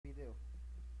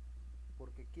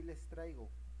aquí les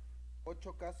traigo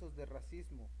 8 casos de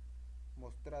racismo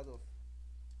mostrados.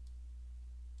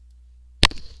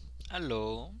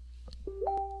 Aló.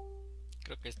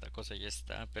 Creo que esta cosa ya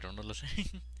está, pero no lo sé.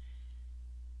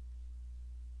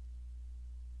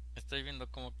 Estoy viendo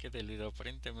cómo queda el video.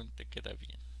 Aparentemente queda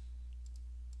bien.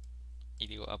 Y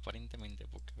digo aparentemente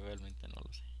porque realmente no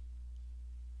lo sé.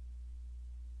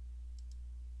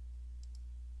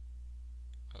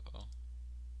 Oh.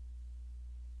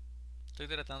 Estoy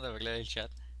tratando de arreglar el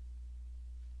chat.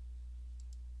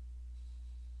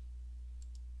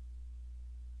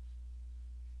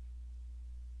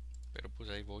 Pero pues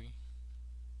ahí voy.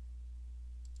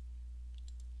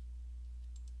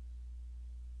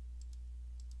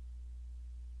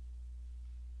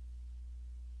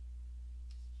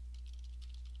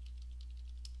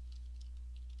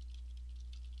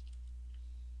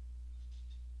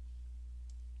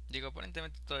 Digo,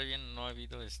 aparentemente todavía no ha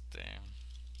habido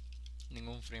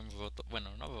ningún frame roto.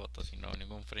 Bueno, no roto, sino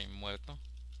ningún frame muerto.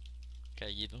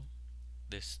 Caído.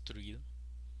 Destruido.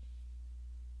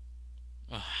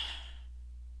 Ah.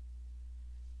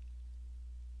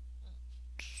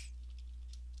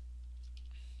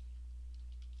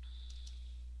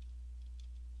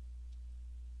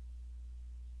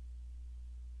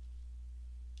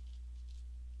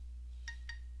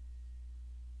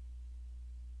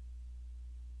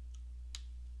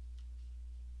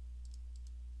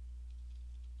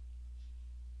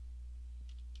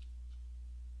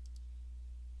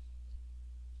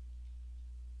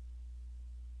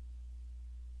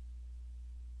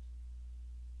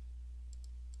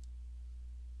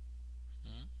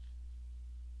 ¿Mm?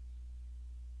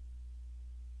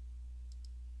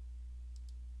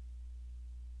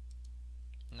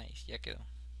 Nice, ya quedó.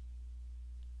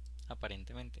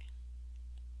 Aparentemente.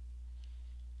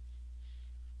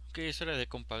 Ok, es hora de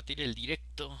compartir el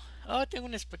directo. Ah, tengo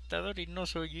un espectador y no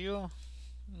soy yo.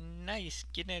 Nice,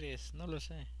 ¿quién eres? No lo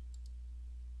sé.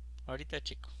 Ahorita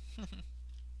chico.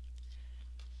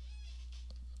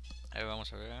 A ver,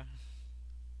 vamos a ver.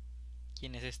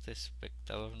 ¿Quién es este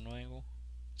espectador nuevo?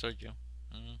 Soy yo.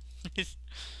 Mm.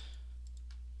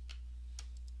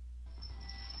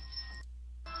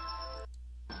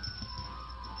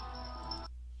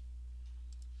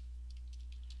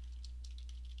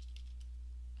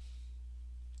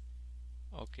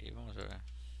 Ok, vamos a ver.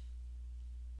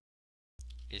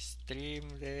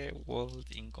 Stream de World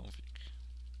in Conflict.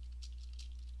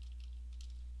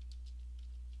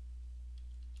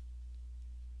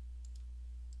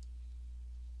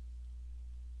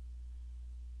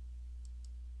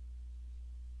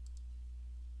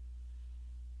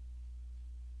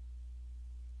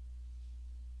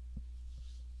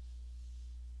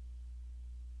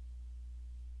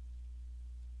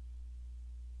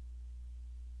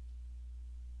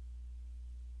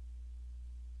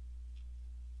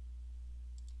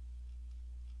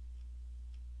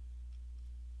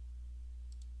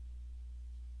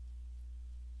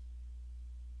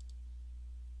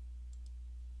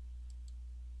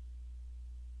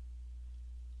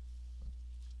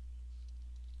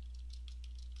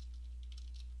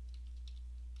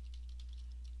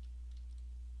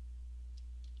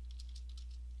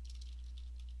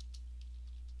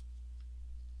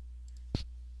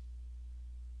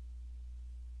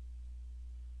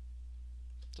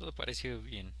 Todo pareció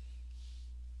bien.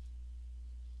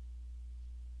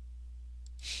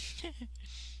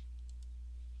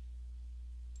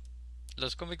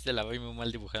 Los cómics de la Boy muy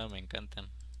mal dibujada me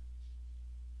encantan.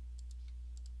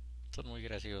 Son muy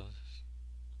graciosos.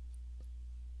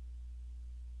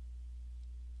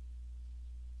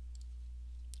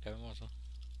 Hermoso.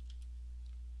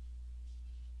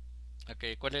 Ok,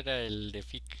 ¿cuál era el de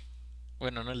Fic?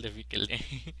 Bueno, no el de Fic, el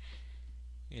de.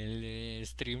 El de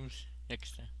Streams. Aquí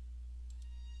está.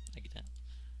 Aquí está.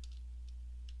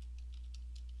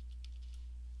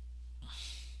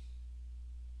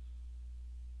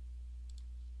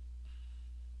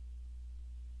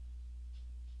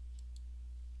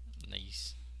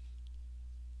 Nice.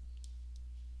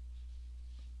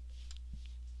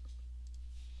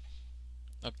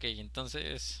 Ok,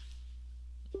 entonces.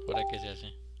 ¿Ahora qué se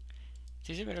hace?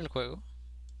 ¿Sí se verá el juego?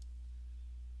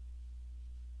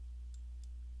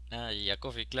 Ah, y a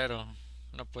Coffee, claro.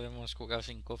 No podemos jugar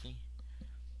sin Coffee.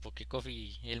 Porque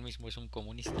Coffee él mismo es un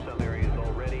comunista.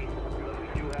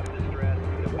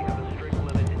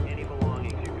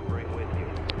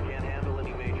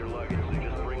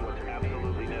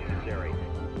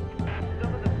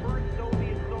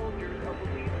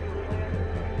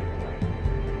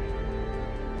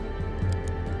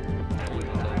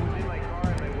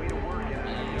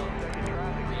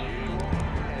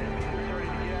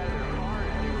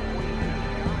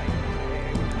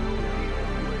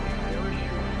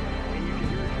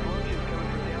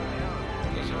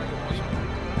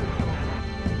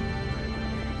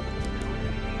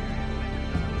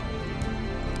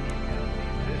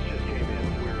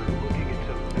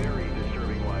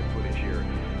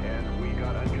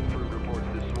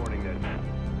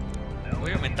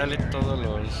 lamentable todos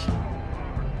los...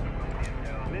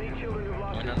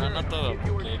 Bueno, no todo,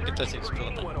 porque ¿qué tal si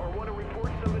explota?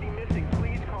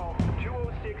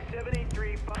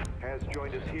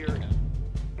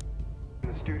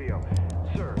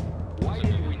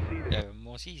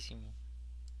 Hermosísimo.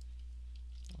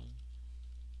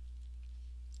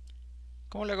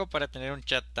 ¿Cómo lo hago para tener un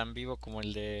chat tan vivo como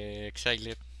el de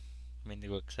Exiled?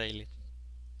 Mendigo Exiled.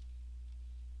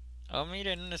 Oh,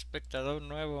 miren, un espectador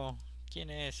nuevo. ¿Quién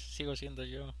es? Sigo siendo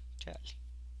yo. Chale.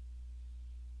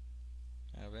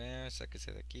 A ver,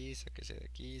 sáquese de aquí, sáquese de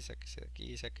aquí, sáquese de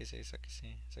aquí,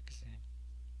 sáquese.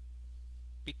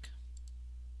 Pic.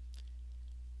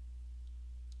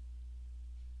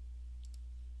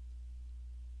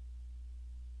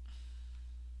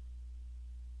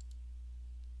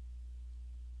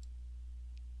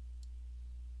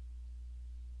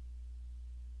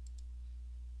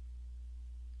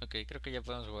 Ok, creo que ya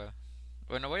podemos jugar.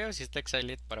 Bueno, voy a ver si está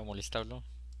Exiled para molestarlo.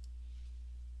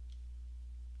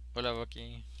 Hola,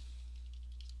 Bucky.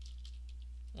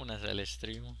 Una al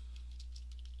stream.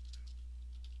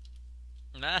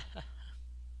 Nah.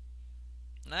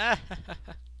 Nah.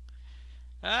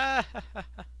 Ah.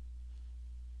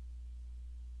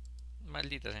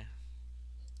 Maldita sea.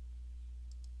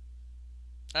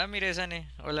 Ah, mire, es Ane.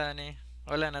 Hola, Ane.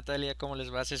 Hola, Natalia, ¿cómo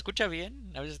les va? ¿Se escucha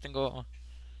bien? A veces tengo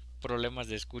problemas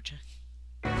de escucha.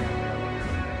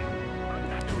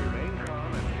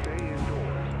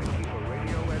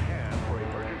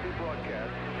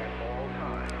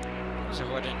 ¿Vamos a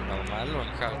jugar en normal o en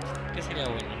hard? ¿Qué sería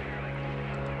bueno?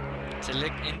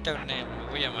 Select enter name. Me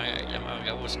voy a llamar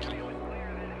Gaboski.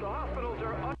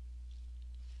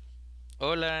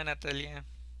 Hola, Natalia.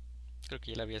 Creo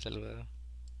que ya la había saludado.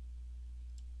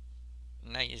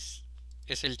 Nice.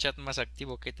 Es el chat más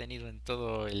activo que he tenido en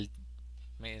todo el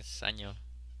mes, año.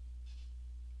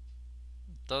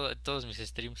 Todos mis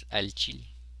streams al chill.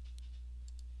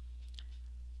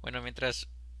 Bueno, mientras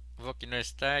Bucky no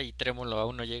está y Trémolo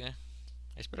aún no llega.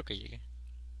 Espero que llegue.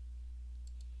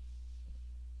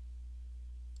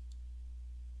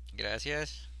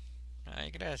 Gracias.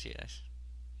 Ay, gracias.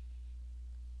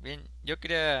 Bien, yo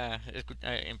quería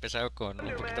empezar con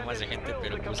un poquito más de gente,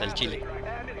 pero pues al chile.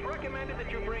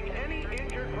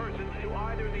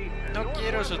 No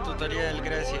quiero su tutorial,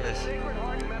 gracias.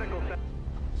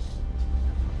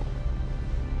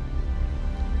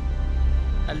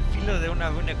 Al filo de una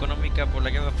ruina económica por la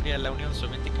Guerra Fría, la Unión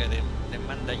Soviética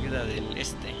demanda ayuda del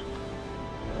Este.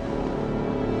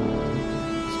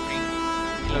 Spring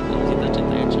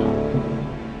 1988.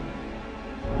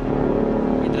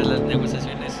 Mientras las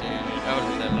negociaciones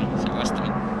olvídalo, se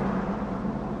bastran.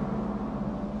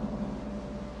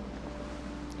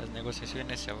 Las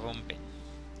negociaciones se rompen.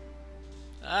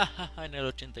 En el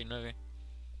 89.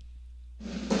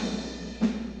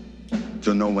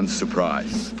 To no one's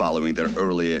surprise, following their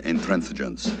earlier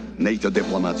intransigence, NATO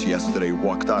diplomats yesterday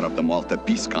walked out of the Malta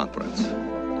Peace Conference.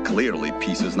 Clearly,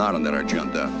 peace is not on their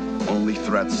agenda. Only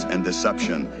threats and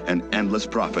deception and endless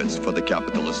profits for the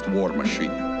capitalist war machine.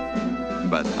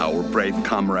 But our brave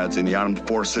comrades in the armed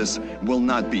forces will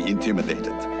not be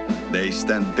intimidated. They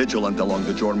stand vigilant along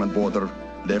the German border,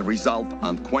 their resolve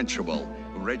unquenchable,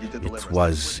 ready to deliver... It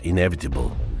was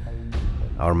inevitable.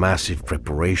 Our massive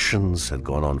preparations had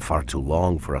gone on far too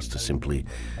long for us to simply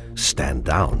stand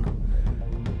down.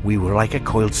 We were like a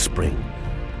coiled spring,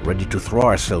 ready to throw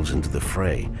ourselves into the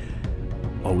fray.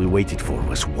 All we waited for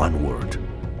was one word: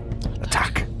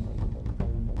 attack.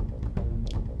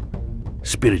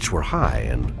 Spirits were high,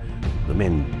 and the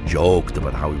men joked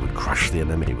about how we would crush the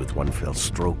enemy with one fell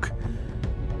stroke.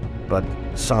 But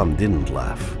some didn't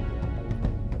laugh.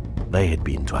 They had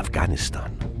been to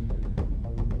Afghanistan.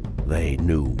 They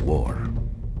knew war.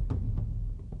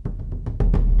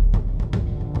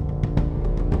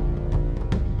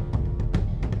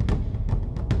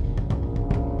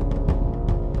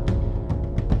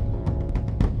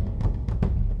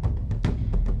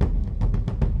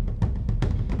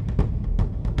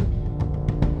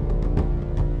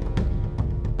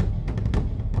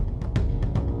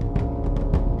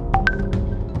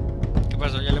 ¿Qué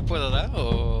pasó? ¿Ya le puedo dar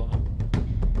o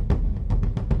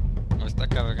está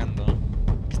cargando?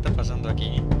 ¿Qué está pasando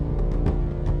aquí?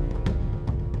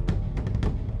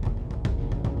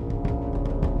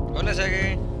 Hola,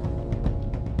 Sage.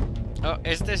 Oh,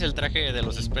 este es el traje de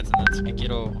los Spetsnaz que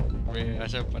quiero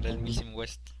hacer para el Milsim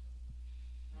West.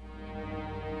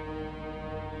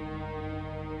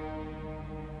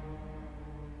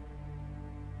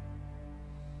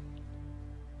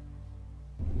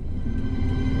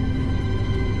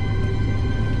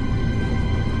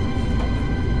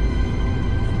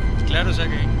 Claro,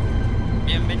 Sage.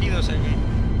 Bienvenido, Sage.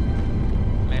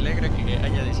 alegra que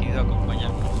haya decidido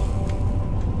acompañarnos.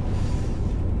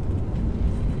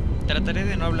 Trataré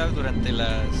de no hablar durante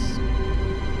las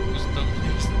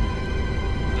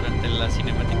durante las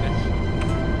cinemáticas.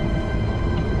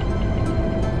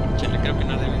 Chale, creo que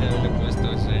no debí de haberle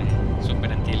puesto ese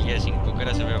super anti-aliasing porque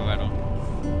ahora se ve raro.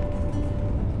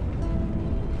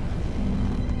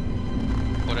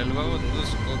 Por el vago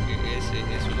deduzco que ese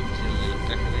es un oficial del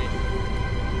KGB.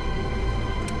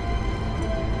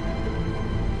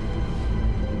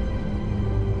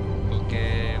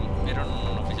 Porque era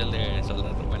un oficial de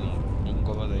soldado, bueno, un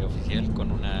gogo de oficial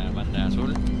con una banda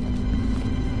azul.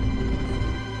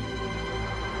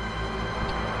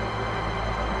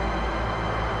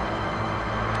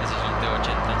 Ese es un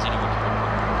T-80, si no me equivoco.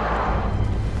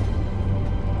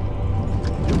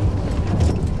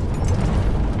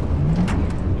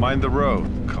 Mind the road,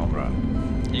 comrade.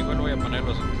 Igual voy a poner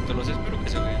los subtítulos, espero que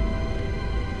se vean.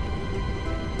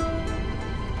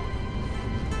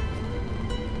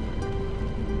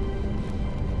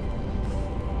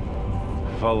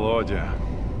 Volodya.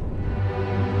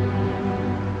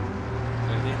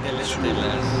 Jardín del Este,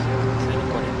 las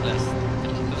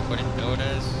 340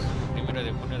 horas, 1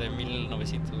 de junio de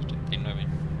 1989.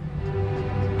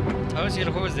 A ver si el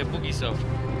juego es de Ubisoft.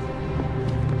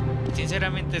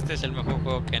 Sinceramente este es el mejor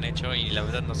juego que han hecho y la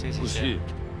verdad no sé si sea.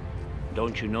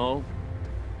 Don't you know?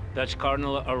 That's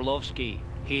Colonel Orlovsky.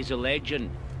 He's a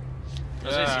legend. No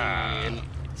sé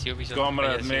si Ubisoft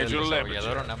Comrade haya sido el Major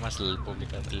desarrollador o Lebedev. nada más el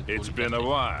publicador. It's been a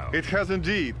while. It has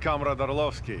indeed, Comrade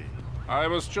Orlovsky. I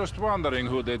was just wondering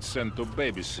who they'd sent to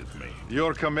babysit me.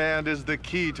 Your command is the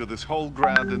key to this whole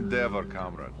grand endeavor,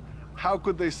 comrade. How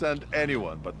could they send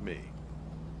anyone but me?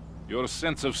 Your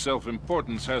sense of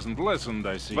self-importance hasn't lessened,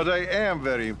 I see. But I am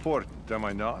very important, am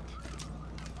I not?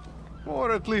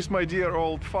 Or at least my dear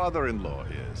old father-in-law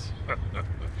is.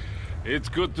 It's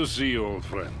good to see you, old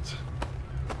friend.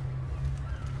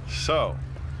 So,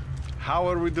 how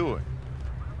are we doing?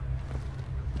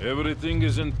 Everything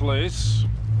is in place.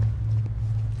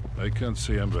 I can't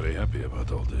say I'm very happy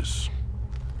about all this.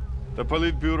 The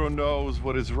Politburo knows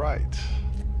what is right.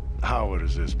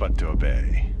 Ours is but to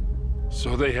obey.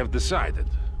 So they have decided.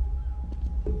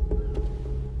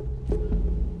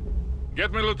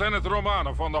 Get me Lieutenant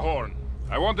Romanov on the horn.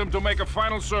 I want him to make a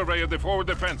final survey of the forward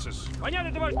defenses.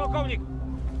 Понятно, товарищ полковник.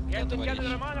 Captain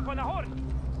Romanov on the horn.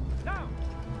 Now.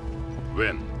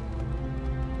 When?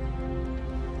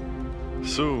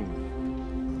 Soon.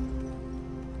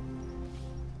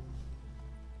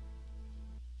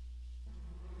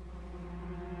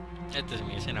 Esta es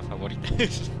mi escena favorita.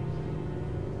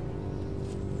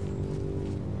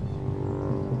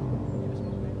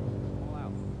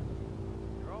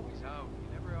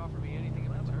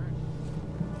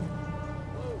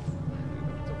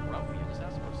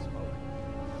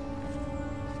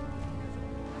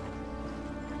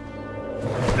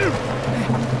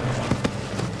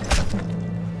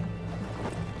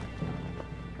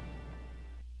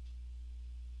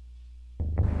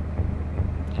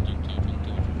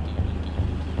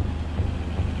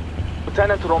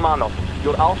 Lieutenant Romanov,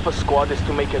 your Alpha squad is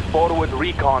to make a forward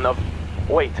recon of...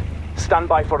 Wait, stand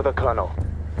by for the Colonel.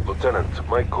 Lieutenant,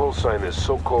 my call sign is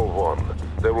Sokol-1.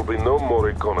 There will be no more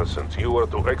reconnaissance. You are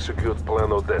to execute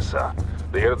Plan Odessa.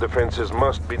 The air defenses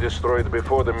must be destroyed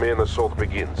before the main assault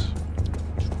begins.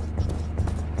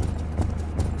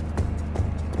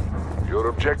 Your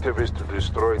objective is to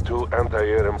destroy 2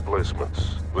 anti-air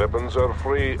emplacements. Weapons are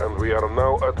free and we are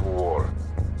now at war.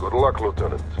 Good luck,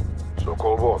 Lieutenant.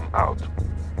 Sokol-1, out.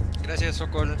 Gracias,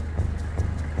 Sokol.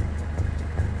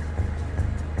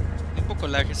 Un poco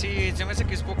lag. Sí, se me hace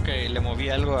que es porque le moví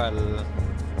algo al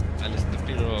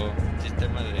estúpido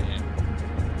sistema de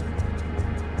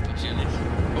opciones.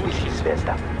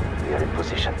 Zvezda, we are in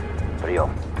position. Priom.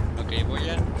 Ok, voy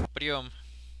a Priom.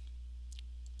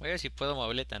 Voy a ver si puedo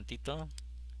moverle tantito.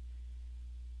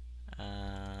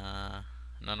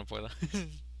 No, no puedo.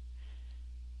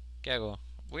 ¿Qué hago?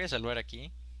 Voy a salvar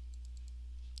aquí.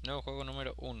 Nuevo juego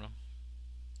número 1.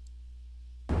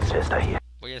 Zvezda here.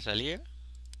 Voy a salir.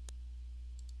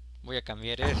 Voy a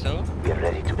cambiar eso. We are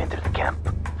ready to enter the camp.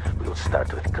 We will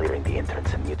start with clearing the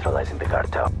entrance and neutralizing the guard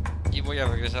tower. Y voy a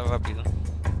regresar rápido.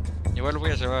 Igual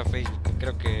voy a cerrar Facebook.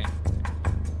 Creo que...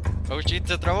 Oh shit,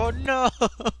 se trabó. ¡No!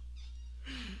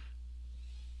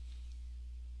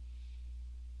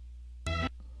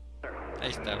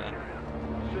 Ahí estaba.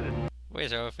 Voy a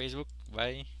cerrar Facebook.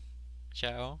 Bye.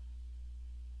 Chao.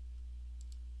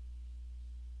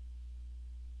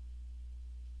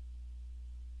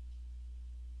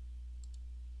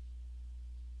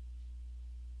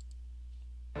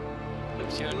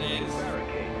 Opciones.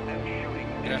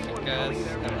 Gráficas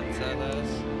avanzadas.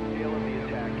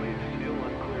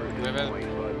 Rebel.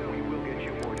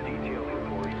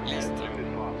 Listo.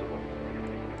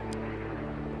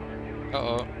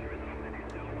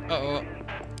 Oh.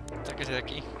 Sáquese de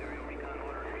aquí.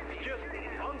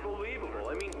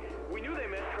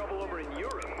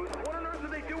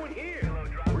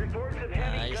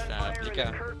 Ahí está,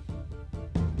 aplica.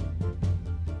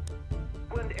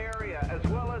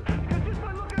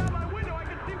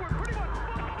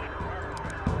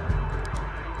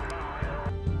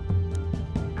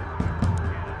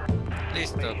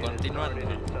 Listo, continuando.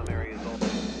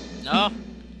 No.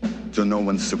 To no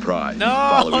one's surprise, No,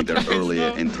 following their otra vez earlier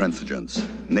no. intransigence,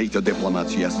 NATO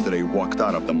diplomats yesterday walked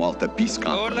out of the Malta Peace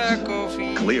Conference. Hola,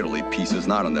 Kofi. Clearly, peace is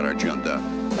not on their agenda.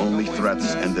 Only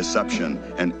threats and deception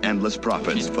and endless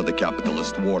profits for the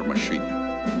capitalist war machine.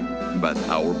 But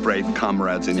our brave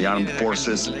comrades in the armed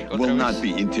forces will not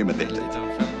be intimidated.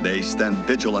 They stand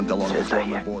vigilant along the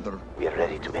German border. We are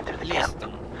ready to enter the camp. Listo.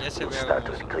 Ya se We'll ve. start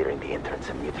with clearing the entrance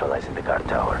and neutralizing the guard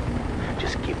tower.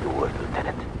 Just give the word,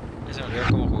 Lieutenant. Ya se me olvidó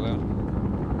cómo jugar.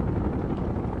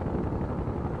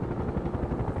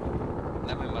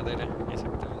 Dame madera,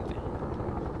 exactamente.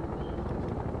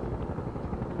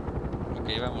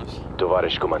 Ok, vamos.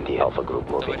 Товарищ командир. Alpha Group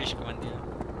moving. Товарищ командир.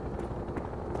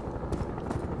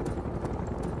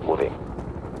 Moving.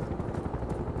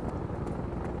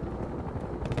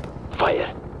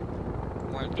 Fire.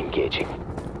 Muerto. Engaging.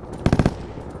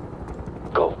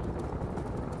 Go.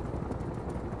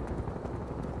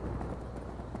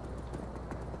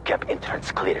 Camp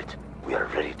entrance cleared. We are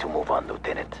ready to move on,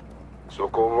 Lieutenant.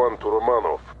 Sokol 1 to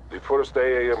Romanov. The first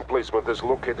AA emplacement is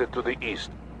located to the east.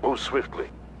 Move swiftly.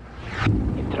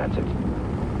 In transit.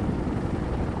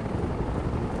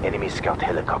 Enemy scout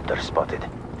helicopter spotted.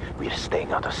 We are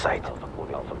staying out of sight.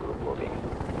 Alpha Group moving.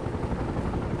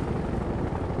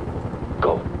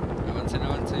 Go. Avancen,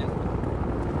 avancen.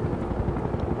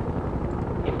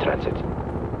 In transit.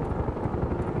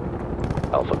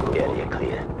 Alpha Group area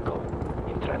clear. Go.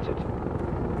 In transit.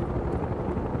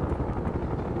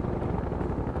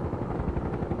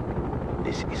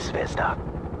 This is Zvezda.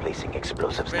 Placing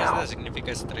explosives now. Zvezda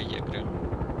significa estrella, creo.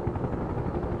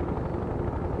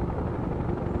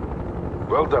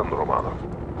 Well done, Romanov.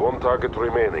 One target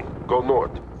remaining. Go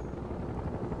north.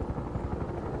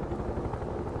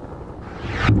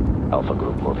 Alpha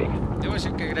Group moving. Debo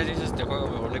decir que gracias a este juego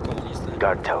me volví comunista.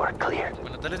 Guard tower cleared.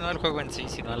 Bueno, tal vez no al juego en sí,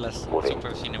 sino a las Moving.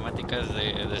 super cinemáticas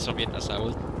de Soviet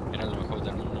Assault. Era lo mejor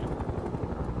del mundo.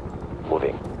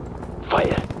 Moving.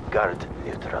 Fire. Guard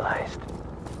neutralized.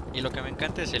 Y lo que me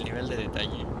encanta es el nivel de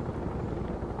detalle.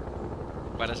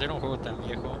 Para hacer un juego tan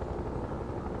viejo.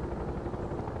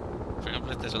 Por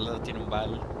ejemplo, este soldado tiene un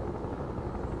bal.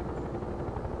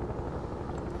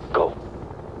 Go.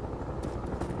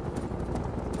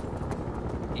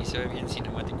 Y se ve bien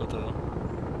cinemático todo.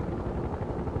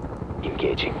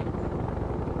 Engaging.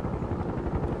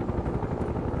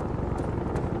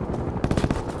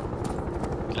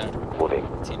 Claro, Moving.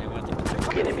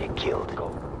 cinemático. Enemy killed.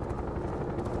 Go.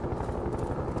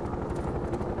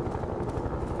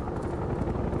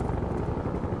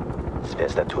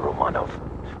 Zvezda to Romanov.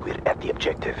 We're at the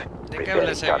objective. ¿De qué Preparing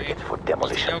hablas, target for El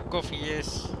demolition. señor Kofi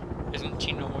es un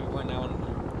chino muy buena onda.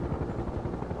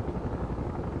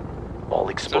 All Solo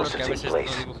que a explosives in veces no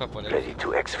place. dibuja por él. Ready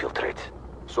to exfiltrate.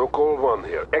 Sokol 1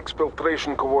 here.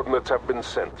 Exfiltration coordinates have been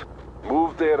sent.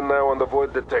 Move there now and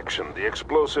avoid detection. The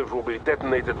explosive will be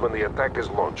detonated when the attack is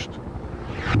launched.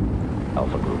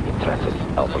 Alpha Group in transit.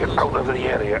 Alpha Get Group. out of the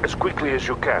area as quickly as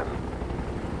you can.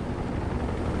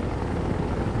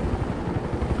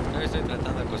 Yo estoy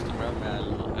tratando de acostumbrarme al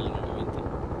movimiento.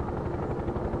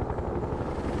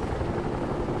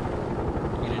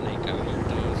 Miren, hay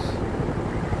caballitos.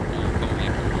 Como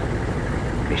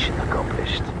viejo. Mission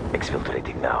accomplished.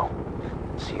 Exfiltrating now.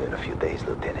 See you in a few days,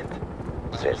 Lieutenant.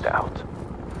 Zvezda out.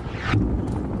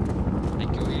 Hay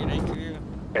que huir, hay que huir.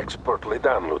 Expertly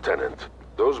done, Lieutenant.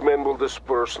 Those men will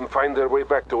disperse and find their way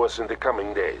back to us in the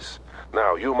coming days.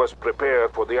 Now, you must prepare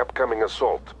for the upcoming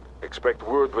assault. Expect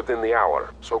word within the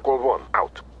hour. Sokol 1,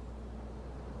 out.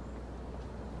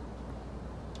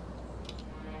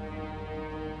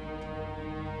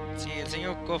 Sí, el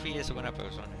señor Kofi es buena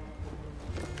persona.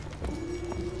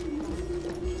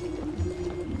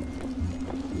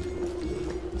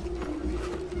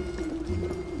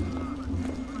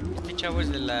 Este chavo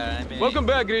es de la Welcome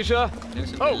back, Grisha. Debe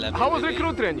ser de Oh, la how was BBB.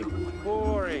 recruit training?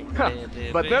 Boring.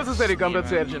 But necessary, Combat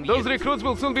Sergeant. Those recruits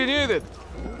will soon be needed.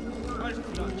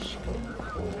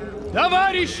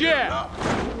 Товарищи!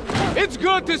 It's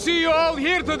good to see you all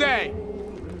here today.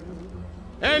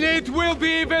 And it will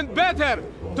be even better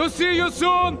to see you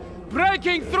soon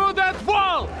breaking through that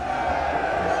wall.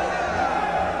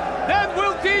 Then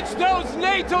we'll teach those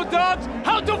NATO dogs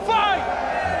how to fight!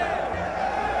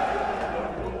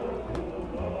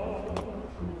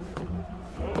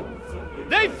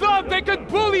 They thought they could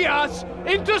bully us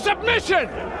into submission!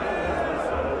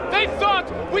 They thought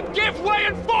we'd give way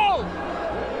and fall!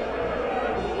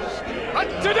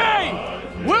 But today,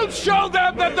 we'll show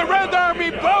them that the Red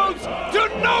Army bows to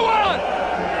no one!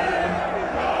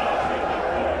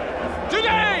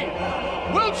 Today,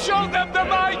 we'll show them the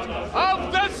might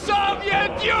of the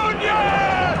Soviet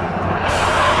Union!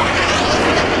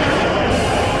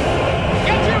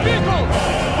 Get your vehicle!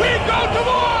 We go to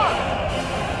war!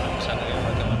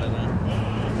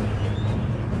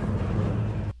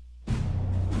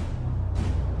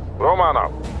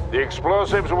 Romanov, the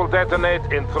explosives will detonate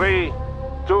in 3,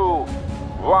 2,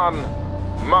 1,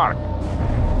 mark.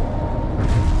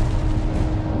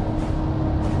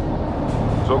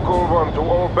 Sokol 1 to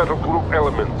all battle group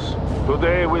elements.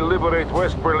 Today we liberate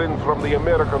West Berlin from the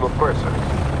American oppressor.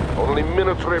 Only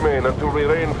minutes remain until we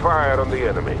rain fire on the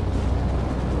enemy.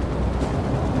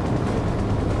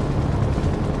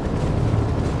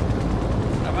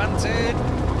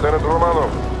 Lieutenant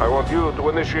Romanov, I want you to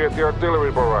initiate the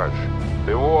artillery barrage.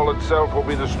 The wall itself will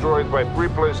be destroyed by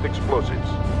pre-placed explosives.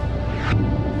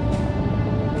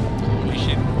 Holy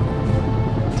shit.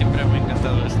 Siempre me ha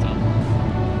encantado esto.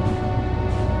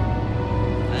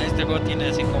 Este juego tiene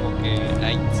así como que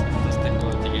hay dos tengo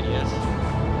artillerías.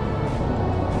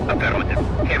 Affirmative.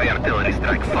 Heavy artillery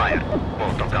strike fire.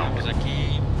 Molotov down. Pues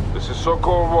aquí. This is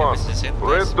Sokol 1.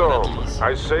 Red Dawn.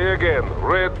 I say again,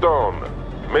 Red Dawn.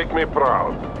 Make me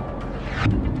proud.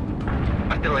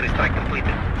 Artillery strike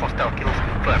completed. Hostile kills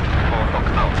confirmed. Molotov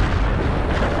out.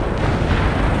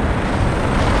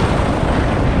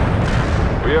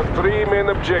 We have 3 main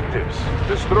objectives.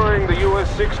 Destroying the US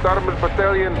 6th Armored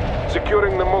Battalion,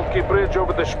 securing the Moltke Bridge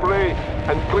over the Spree,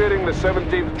 and clearing the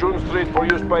 17th June Street for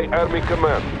use by Army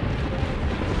Command.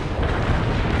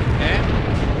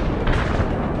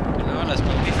 No, las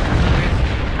perdiste otra vez.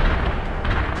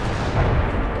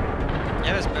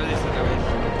 Ya las perdiste otra vez.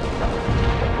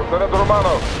 Lieutenant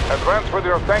Romanov, advance with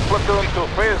your tank platoon to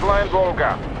phase line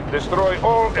Volga. Destroy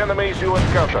all enemies you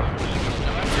encounter.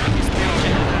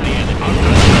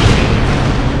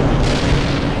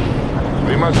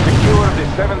 We must secure the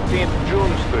 17th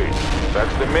June Street.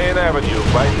 That's the main avenue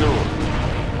by noon.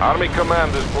 Army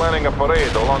Command is planning a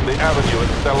parade along the avenue in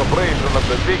celebration of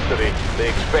the victory they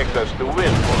expect us to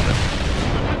win for them.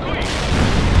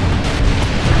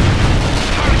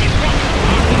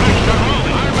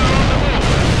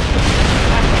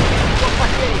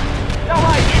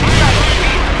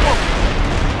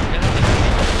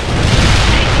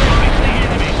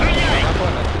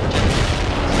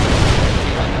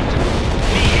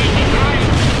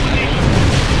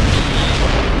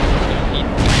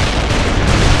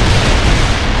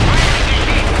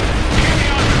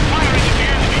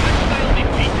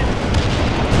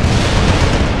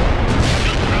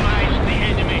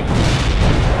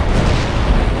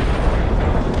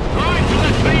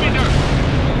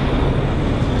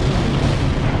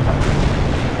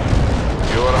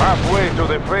 To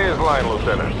the phase line,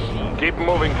 Lieutenant. Keep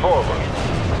moving forward.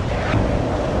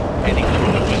 Heading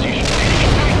to the position.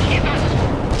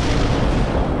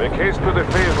 Make haste to the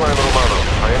phase line, Romanov.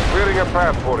 I am clearing a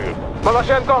path for you.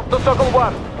 Maloshenko to Sokol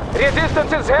 1.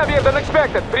 Resistance is heavier than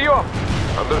expected. Прием!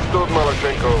 Understood,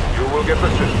 Maloshenko. You will get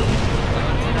assistance.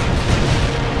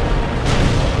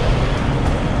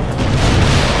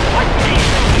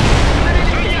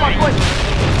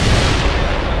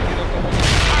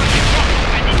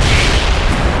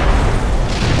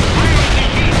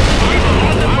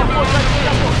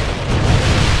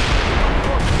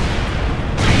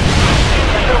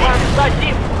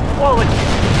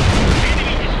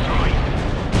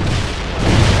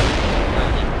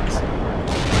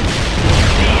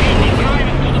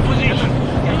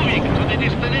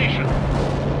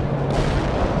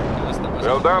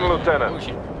 Well done, Lieutenant.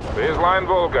 Phase line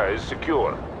Volga is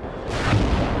secure.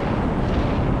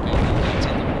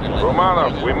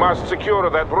 Romanov, we must secure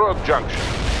that road junction.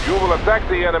 You will attack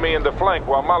the enemy in the flank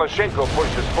while Maloshenko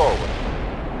pushes forward.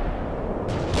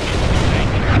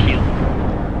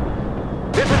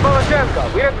 This is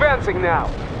Maloshenko. We're advancing now.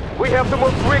 We have to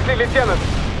move quickly, Lieutenant.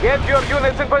 Get your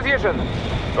units in position.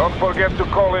 Don't forget to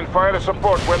call in fire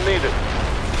support when needed.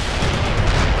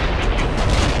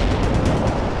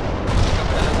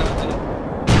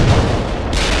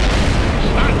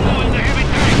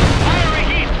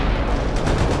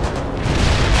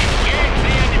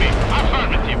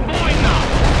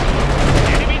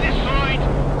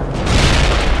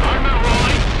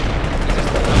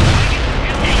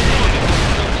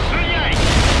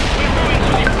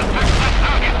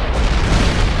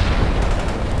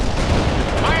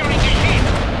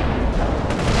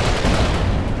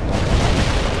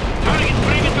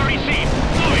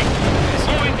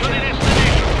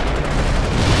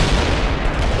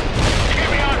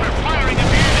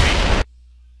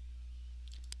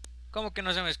 ¿Cómo que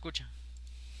no se me escucha?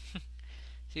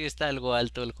 Sí, está algo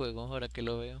alto el juego, ahora que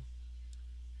lo veo.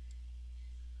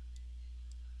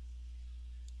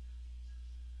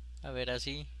 A ver,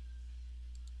 así.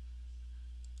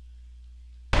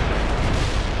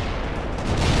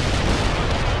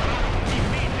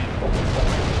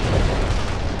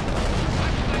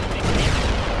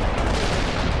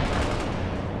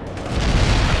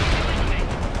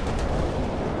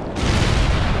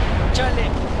 ¡Chale!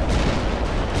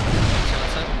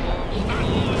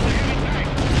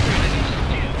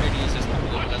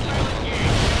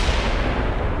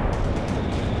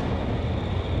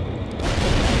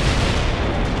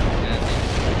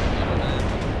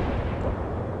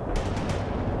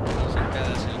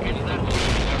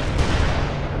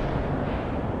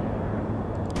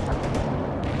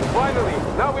 Finally,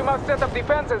 now we must set up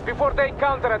defenses before they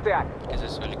counterattack. ¿Qué es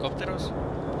eso? ¿Helicópteros?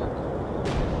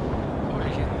 Holy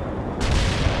shit.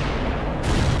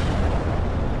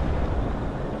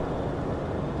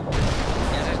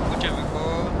 Ya se escucha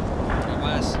mejor. O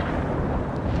más.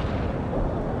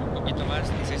 Un poquito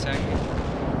más, dice Sage.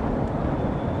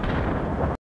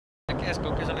 ¿Qué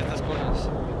asco? ¿Qué son estas cosas?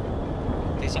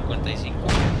 T-55.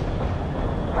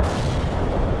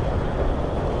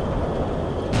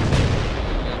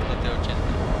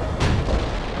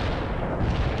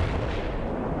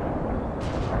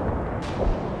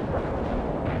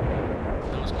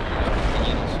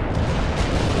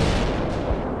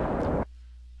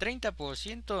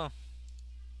 %.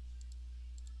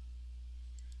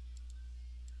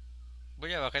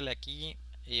 Voy a bajarle aquí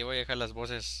y voy a dejar las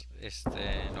voces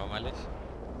normales.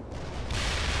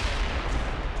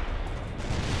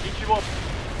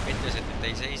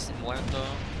 2076 muerto.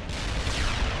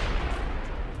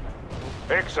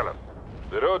 Excellent.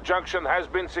 The road junction has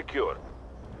been secured.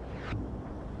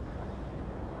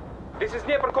 This is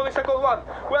Dnieper calling Cycle 1.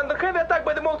 We're under heavy attack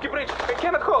by the Molky Bridge. We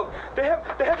cannot hold. They have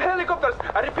helicopters.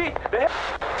 I repeat, they have...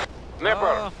 Nepper.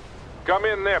 Oh. Come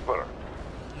in, Nepper.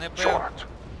 Nepper. Short.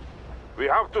 We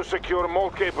have to secure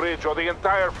Molky Bridge or the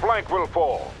entire flank will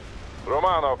fall.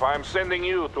 Romanov, I'm sending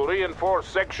you to reinforce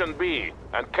Section B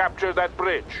and capture that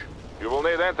bridge. You will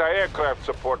need anti-aircraft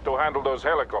support to handle those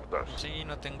helicopters. Sí,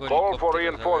 no tengo Call for helicópteros,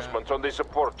 reinforcements on the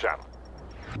support channel.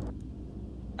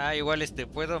 Ah, igual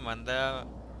puedo mandar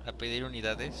a pedir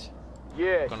unidades.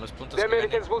 Yes. Con los puntos The que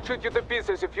Americans ganen. will shoot you to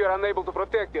pieces if you are unable to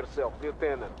protect yourself,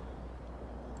 Lieutenant.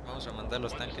 Vamos a mandar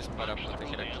los tanques para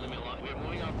proteger aquí.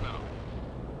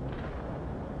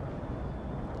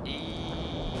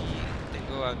 Y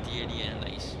tengo artillería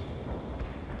nice.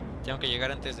 Tengo que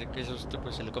llegar antes de que esos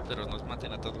estúpidos helicópteros nos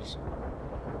maten a todos.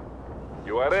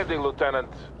 You are ready,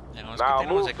 Lieutenant. Tenemos Now que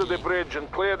tenemos move to the aquí. bridge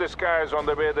and clear the skies on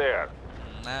the way there.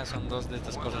 Nada, son dos de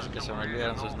estas cosas que se me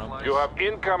olvidaron sus nombres. You have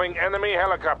incoming enemy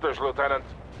helicopters, Lieutenant.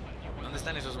 ¿Dónde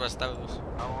están esos bastardos?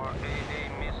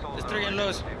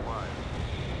 Destruyanlos.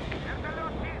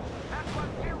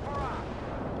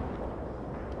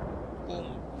 Pum.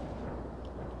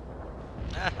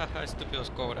 Ah, estúpidos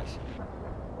cobras.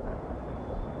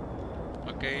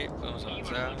 Ok, podemos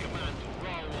avanzar.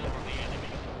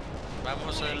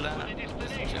 Vamos a la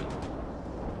destrucción.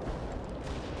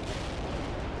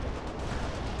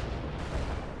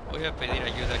 Voy a pedir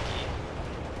ayuda aquí.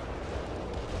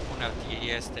 Una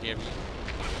artillería estaría bien.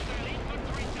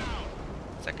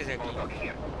 Sáquese aquí.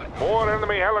 More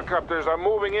enemy helicopters are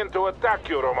moving in to attack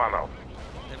you, Romanov.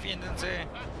 Defiéndanse.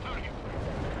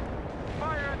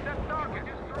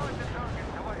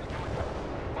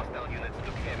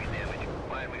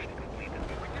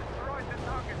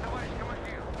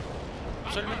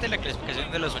 Usualmente la clasificación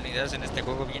de las unidades en este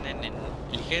juego vienen en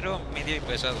ligero, medio y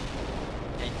pesado.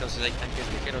 Entonces hay tanques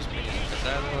ligeros, medios y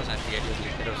pesados, antiaéreos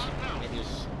ligeros,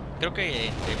 medios, creo que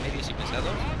entre medios y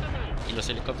pesados. Y los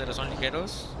helicópteros son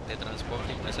ligeros, de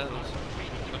transporte y pesados.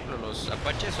 Por ejemplo, los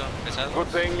Apaches son pesados. Good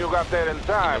thing you got there in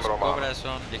time, Y los Romanov. Cobras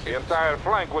son The ligeros. entire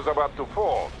flank was about to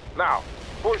fall. Now,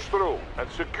 push through and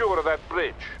secure that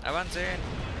bridge. Avancen.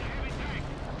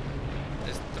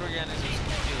 Destruyan esos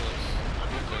estúpidos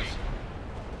brutos.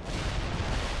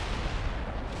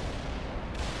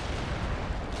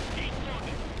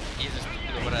 Y ese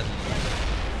estúpido Bradley.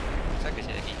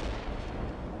 Sáquese de aquí.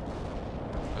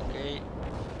 Ok.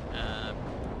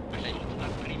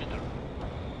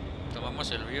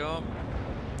 Tomamos el río.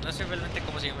 No sé realmente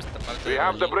cómo se llama esta parte. We de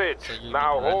have the Berlín. bridge. Soy un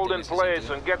Now ignorante hold en in ese place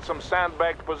sentido. and get some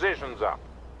sandbagged positions up.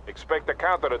 Expect a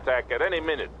counterattack at any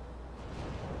minute.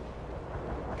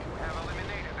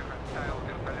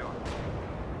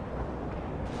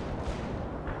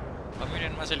 Oh,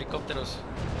 miren, más helicópteros.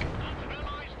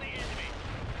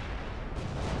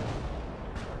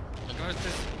 Lo que me gusta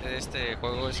de este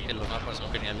juego es que los mapas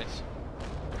son geniales.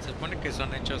 Se supone que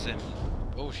son hechos en...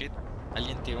 Oh shit,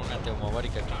 alguien tiró una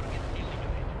teomobárica aquí.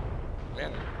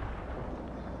 Vean.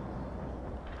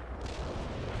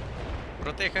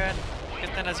 Protejan. ¿Qué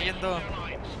están haciendo?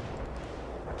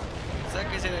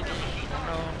 Sáquese de aquí. 1,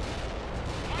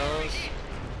 2,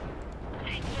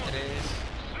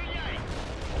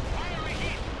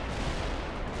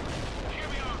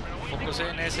 3. Focusé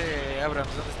en ese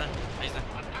Abrams. ¿Dónde está? Ahí está.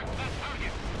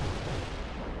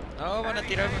 No, van a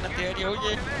tirarme un antiaéreo.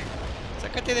 Oye,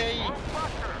 sácate de ahí.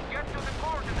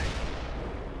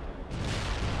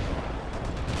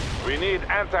 We need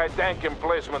anti-tank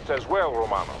emplacements as well,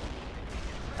 Romano.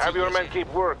 Have your men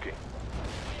keep working.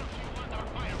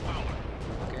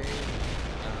 Ok.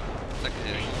 Sáquese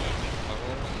de ahí, por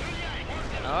favor.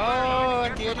 No,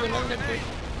 antiaéreo, lárgate.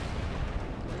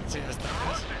 Sí, ya está.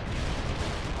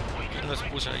 ¿Quién los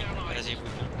puso ahí? Ahora sí fui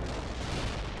yo.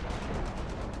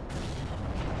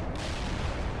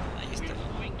 Ahí está.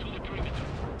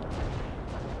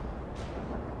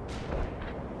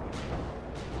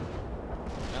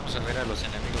 Vamos a ver a los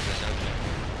enemigos de Serbia.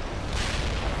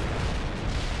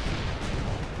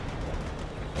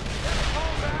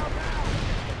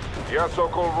 Yes,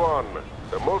 Sokol 1.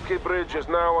 The Mulki Bridge is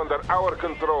now under our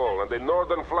control and the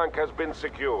northern flank has been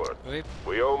secured. Rip,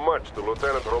 We owe much to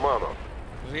Lieutenant Romano.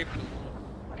 rip.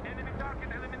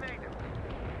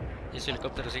 Y esos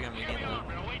helicópteros siguen viniendo.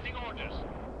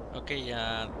 Ok,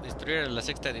 a destruir a la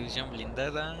 6ª división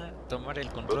blindada, tomar el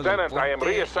control del Lieutenant, I am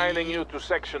puente reassigning y... you to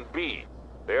Section B.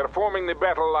 They are forming the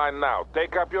battle line now.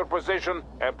 Take up your position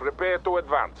and prepare to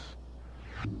advance.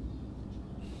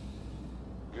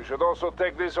 You should also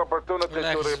take this opportunity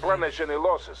to replenish any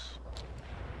losses.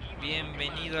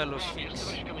 Bienvenido a los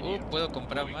Fix. ¿Puedo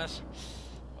comprar más?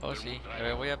 Oh, sí. A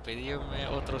ver, voy a pedirme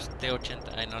otros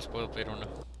T-80. Ay, no os puedo pedir uno.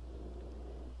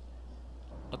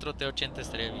 Otro T-80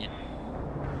 estaría bien.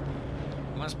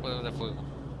 Más poder de fuego.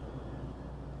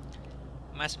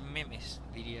 Más memes,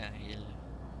 diría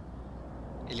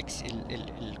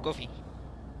el Coffee.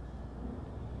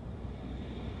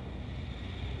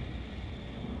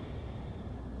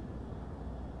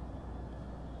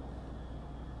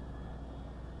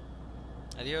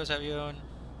 Adiós, avión.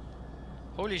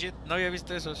 Holy shit, no había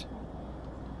visto esos.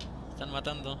 Están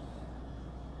matando.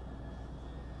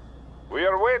 We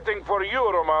are waiting for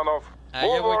you, Romanov.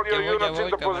 Move all your units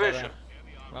into position.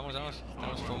 Vamos, vamos.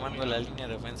 Estamos formando la línea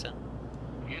de defensa.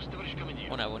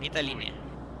 Una bonita línea.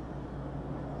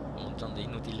 Un montón de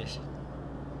inútiles.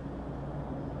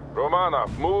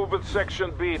 Romanov, move with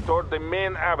Section B toward the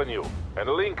main avenue and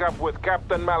link up with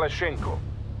Captain Malashenko.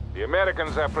 The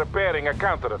Americans are preparing a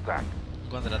counterattack.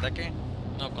 ¿Contraataque?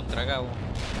 No, contra Gabo.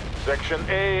 Section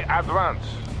A, advance.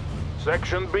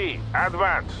 Section B,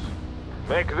 advance.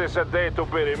 Make this a day to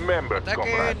be remembered,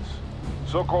 comrades.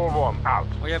 Sokol 1, out.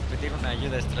 Voy a pedir una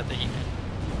ayuda estratégica.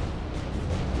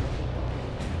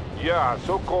 Yeah,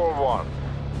 Sokol 1.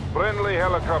 Friendly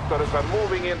helicopters are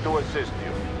moving in to assist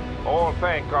you. All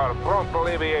thank our frontal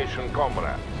aviation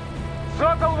comrades.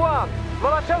 Sokol 1!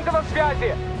 Malashenko на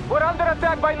связи! We're under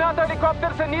attack by NATO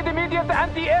helicopters and need immediate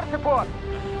anti-air support!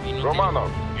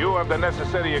 Romanov, you have the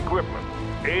necessary equipment.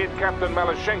 Aid Captain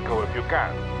Malashenko if you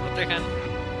can. Protejan.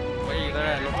 Voy a ayudar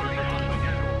al otro inútil.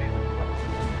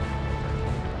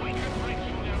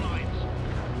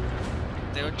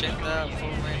 T-80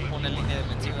 forme una línea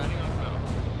defensiva.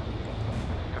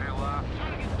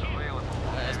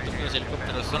 Estúpidos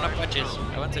helicópteros, son apaches.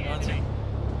 Avancen, avancen.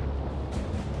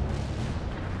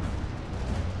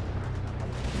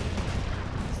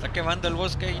 Está quemando el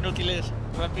bosque, inútiles.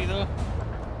 Rápido.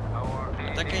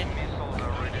 Ataque.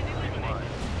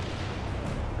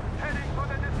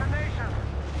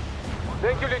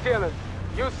 Thank you, Lieutenant.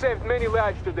 You saved many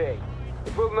lives today.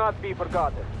 It will not be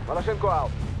forgotten. Malashenko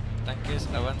out. Tanques,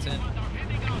 avancen.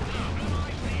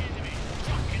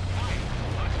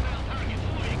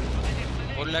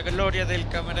 Por la gloria del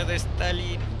cámara de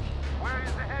Stalin.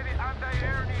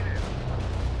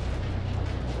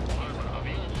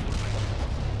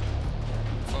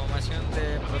 Formación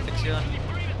de protección.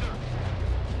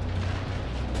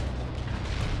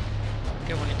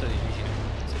 Qué bonito edificio.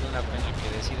 Sería una pena que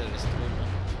decida destruirlo.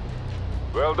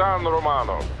 Well done,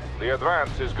 Romanov. The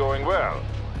advance is going well.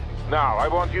 Now, I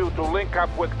want you to link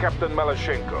up with Captain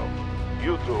Malashenko.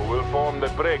 You two will form the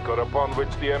breaker upon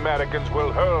which the Americans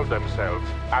will hurl themselves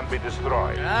and be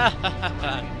destroyed.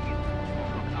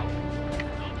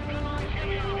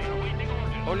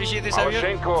 Holy shit, this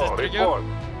avión Malashenko, report.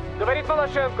 Говорит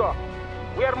Malashenko.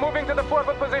 We are moving to the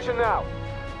forward position now.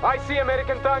 I see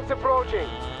American tanks approaching.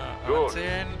 Good.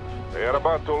 They are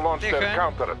about to launch their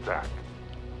counterattack.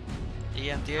 Y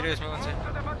antiaéreos, avancen.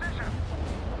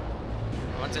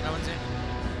 Avancen, avancen.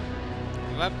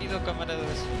 Rápido,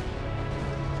 camaradas.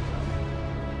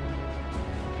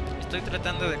 Estoy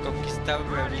tratando de conquistar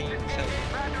Berlín,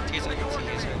 ¿sabes? Sí, soy.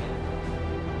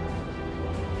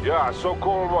 Yeah, so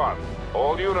Call 1.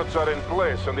 All units are in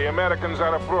place and the Americans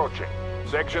are approaching.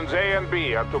 Sections A and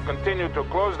B are to continue to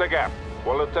close the gap,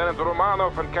 while Lieutenant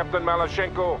Romanov and Captain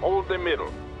Malashenko hold the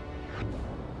middle.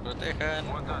 Protejan.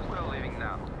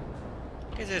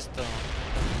 ¿Qué es esto?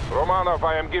 Romanov,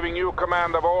 I am giving you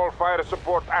command of all fire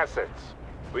support assets.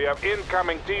 We have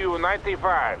incoming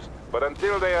Tu-95s, but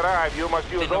until they arrive, you must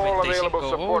use all available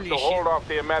support to hold off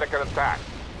the American attack.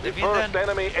 The first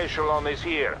enemy echelon is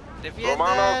here.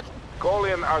 Romanov, call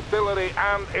in artillery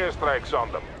and airstrikes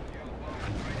on them.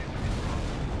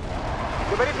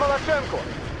 Говорит Malashenko.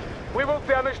 We will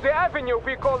damage the avenue if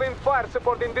we call in fire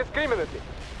support indiscriminately.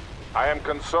 I am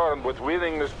concerned with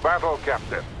winning this battle,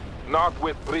 Captain, not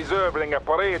with preserving a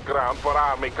parade ground for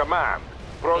Army Command.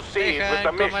 Proceed with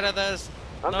the mission. Camaradas,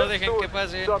 no dejen que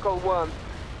pasen. Tanques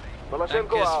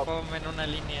formen una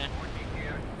línea.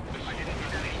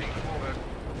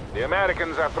 The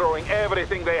Americans are throwing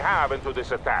everything they have into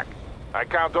this attack. I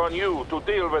count on you to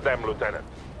deal with them, Lieutenant.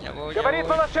 Говорит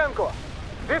Malashenko.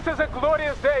 This is a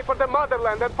glorious day for the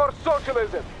motherland and for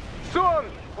socialism.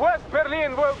 Soon, West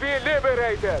Berlin will be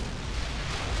liberated.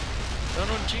 Son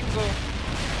un chingo.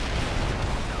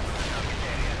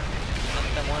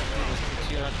 Tanta muerte y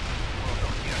destrucción.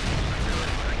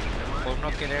 Por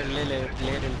no querer leer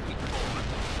el pico.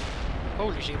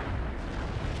 Holy shit.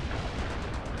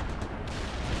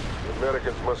 The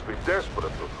Americans must be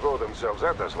desperate to throw themselves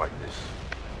at us like this.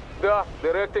 Yeah,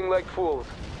 they're acting like fools.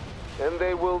 And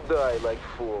they will die like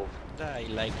fools. Die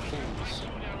like fools.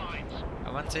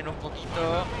 Avancen un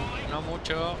poquito, no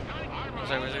mucho. Nos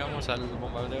arriesgamos al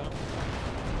bombardeo.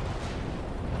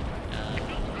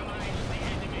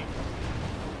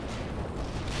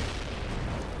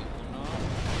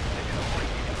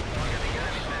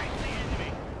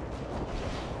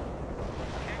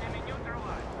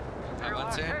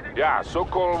 Yeah, so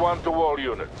call 1 to all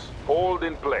units. Hold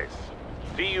in place.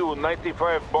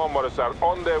 Tu-95 bombers are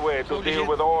on their way to deal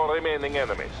with all remaining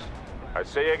enemies. I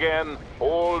say again,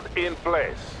 hold in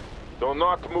place. Do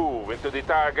not move into the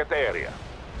target area.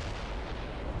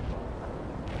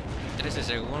 13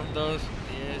 segundos,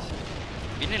 10.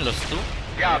 ¿Vienen los tú?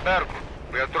 Yeah, Berkut.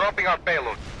 We are dropping our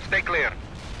payload. Stay clear.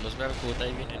 Los Berkut,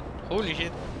 ahí vienen. Holy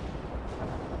shit.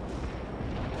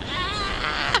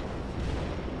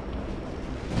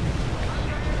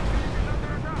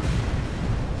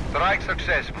 Strike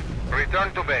successful.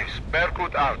 Return to base.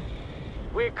 Berkut out.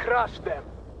 We crushed them.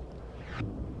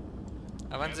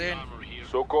 Avancen.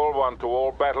 So call 1 to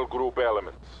all battle group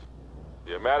elements.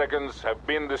 The Americans have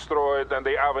been destroyed and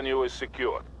the avenue is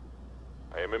secured.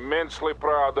 I am immensely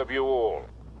proud of you all,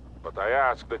 but I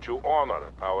ask that you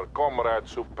honor our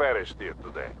comrades who perished here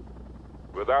today.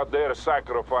 Without their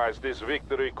sacrifice, this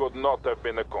victory could not have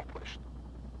been accomplished.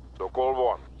 So call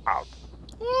 1 out.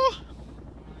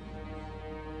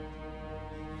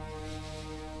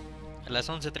 A las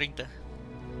 11:30.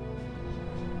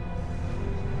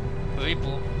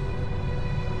 Ripo.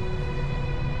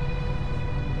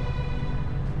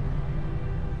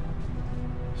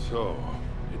 So,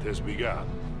 it has begun.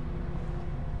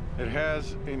 It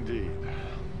has indeed.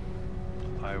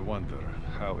 I wonder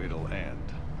how it'll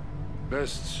end.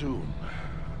 Best soon.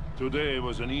 Today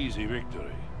was an easy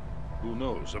victory. Who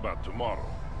knows about tomorrow?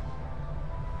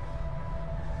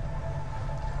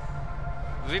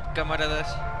 VIP, camaradas.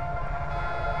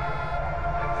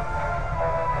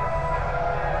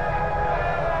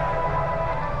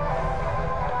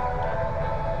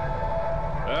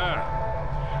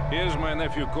 Here's my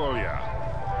nephew Kolya.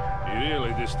 He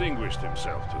really distinguished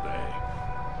himself today.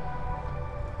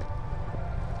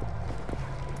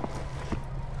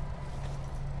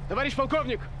 Товарищ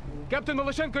полковник, Captain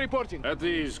Malashenko reporting. At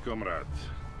ease, comrade.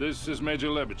 This is Major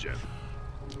Lebedev.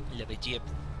 Lebedev.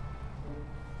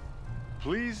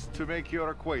 Pleased to make your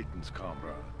acquaintance,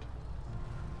 comrade.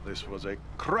 This was a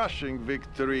crushing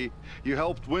victory you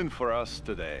helped win for us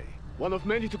today. One of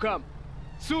many to come.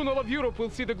 Soon all of Europe will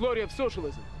see the glory of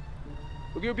socialism.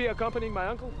 Will you be accompanying my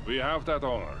uncle? We have that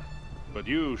honor. But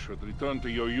you should return to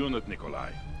your unit,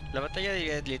 Nikolai. La batalla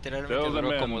literalmente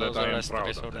duró como 2 horas,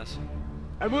 3 horas.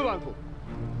 I will, uncle.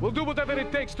 We'll do whatever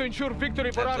it takes to ensure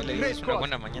victory for our great una cause.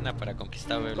 buena mañana para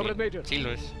conquistar Berlín. Sí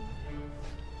lo es.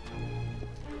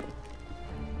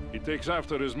 He takes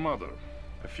after his mother.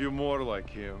 A few more like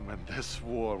him, and this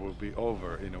war will be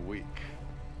over in a week.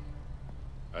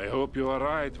 I hope you are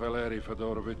right, Valery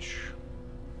Fedorovich.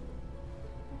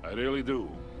 I really do.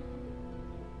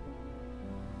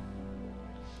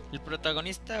 El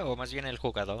protagonista, o más bien el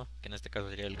jugador, que en este caso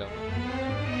sería el Gabo.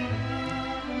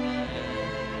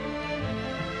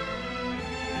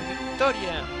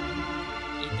 Victoria.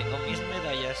 Y tengo mis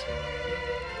medallas.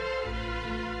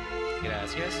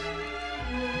 Gracias.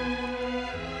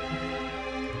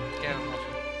 Qué hermoso.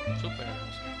 Súper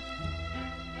hermoso.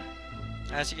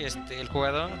 Así, el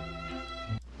jugador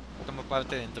toma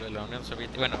parte dentro de la Unión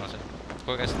Soviética. Bueno, o sea,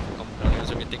 juegas con la Unión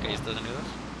Soviética y Estados Unidos.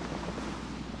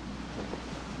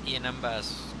 Y en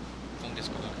ambas funges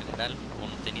como general o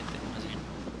un teniente, más bien.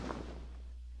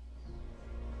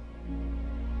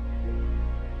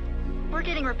 We're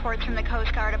getting reports from the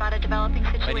Coast Guard about a developing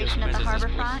situation at the harbor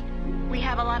front. We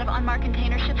have a lot of unmarked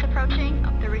container ships approaching.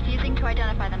 They're refusing to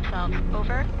identify themselves.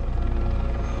 Over.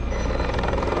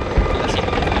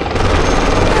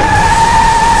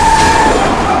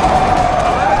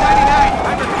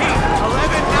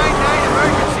 1199,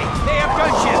 emergency. They have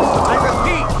gunships. I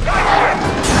repeat,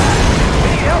 gunships. We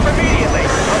need help immediately.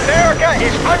 America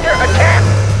is under attack.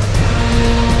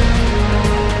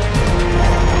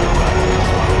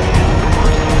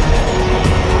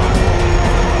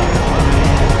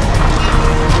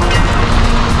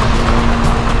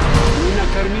 Мы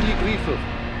накормили грифов,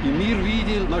 и мир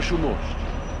видел нашу мощь.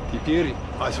 Теперь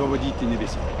освободите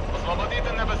небеса.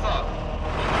 Освободите небеса.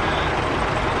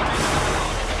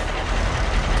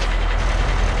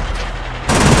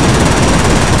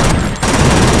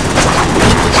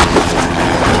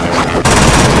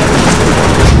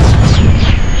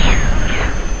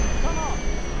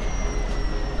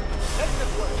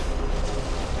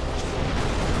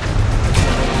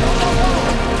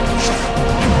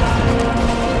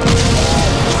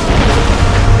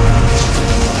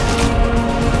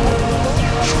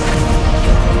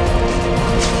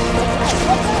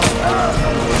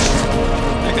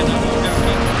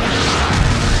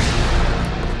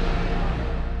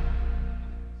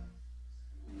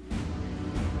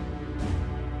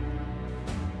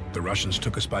 The Russians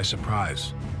took us by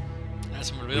surprise.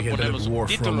 We had been at war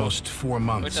for almost 4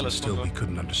 months and still we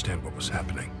couldn't understand what was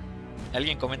happening.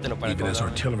 Even as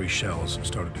artillery shells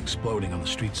started exploding on the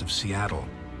streets of Seattle,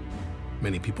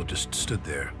 many people just stood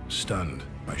there, stunned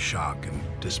by shock and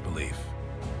disbelief.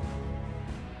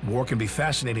 War can be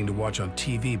fascinating to watch on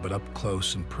TV, but up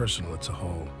close and personal, it's a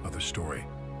whole other story.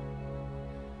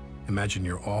 Imagine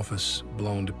your office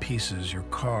blown to pieces, your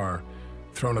car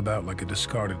thrown about like a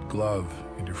discarded glove,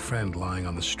 and your friend lying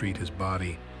on the street, his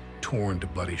body torn to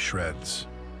bloody shreds.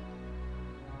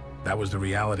 That was the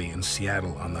reality in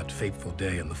Seattle on that fateful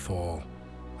day in the fall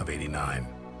of '89.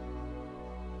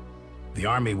 The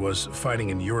Army was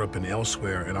fighting in Europe and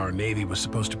elsewhere, and our Navy was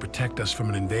supposed to protect us from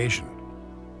an invasion.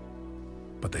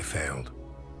 But they failed.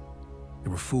 They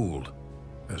were fooled,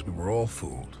 as we were all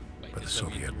fooled, by the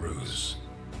Soviet ruse.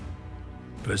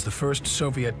 But as the first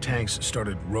Soviet tanks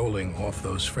started rolling off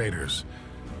those freighters,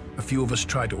 a few of us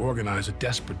tried to organize a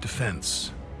desperate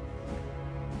defense.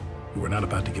 We were not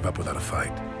about to give up without a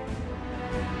fight.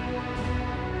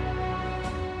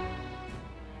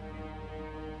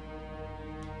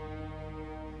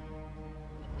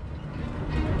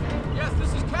 Yes,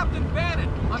 this is Captain Bannon.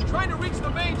 I'm trying to reach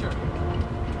the Major.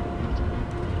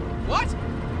 What?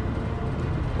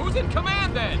 Who's in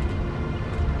command then?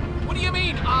 What do you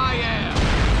mean, I am?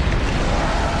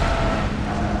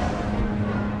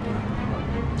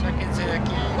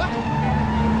 What?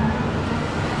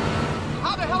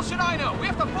 How the hell should I know? We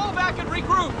have to fall back and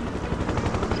regroup.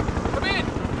 Come in.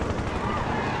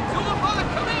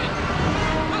 Zulafan, come in.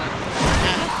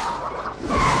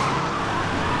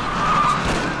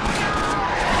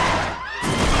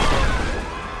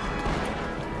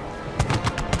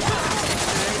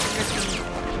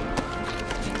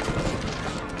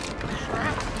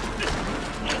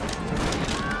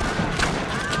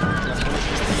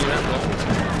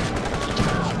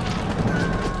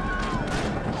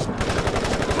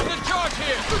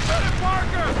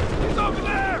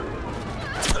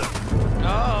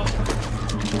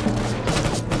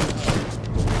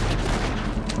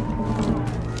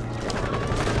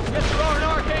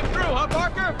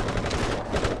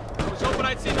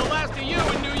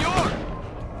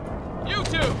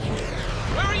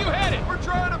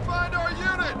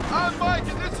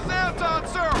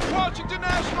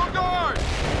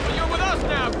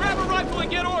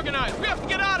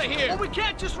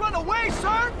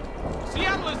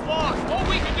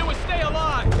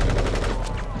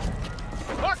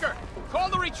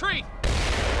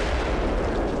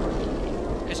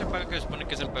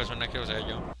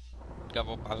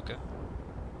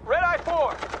 Red Eye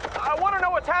 4, I want to know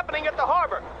what's happening at the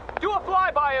harbor. Do a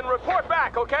flyby and report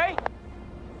back, okay?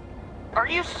 Are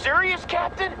you serious,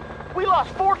 Captain? We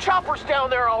lost 4 choppers down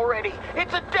there already.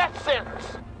 It's a death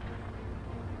sentence.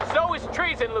 So is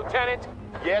treason, Lieutenant.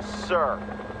 Yes, sir.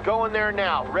 Going there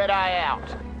now. Red eye out.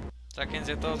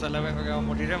 Sáquense todos a la verga o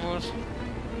moriremos.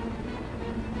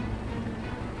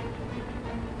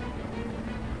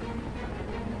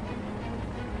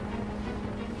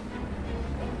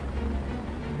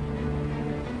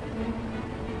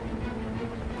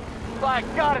 My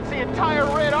God, it's the entire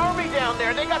Red Army down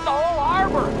there. They got the whole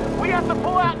harbor. We have to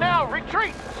pull out now.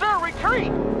 Retreat, sir,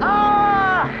 retreat.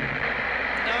 Ah!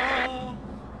 No.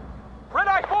 Red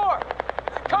Eye 4,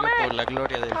 come in. Por la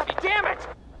gloria del God fin. damn it!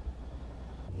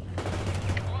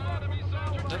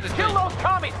 ¿Dónde Kill estoy? those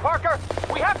commies, Parker.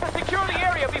 We have to secure the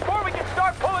area before we can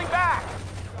start pulling back.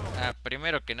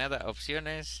 Primero que nada,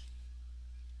 opciones,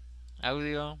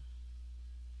 audio,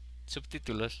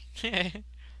 subtítulos.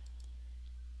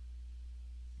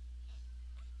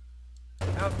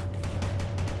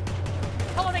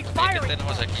 ¿Qué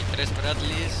tenemos aquí? 3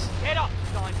 Bradleys,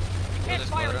 2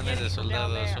 escuadrones de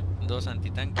soldados, 2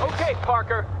 antitanques. Okay,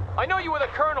 Parker. I know you were the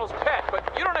Colonel's pet, but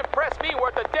you don't impress me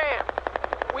worth a damn.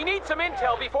 We need some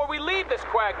intel before we leave this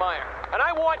quagmire, and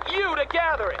I want you to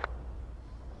gather it.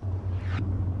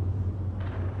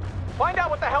 Find out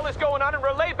what the hell is going on and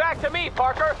relay back to me,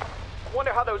 Parker.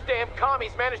 Wonder how those damn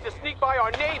commies managed to sneak by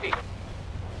our Navy.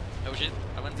 Oh shit,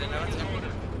 avancen,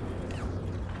 avancen.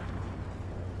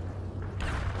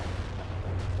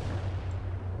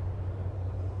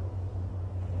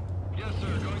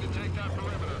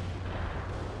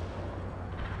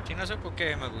 Sí, no sé por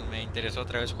qué me interesó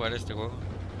otra vez jugar este juego.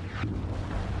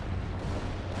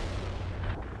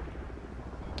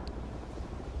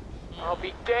 I'll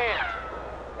be damned.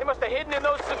 They must have hidden in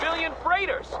those civilian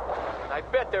freighters. I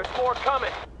bet there's more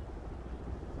coming.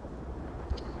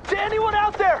 To anyone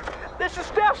out there, this is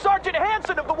Staff Sergeant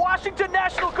Hanson of the Washington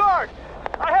National Guard.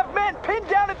 I have men pinned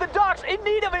down at the docks in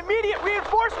need of immediate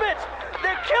reinforcements.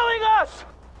 They're killing us!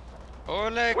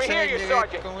 Hola, We hear you,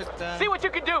 Sergeant. ¿Cómo está? See what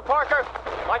you can do, Parker.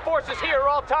 My forces here are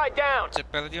all tied down. Se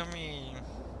perdió mi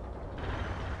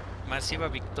masiva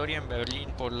victoria en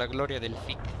Berlín por la gloria del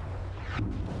FIC.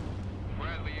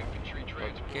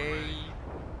 Ok,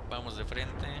 vamos de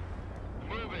frente.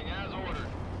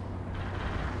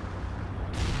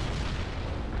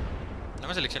 ¿No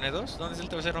me seleccioné 2? ¿Dónde es el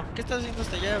tercero? ¿Qué estás haciendo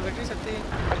hasta allá? Regrésate.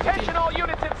 Attention all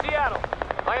units in Seattle.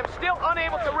 I am still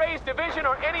unable to raise division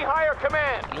or any higher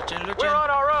command. Luchen, luchen. We're on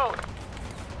our own.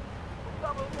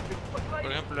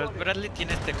 Por ejemplo, el Bradley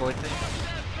tiene este cohete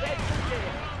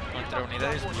contra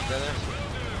unidades blindadas.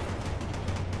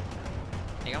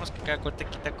 Digamos que cada cohete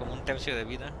quita como 1/3 de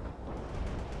vida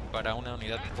para una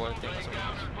unidad fuerte, más o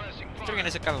menos. Destruyen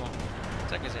ese cabo.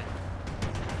 Sáquese.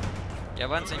 Y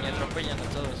avancen y atropellan a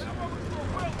todos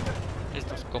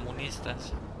estos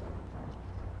comunistas.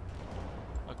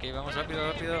 Ok, vamos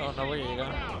rápido, rápido, o no voy a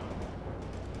llegar.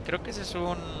 Creo que ese es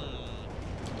un...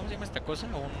 ¿Cómo se llama esta cosa?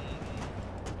 Un...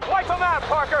 Wipe them out,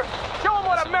 Parker. Show them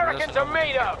what Americans are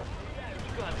made of.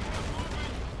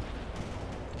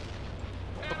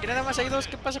 Porque nada más hay 2.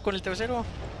 ¿Qué pasa con el tercero?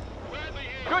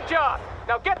 Good job.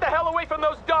 Now get the hell away from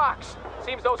those docks.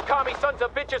 Seems those commie sons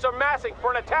of bitches are massing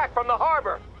for an attack from the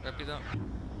harbor. Rápido.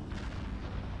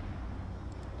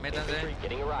 Métanse.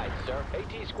 Getting a ride, sir.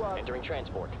 AT squad entering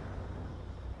transport.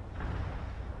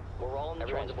 We're all in the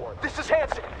transport. This is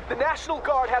Hanson. The National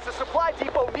Guard has a supply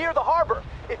depot near the harbor.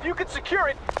 If you could secure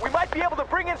it, we might be able to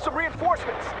bring in some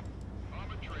reinforcements.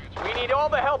 We need all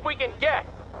the help we can get.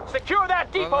 Secure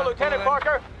that depot, Lieutenant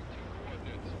Parker.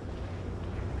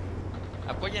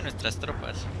 Apoya nuestras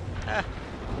tropas. Ah.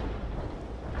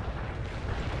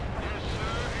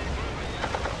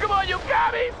 Come on, you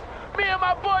commies! Me and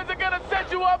my boys are gonna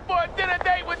set you up for a dinner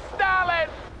date with Stalin!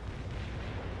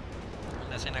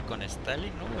 ¿Una cena con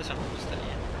Stalin? No, eso no me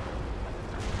gustaría.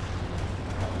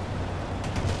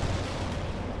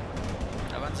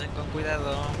 Avancen con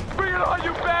cuidado. Bring it on,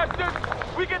 you bastards!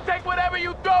 We can take whatever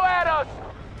you throw at us!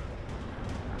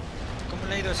 ¿Cómo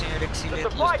le ha ido, señor Exilet? The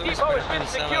supply depot has been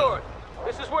secured.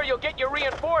 This is where you'll get your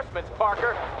reinforcements,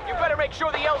 Parker. You better make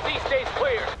sure the LZ stays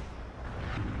clear.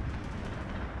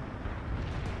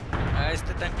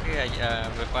 Este tanque allá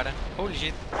repara. Holy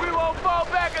shit. We won't fall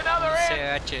back another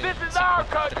inch. This is our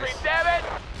country, damn it.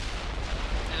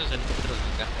 Esos helicópteros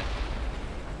me encantan.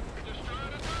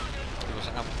 Los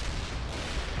amo.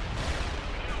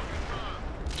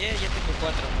 Yeah, ya tengo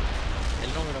 4. El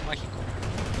número mágico.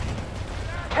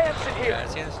 Hanson here.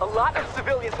 Gracias. A lot of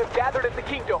civilians have gathered at the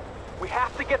Kingdom. We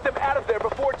have to get them out of there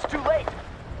before it's too late.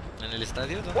 ¿En el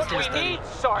estadio? ¿Dónde What está el we estadio? need,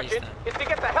 Sergeant, is to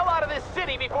get the hell out of this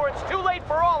city before it's too late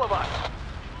for all of us.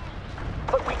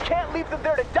 But we can't leave them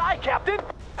there to die, Captain.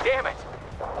 Damn it.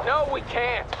 No, we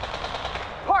can't.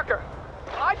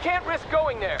 can't risk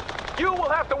going there. You will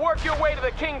have to work your way to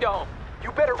the Kingdom.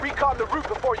 You better recon the route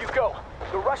before you go.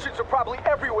 The Russians are probably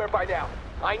everywhere by now.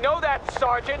 I know that,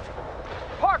 Sergeant.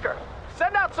 Parker,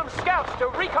 send out some scouts to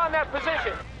recon that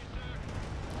position.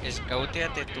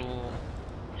 Escauteate tu...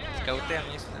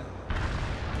 Escauteame esta.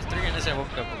 Destruyen esa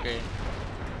boca porque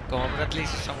como Bradley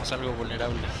somos algo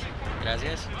vulnerables.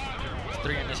 Gracias.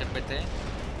 Destruyen ese PT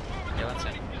y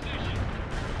avancen.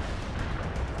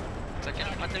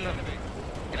 Sáquenlo, mátenlo.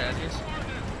 Gracias.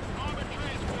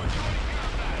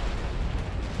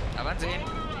 Avancen.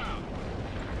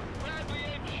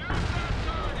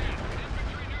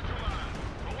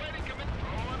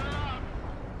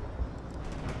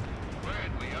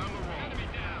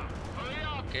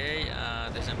 Ok,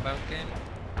 desembarquen.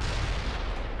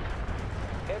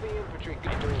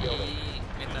 Y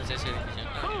métanse a ese edificio.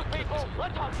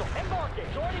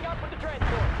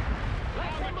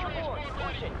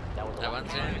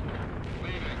 Avancen.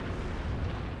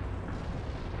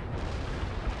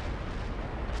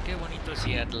 Qué bonito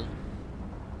Seattle.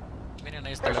 Miren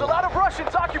ahí está. There's a lot of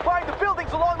Russians occupying the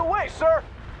buildings along the way, sir.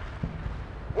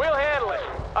 We'll handle it.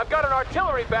 I've got an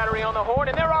artillery battery on the horn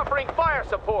and they're offering fire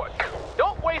support.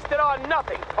 Don't waste it on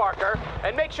nothing, Parker.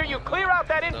 And make sure you clear out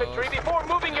that infantry before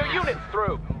moving your units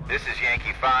through. This is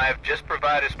Yankee 5. Just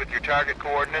provide us with your target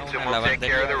coordinates and we'll take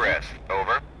care of the rest.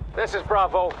 Over. This is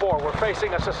Bravo 4. We're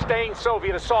facing a sustained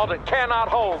Soviet assault and cannot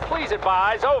hold. Please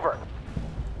advise. Over.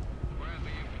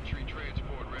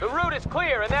 The route is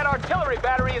clear and that artillery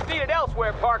battery is needed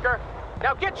elsewhere, Parker.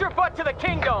 Now get your butt to the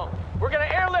Kingdom. We're gonna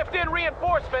airlift in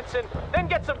reinforcements and then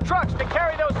get some trucks to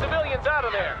carry those civilians out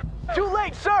of there. Too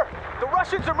late, sir! The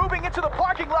Russians are moving into the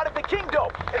parking lot of the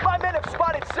Kingdom, and my men have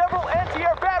spotted several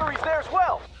anti-air batteries there as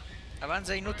well.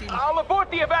 Avanza inútil. I'll abort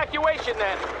the evacuation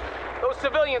then. Those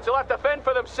civilians will have to fend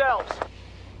for themselves.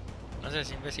 No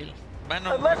seas imbécil.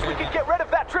 Unless we can get rid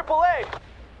of that AAA.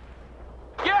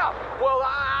 Yeah, well,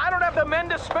 I don't have the men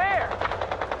to spare.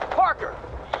 Parker,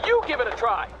 you give it a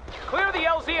try. Clear the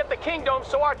LZ at the Kingdom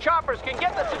so our choppers can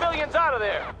get the civilians out of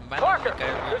there. Parker,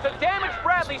 there's a damaged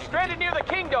Bradley stranded near the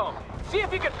Kingdom. See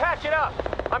if you can patch it up.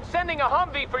 I'm sending a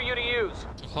Humvee for you to use.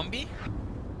 ¿Un Humvee?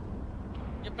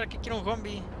 ¿Yo para qué quiero un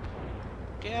Humvee?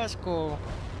 ¡Qué asco!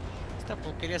 Esta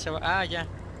porquería se va... Ah, ya.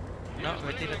 No,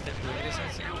 retírate,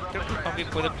 regresense. Creo que un Humvee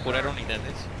puede curar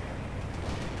unidades.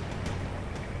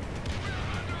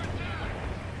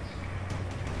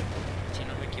 Si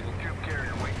no me equivoco.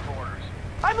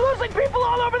 I'm losing people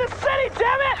all over the city,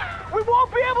 damn it! We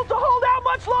won't be able to hold out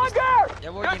much longer!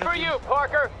 Good for you,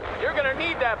 Parker. You're gonna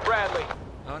need that, Bradley.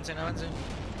 Avancen, avancen.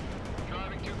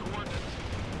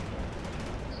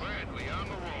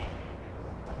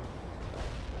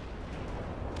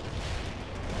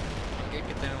 Ok,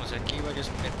 ¿qué tenemos aquí? Varios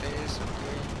PTs,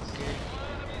 ok.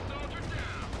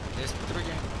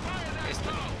 Destruyan este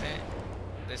PT.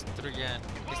 Destruyan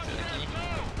este de aquí.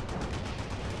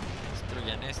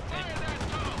 Destruyan este.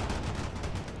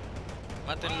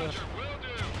 Mátenlos.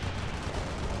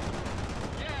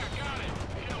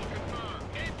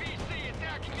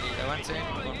 Y avancen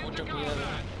con mucho cuidado.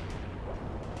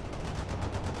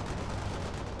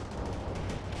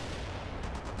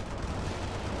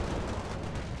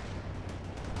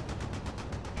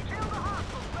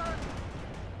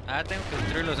 Ah, tengo que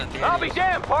destruir los antiaéreos. I'll be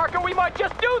damned, Parker. We might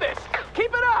just do this.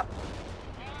 Keep it up.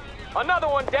 Another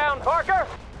one down, Parker.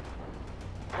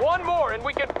 One more, and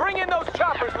we can bring in those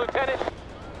choppers, Lieutenant.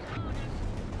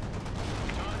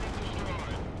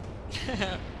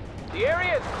 The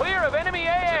area is clear of enemy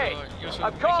AA.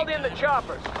 I've called in the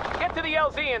choppers. Get to the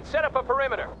LZ and set up a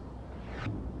perimeter.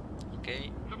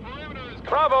 Okay.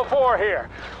 Bravo 4 here.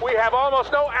 We have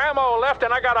almost no ammo left,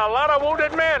 and I got a lot of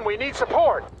wounded men. We need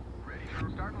support.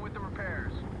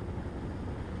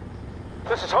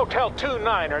 This is Hotel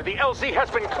 2-9er. The LZ has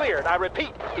been cleared. I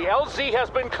repeat, the LZ has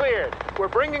been cleared. We're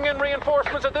bringing in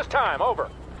reinforcements at this time. Over.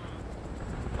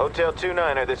 Hotel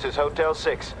 2-9er, this is Hotel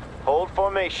 6. Hold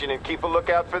formation and keep a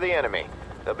lookout for the enemy.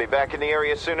 They'll be back in the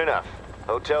area soon enough.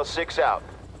 Hotel 6 out.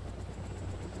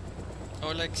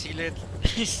 Hola, Exilet.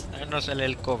 No sale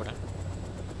el Cobra.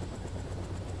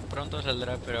 Pronto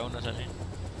saldrá, pero aún no sale.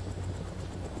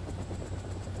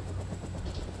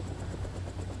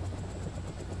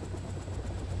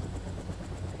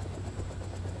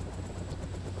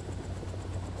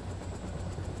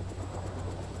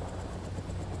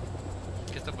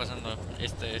 ¿Qué está pasando?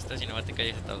 Esta cinemática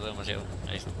ya se tardó demasiado.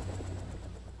 Ahí está.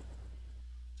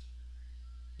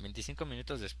 25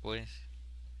 minutos después.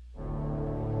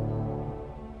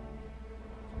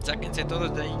 Sáquense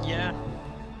todos de ahí ya.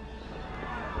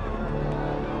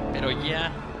 Pero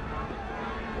ya.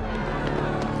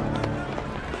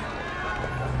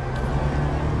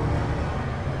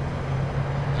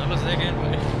 No los dejen,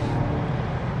 güey.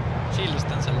 Sí, lo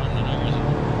están salvando, nada más.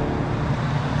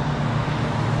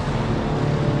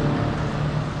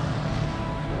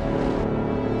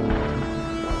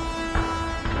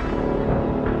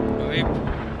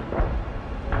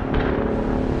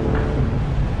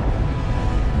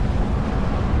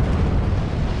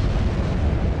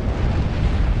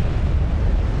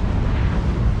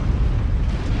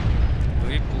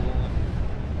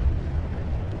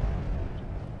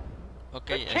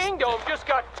 The kingdom just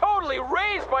got totally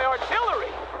razed by artillery.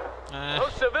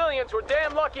 Those civilians were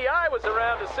damn lucky I was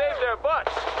around to save their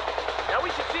butts. Now we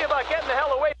should see about getting the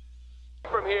hell away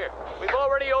from here. We've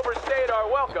already overstayed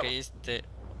our welcome.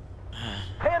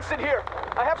 Hanson here.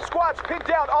 I have squads pinned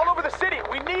down all over the city.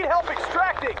 We need help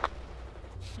extracting.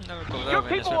 Your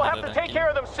people will have to take care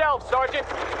of themselves, Sergeant.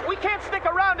 We can't stick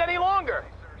around any longer.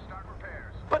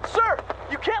 But sir,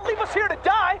 you can't leave us here to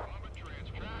die.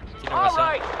 All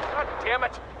right. God damn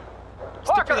it.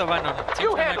 Parker,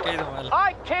 you handle it.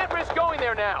 I can't risk going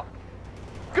there now.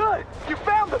 Good. You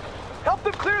found them. Help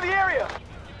them clear the area.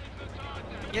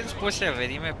 Y después se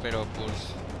redime, pero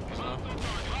pues no.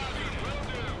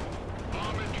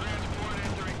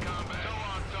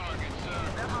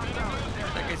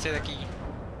 Sáquense de aquí.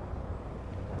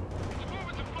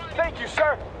 Thank you,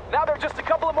 sir. Now there are just a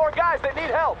couple of more guys that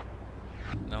need help.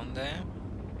 ¿Dónde?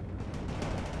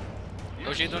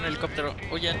 Oye, un helicóptero.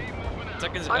 Oye,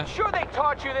 sáquense. I'm sure they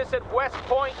taught you this at West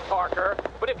Point, Parker,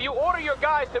 but if you order your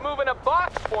guys to move in a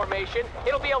box formation,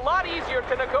 it'll be a lot easier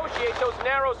to negotiate those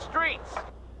narrow streets.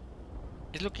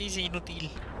 Es lo que hice,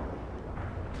 inútil.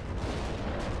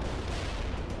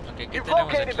 Okay, ¿qué You've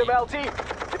tenemos located aquí? them,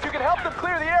 LT. If you can help them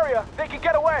clear the area, they can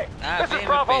get away. This is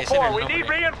Bravo 4. We need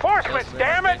reinforcements,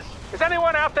 damn it! Is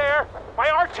anyone out there? My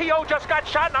RTO just got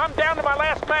shot and I'm down to my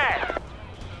last man.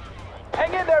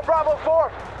 Hang in there, Bravo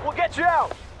 4. We'll get you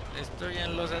out. Estoy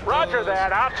en los atos. Roger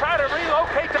that. I'll try to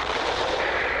relocate the...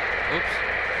 Oops.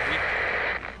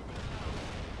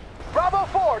 Bravo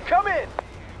 4, come in.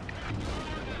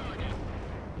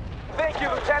 Thank you,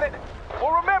 Lieutenant.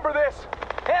 We'll remember this.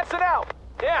 Hanson out.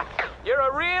 Yeah, you're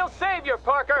a real savior,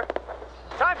 Parker.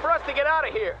 Time for us to get out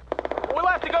of here. We'll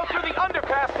have to go through the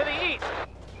underpass to the east.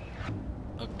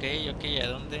 Okay, ¿a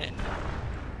dónde?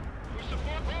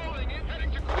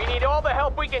 We need all the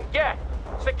help we can get.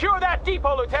 Secure that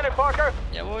depot, Lieutenant Parker.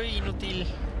 Ya voy, inútil.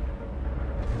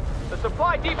 The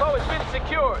supply depot has been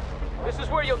secured. This is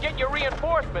where you'll get your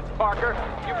reinforcements, Parker.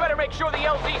 You better make sure the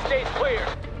LZ stays clear.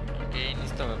 Okay,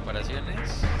 listo,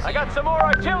 reparaciones. I got some more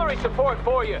artillery support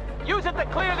for you. Use it to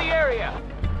clear the area.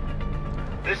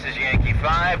 This is Yankee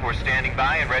 5. We're standing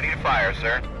by and ready to fire,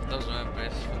 sir.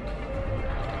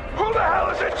 Who the hell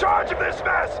is in charge of this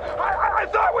mess? I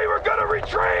thought we were gonna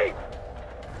retreat!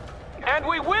 And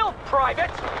we will, Private,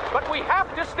 but we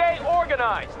have to stay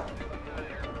organized.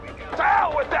 To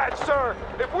hell with that, sir!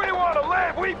 If we want to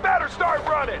live, we better start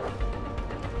running!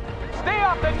 Stay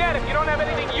off the net if you don't have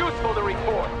anything useful to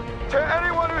report. To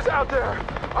anyone who's out there,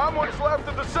 I'm what's left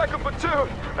of the 2nd Platoon,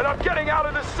 and I'm getting out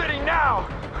of this city now!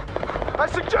 I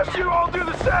suggest you all do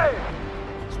the same!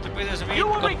 You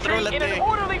will retreat in an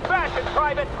orderly fashion,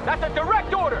 Private. That's a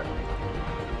direct order.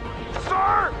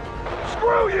 Sir!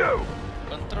 Screw you!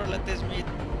 Contrólate, Smith.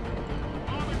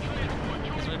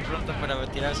 Es muy pronto para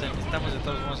retirarse. Necesitamos de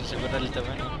todos modos asegurar el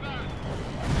terreno.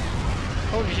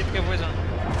 Holy shit, ¿qué fue eso?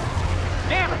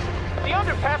 Damn it! The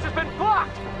underpass has been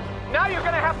blocked! Now you're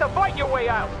gonna have to fight your way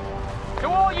out. To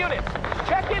all units,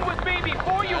 check in with me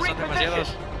before you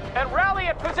reposition. And rally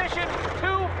at position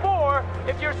 2-4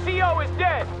 if your CO is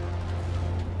dead.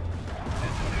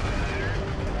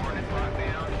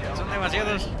 Son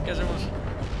demasiados. ¿Qué hacemos?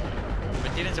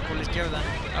 Retírense por la izquierda.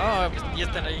 Oh, pues ya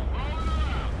están ahí.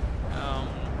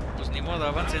 Pues ni modo,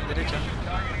 avancen derecha.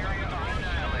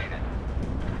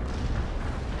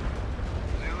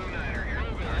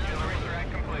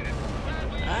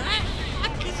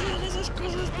 ¿Qué son esas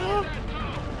cosas, no?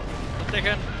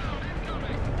 Protejan.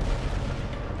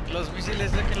 Los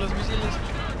misiles, saquen los misiles.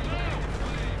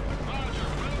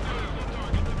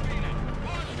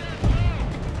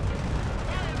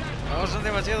 No, son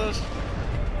demasiados.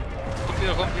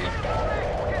 Estúpido Humpy.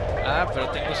 Ah, pero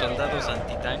tengo soldados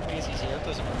antitanques y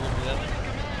cierto, se me había olvidado.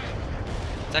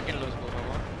 Sáquenlos, por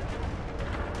favor.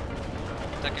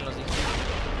 Sáquenlos de aquí.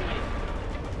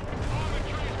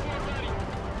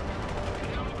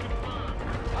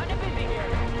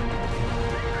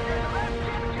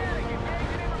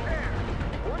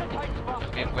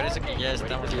 Ok, parece que ya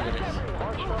estamos libres.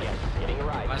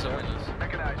 Más o menos.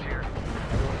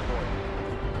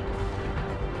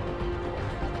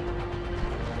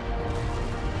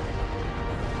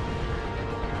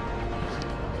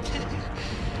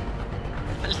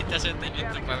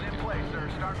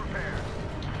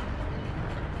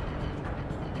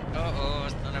 Oh,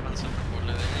 están avanzando por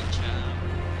la derecha.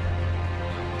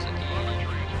 Vamos aquí.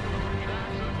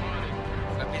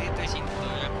 Rapidito y sin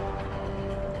todo ya.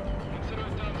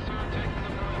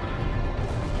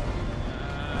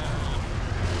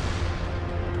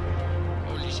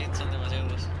 Holy shit, son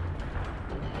demasiados.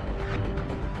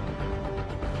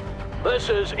 This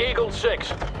is Eagle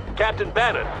 6. Captain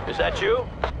Bannon, is that you?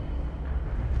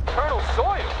 Colonel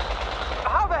Sawyer?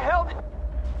 How the hell did...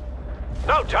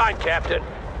 No time, Captain.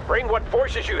 Bring what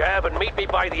forces you have and meet me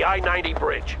by the I-90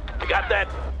 bridge. You got that?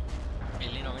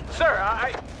 Sir,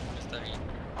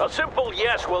 A simple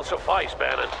yes will suffice,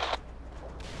 Bannon.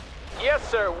 Yes,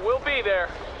 sir. We'll be there.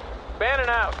 Bannon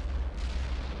out.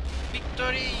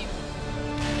 Victory.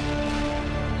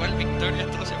 ¿Cuál victoria?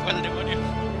 Todo se fue al demonio.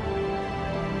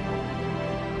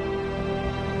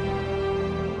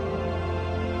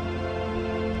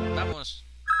 Vamos.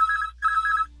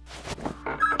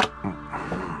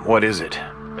 What is it?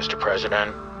 Mr.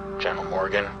 President, General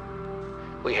Morgan,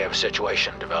 we have a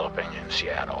situation developing in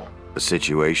Seattle. A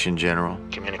situation, General?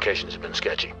 Communications have been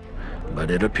sketchy, but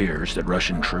it appears that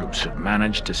Russian troops have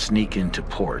managed to sneak into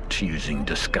port using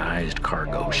disguised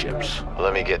cargo ships.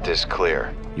 Let me get this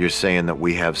clear. You're saying that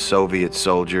we have Soviet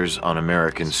soldiers on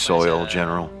American soil,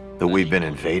 General? That we've been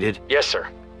invaded? Yes, sir.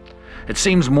 It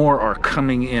seems more are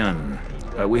coming in.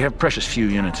 We have precious few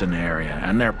units in the area,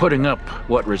 and they're putting up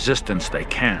what resistance they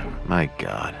can. My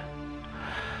God.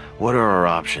 What are our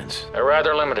options? They're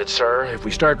rather limited, sir. If we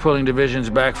start pulling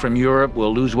divisions back from Europe,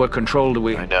 we'll lose what control do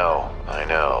we... I know.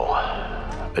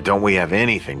 But don't we have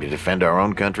anything to defend our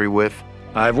own country with?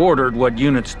 I've ordered what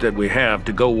units that we have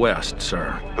to go west,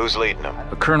 sir. Who's leading them?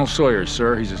 Colonel Sawyer,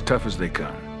 sir. He's as tough as they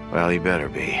come. Well, he better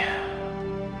be.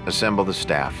 Assemble the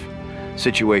staff.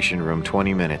 Situation room,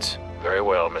 20 minutes. Very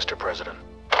well, Mr. President.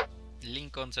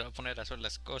 Lincoln se va a poner a hacer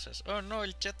las cosas. Oh no,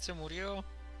 el chat se murió.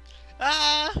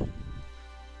 Ah!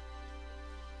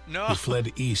 No. We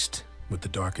fled east with the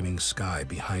darkening sky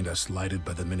behind us lighted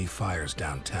by the many fires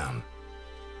downtown.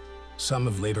 Some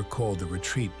have later called the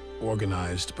retreat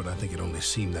organized, but I think it only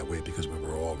seemed that way because we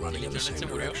were all running in the same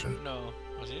direction. No.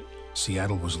 ¿Was it?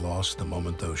 Seattle was lost the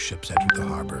moment those ships entered the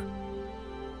harbor.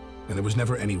 And there was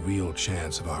never any real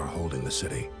chance of our holding the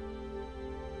city.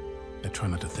 I try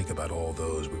not to think about all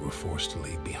those we were forced to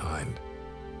leave behind.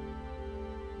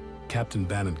 Captain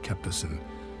Bannon kept us in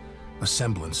a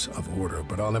semblance of order,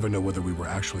 but I'll never know whether we were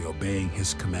actually obeying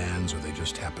his commands or they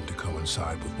just happened to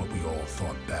coincide with what we all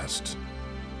thought best.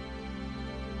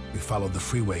 We followed the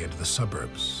freeway into the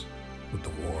suburbs, with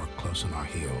the war close on our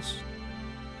heels.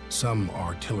 Some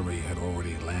artillery had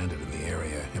already landed in the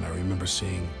area, and I remember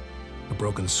seeing a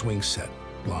broken swing set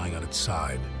lying on its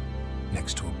side,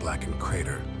 next to a blackened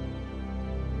crater.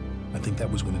 I think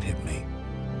that was when it hit me.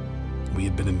 We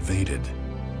had been invaded,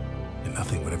 and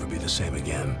nothing would ever be the same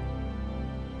again.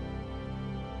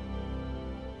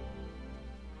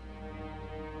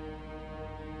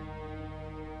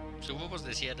 Subimos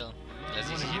de Seattle, las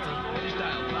 17.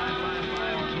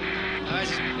 Ah,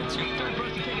 esa es mi canción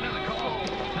favorita.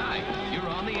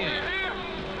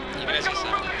 Y gracias a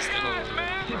este juego.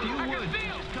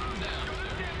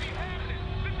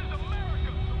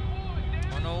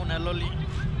 Oh no, una loli.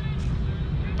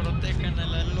 Protejan a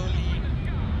la loli.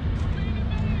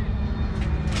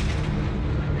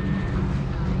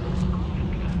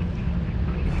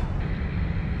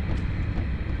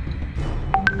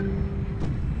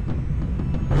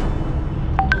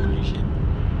 Holy shit.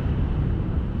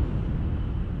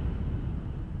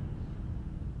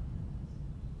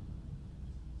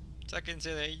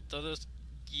 Sáquense de ahí todos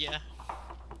ya.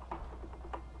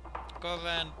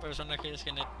 Corran, personajes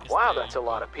genéticos. Wow, that's a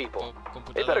lot of people.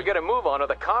 They better get a move on or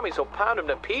the commies will pound them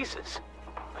to pieces.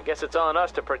 I guess it's on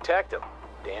us to protect them.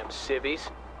 Damn civvies.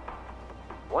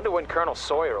 Wonder when Colonel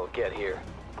Sawyer will get here.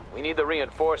 We need the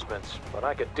reinforcements, but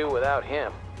I could do without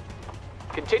him.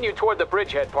 Continue toward the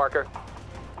bridgehead, Parker.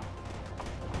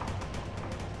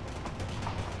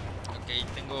 Okay,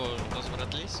 tengo dos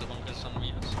Bradleys, supongo que son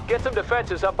míos. Get some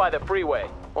defenses up by the freeway.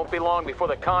 Won't be long before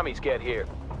the commies get here.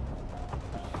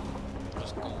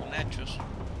 Los comunachos.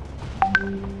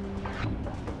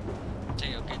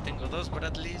 Sí, ok, tengo dos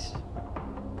Bradleys,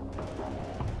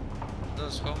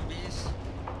 dos zombies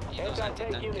y dos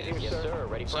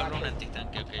antitanques. Solo un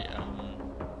antitanque, ok.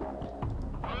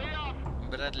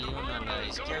 Bradley 1 a la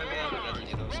izquierda,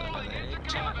 Bradley 2 a la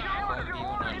derecha, Zombie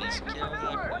 1 a la izquierda,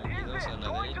 Zombie 2 a la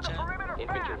derecha.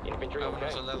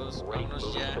 Vámonos soldados,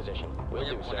 vámonos ya. Voy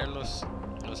a poner los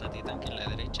antitanques en la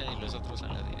derecha y los otros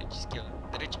en la derecha, izquierda,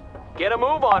 derecha. Get a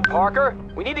move on, Parker.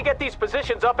 We need to get these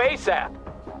positions up ASAP.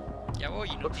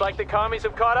 Looks like the commies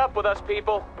have caught up with us,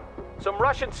 people. Some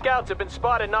Russian scouts have been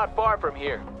spotted not far from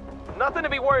here. Nothing to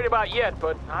be worried about yet,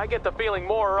 but I get the feeling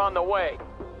more are on the way.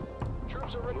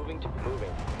 Troops are moving.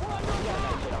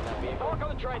 Mark on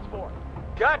the transport.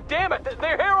 God damn it!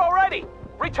 They're here already!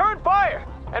 Return fire!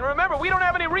 And remember, we don't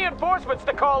have any reinforcements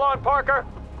to call on, Parker.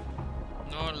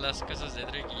 No, las casas de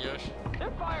Drake y Josh. They're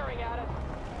firing at us.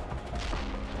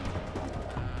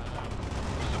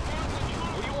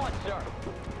 What do you want, sir?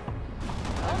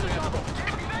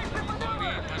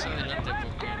 Más adelante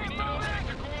porque estamos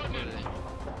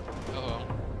oh.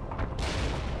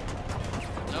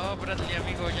 No, Bradley,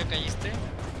 amigo, ¿ya caíste?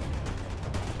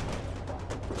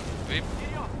 Rip.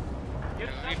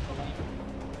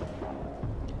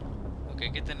 Ok,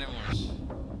 ¿qué tenemos?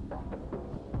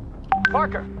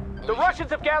 Parker, the Russians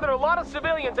have gathered a lot of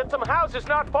civilians at some houses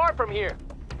not far from here.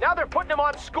 Now they're putting them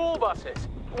on school buses.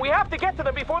 We have to get to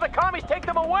them before the commies take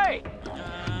them away.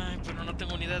 Ay, pero no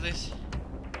tengo unidades.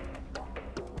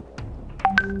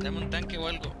 Dame un tanque o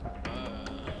algo.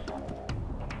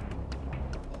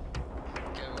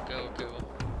 ¿Qué hago?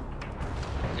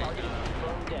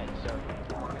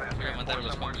 Voy a matar a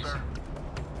los zombies.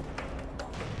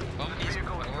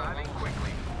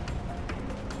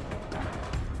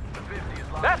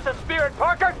 That's the spirit,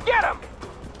 Parker! Get him!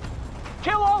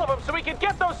 Kill all of them so we can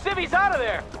get those civvies out of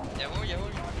there! Ya voy.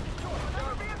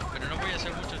 Pero no voy a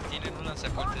hacer mucho, tienen un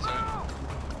lanzacohetes ahora.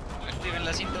 Activen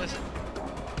las cintas.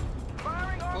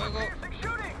 Fuego.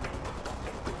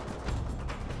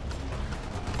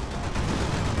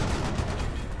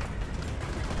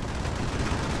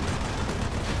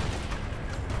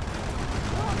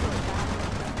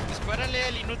 Dispárale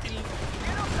al inútil.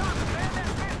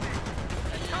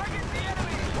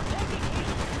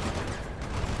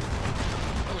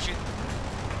 Oh shit.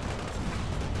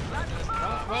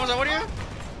 Vamos a morir.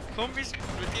 Zombies,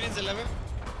 retírense la vez.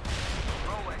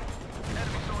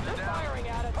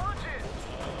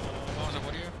 Vamos a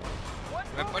morir.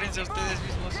 Prepárense ustedes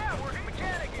mismos.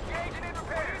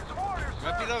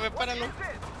 Rápido, prepáralo.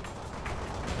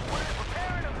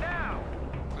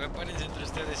 Prepárense entre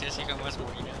ustedes y así jamás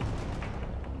morirán.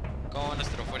 Como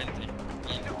nuestro frente.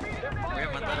 Bien. Voy a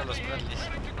mandar a los Bradleys.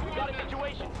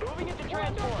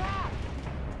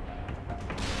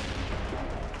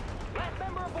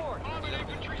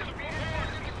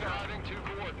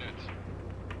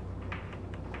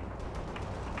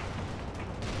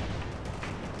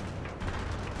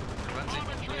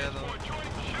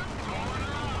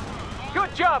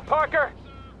 Good job, Parker!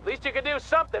 At least you could do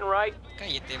something right.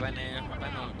 Cállate,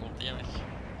 ¿cómo te llamas?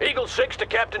 Eagle 6 to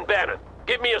Captain Bannon.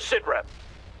 Give me a sitrep.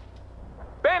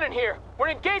 Bannon here. We're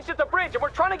engaged at the bridge and we're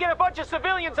trying to get a bunch of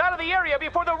civilians out of the area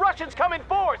before the Russians come in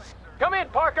force. Come in,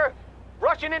 Parker.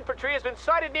 Russian infantry has been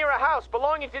sighted near a house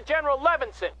belonging to General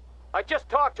Levinson. I just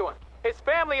talked to him. His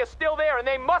family is still there and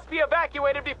they must be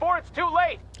evacuated before it's too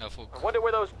late. Oh, fuck. I wonder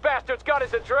where those bastards got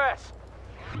his address.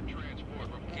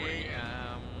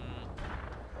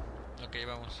 Ok,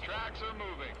 vamos. Tracks are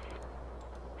moving.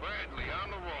 Bradley on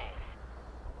the roll.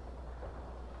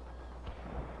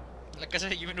 La casa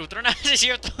de Jimmy Neutron, sí es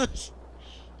cierto.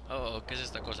 Oh, ¿qué es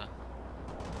esta cosa?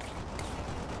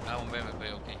 Ah, un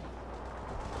BMP, ok.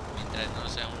 Mientras no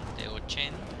sea un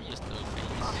T-80, yo estoy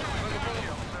feliz.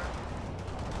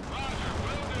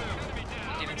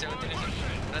 Tírense.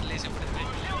 Bradley se enfrente.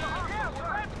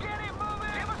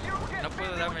 No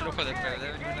puedo darme el lujo de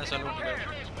perder ni una sola unidad.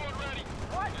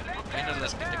 Menos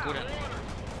las que te curan.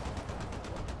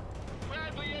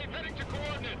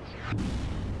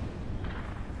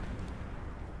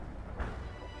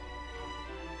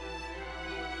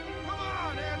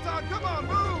 Come on,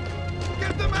 move!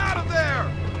 Get them out of there!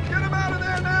 Get them out of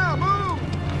there now! Move!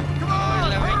 Come on!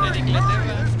 La reina de Inglaterra.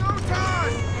 There's no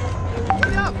time!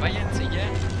 Hurry up! Váyanse ya.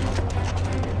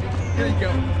 Here you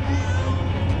go.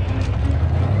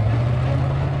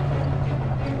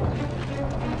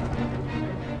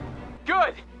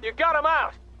 Good! You got him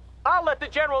out! I'll let the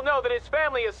General know that his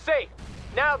family is safe.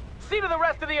 Now, see to the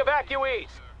rest of the evacuees.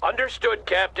 Understood,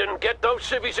 Captain. Get those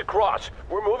civvies across.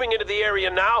 We're moving into the area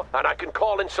now, and I can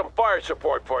call in some fire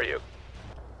support for you.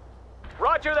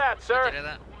 Roger that, sir.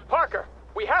 Parker,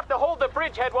 we have to hold the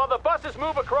bridgehead while the buses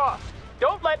move across.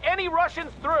 Don't let any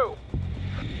Russians through.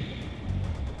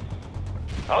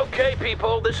 Okay,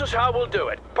 people, this is how we'll do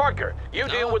it. Parker, you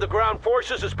deal with the ground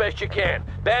forces as best you can.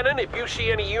 Bannon, if you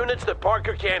see any units that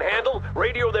Parker can't handle,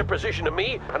 radio their position to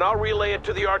me, and I'll relay it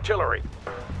to the artillery.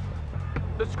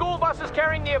 The school buses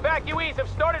carrying the evacuees have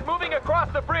started moving across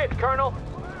the bridge, Colonel.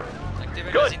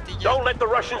 Good. Don't let the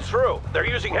Russians through. They're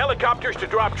using helicopters to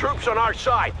drop troops on our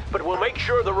side, but we'll make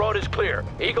sure the road is clear.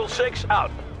 Eagle 6,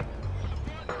 out.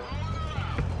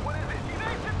 What is it?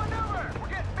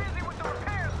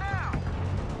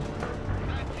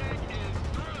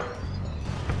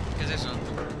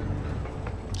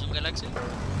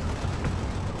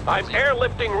 I'm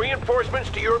airlifting reinforcements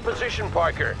to your position,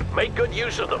 Parker. Make good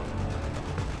use of them.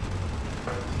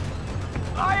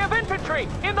 I have infantry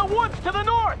in the woods to the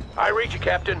north. I read you,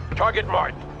 Captain. Target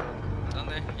marked.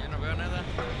 ¿Dónde? Ya no veo nada.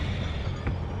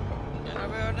 Ya no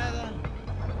veo nada.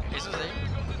 ¿Eso es ahí?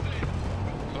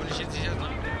 Holy shit, sí es, ¿no?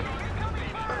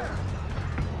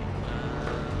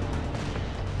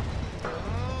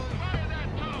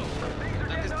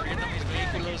 Están destruyendo mis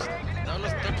vehículos. No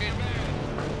los toquen.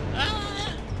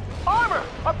 Armor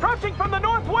approaching from the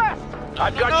northwest.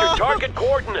 I've got your target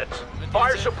coordinates.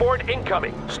 Fire support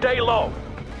incoming. Stay low.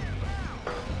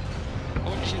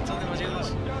 Holy shit, son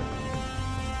demasiados.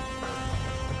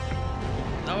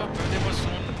 No, perdemos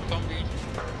un combi.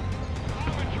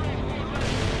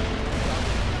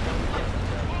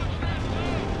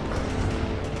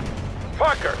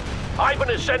 Parker, Ivan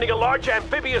is sending a large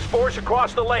amphibious force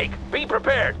across the lake. Be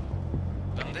prepared.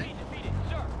 ¿Dónde?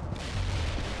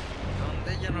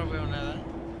 ¿Dónde? Ya no veo nada.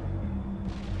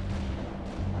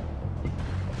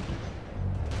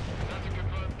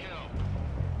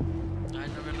 Ay,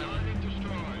 no veo nada.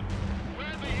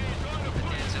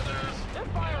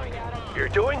 You're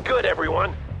doing good,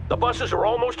 everyone. The buses are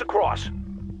almost across.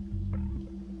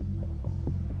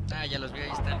 Ah, ya los vi,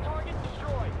 ahí están.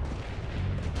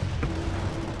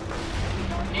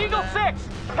 Eagle 6,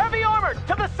 heavy armor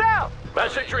to the south.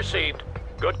 Message received.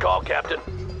 Good call, Captain.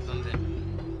 ¿Dónde?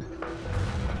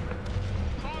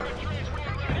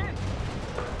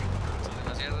 Son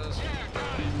demasiados.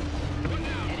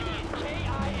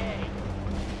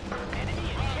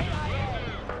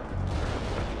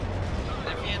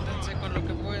 Defiéndanse con lo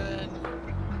que puedan.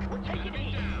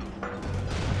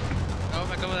 No,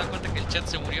 me acabo de dar cuenta que el chat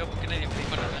se murió porque nadie me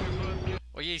dijo nada.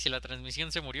 Oye, ¿y si la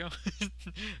transmisión se murió?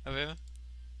 A ver.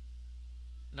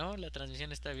 No, la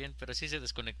transmisión está bien, pero sí se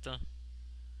desconectó.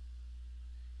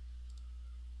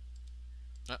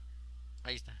 Ah,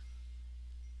 ahí está.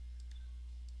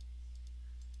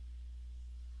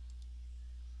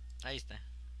 Ahí está.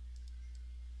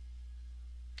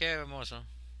 Qué hermoso.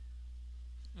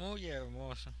 Muy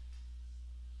hermoso.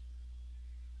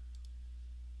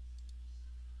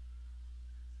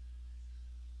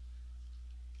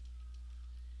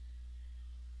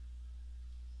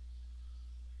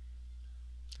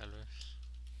 Tal vez.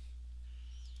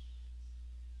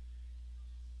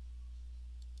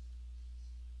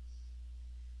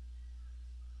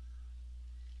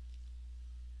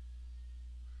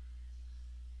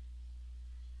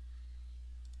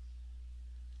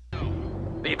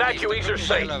 The evacuees are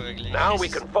safe. Now we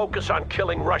can focus on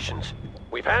killing Russians.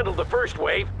 We've handled the first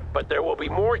wave, but there will be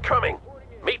more coming.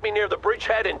 Meet me near the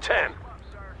bridgehead in 10.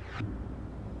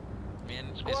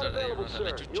 Bien, es hora de irnos a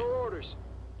la chucha.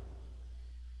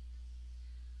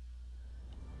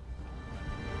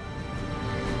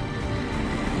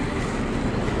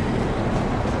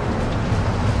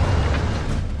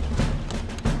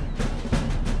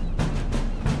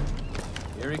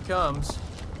 Here he comes.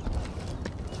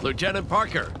 Lieutenant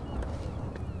Parker.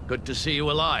 Good to see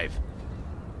you alive.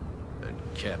 And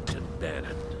Captain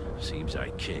Bannon. Seems I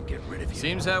can't get rid of you.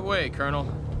 Seems that way,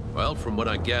 Colonel. Well, from what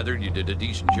I gathered, you did a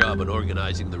decent job in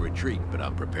organizing the retreat, but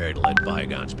I'm prepared to let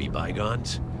bygones be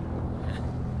bygones.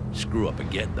 Screw up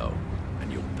again, though,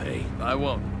 and you'll pay. I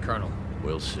won't, Colonel.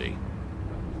 We'll see.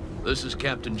 This is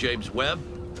Captain James Webb,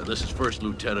 and this is First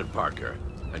Lieutenant Parker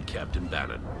and Captain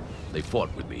Bannon. They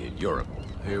fought with me in Europe.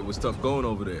 I hear it was tough going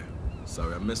over there.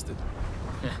 Sorry I missed it.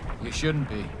 You shouldn't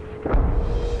be.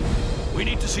 We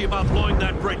need to see about blowing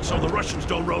that bridge so the Russians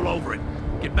don't roll over it.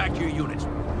 Get back to your units.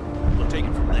 We'll take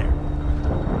it from there.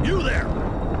 You there!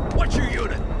 What's your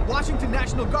unit? Washington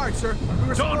National Guard, sir.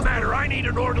 Don't matter. I need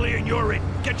an orderly and you're in.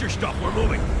 Get your stuff. We're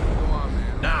moving. Come on,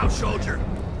 man. Now, soldier.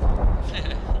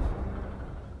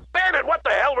 Bannon, what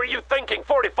the hell were you thinking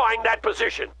fortifying that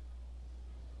position?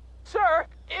 Sir,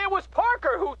 it was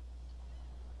Parker who...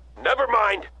 Never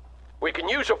mind. We can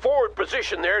use a forward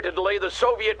position there to delay the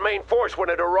Soviet main force when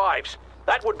it arrives.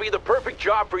 That would be the perfect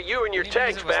job for you and your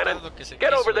tanks, Bannon.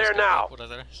 Get over there now.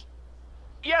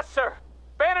 Yes, sir.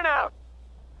 Bannon out.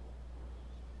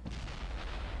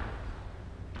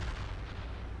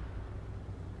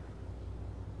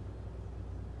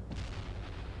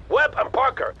 Webb and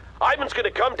Parker, Ivan's gonna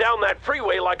come down that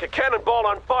freeway like a cannonball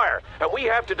on fire, and we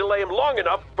have to delay him long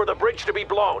enough for the bridge to be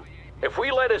blown. If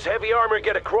we let his heavy armor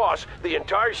get across, the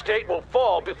entire state will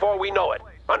fall before we know it.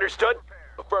 Understood?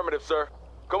 Affirmative, sir.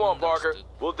 Come on, Parker.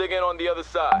 We'll dig in on the other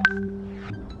side.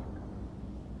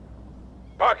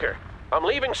 Parker, I'm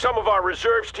leaving some of our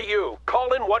reserves to you.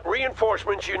 Call in what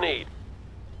reinforcements you need.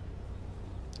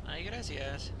 Ay,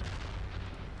 gracias.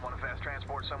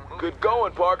 Good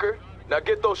going, Parker. Now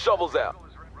get those shovels out.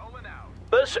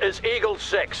 This is Eagle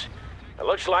 6. It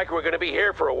looks like we're going to be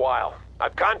here for a while.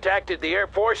 I've contacted the Air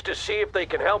Force to see if they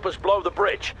can help us blow the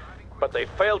bridge, but they've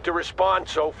failed to respond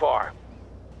so far.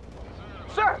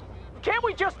 Sir, can't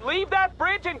we just leave that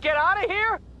bridge and get out of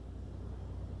here?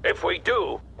 If we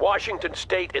do, Washington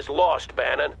State is lost,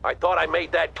 Bannon. I thought I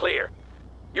made that clear.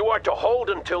 You are to hold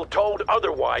until told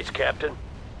otherwise, Captain.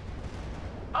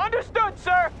 Understood,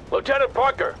 sir! Lieutenant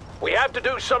Parker, we have to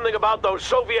do something about those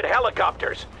Soviet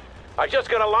helicopters. I just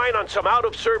got a line on some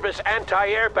out-of-service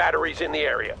anti-air batteries in the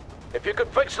area. If you could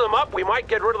fix them up, we might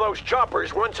get rid of those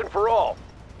choppers once and for all.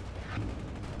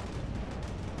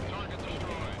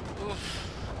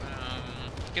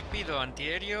 ¿Qué pido?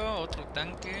 ¿Antiaéreo? ¿Otro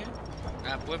tanque?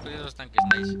 Ah, puedo pedir dos tanques,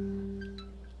 nice.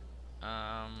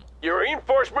 Your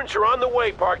reinforcements are on the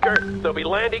way, Parker. They'll be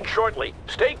landing shortly.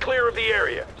 Stay clear of the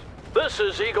area. This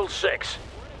is Eagle 6.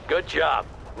 Good job.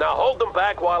 Now hold them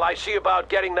back while I see about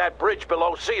getting that bridge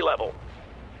below sea level.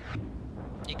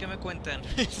 ¿Y qué me cuentan?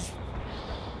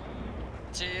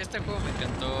 Sí, este juego me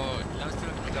encantó. La vez que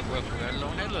nunca pude jugarlo.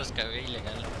 Una vez lo descargué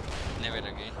ilegal. Never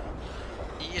again.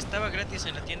 Y estaba gratis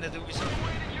en la tienda de Ubisoft. No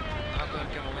me acuerdo en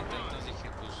qué momento. Entonces dije,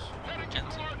 pues,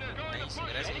 chance. Nice,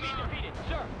 gracias.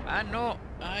 Ah, no.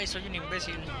 Ay, soy un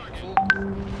imbécil.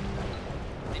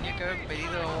 Tenía que haber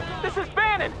pedido un... This is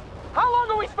Bannon! How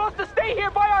long are we supposed to stay here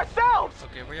by ourselves?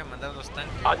 Okay, voy a mandar dos tanques.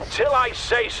 Until I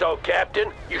say so,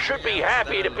 Captain. You should be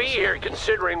happy to be here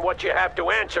considering what you have to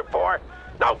answer for.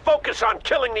 Now focus on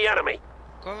killing the enemy.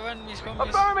 Corran, mis homies.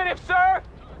 Affirmative, sir!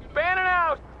 Bannon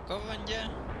out! Corran ya.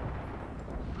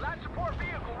 Land support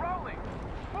vehicle rolling.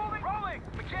 Rolling.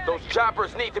 Those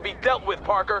choppers need to be dealt with,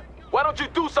 Parker. Why don't you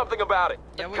do something about it?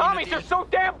 The commies are so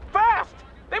damn fast!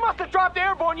 They must have dropped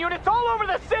airborne units all over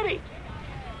the city!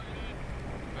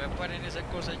 Reparen esa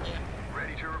cosa ya.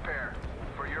 Ready to repair.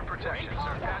 For your protection,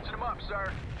 sir. Patching them up,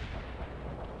 sir.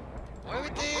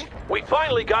 Muévete. We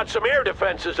finally got some air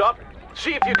defenses up.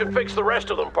 See if you can fix the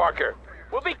rest of them, Parker.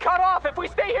 We'll be cut off if we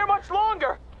stay here much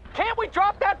longer. Can't we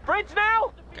drop that bridge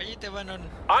now? Cállate, Bannon.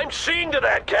 I'm seeing to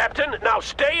that, Captain. Now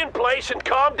stay in place and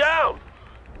calm down.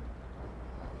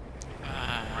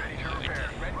 Ready to repair.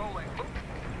 Rolling.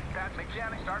 Pat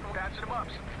mechanic starting patching them up.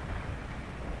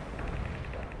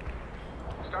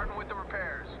 Starting with the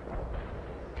repairs.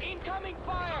 Incoming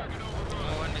fire!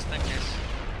 ¿Cómo van mis tanques?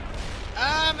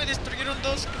 ¡Ah! Me destruyeron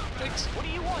dos. What do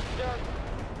you want, sir?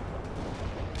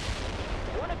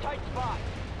 We're in a tight spot.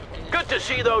 Good to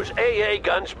see those AA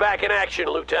guns back in action,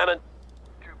 Lieutenant.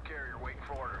 Troop carrier waiting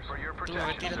for orders. For your Tú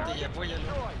protection, retírate y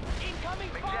apóyalo.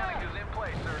 Incoming mechanic is in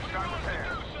place, sir. Start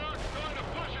repair.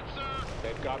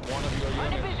 They've got one of your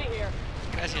I'm units. busy here.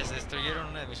 Gracias, destruyeron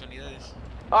una de mis unidades.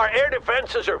 Our air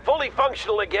defenses are fully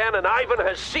functional again, and Ivan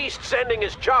has ceased sending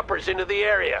his choppers into the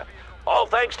area. All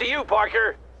thanks to you,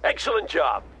 Parker. Excellent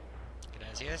job.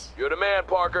 Gracias. You're the man,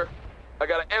 Parker. I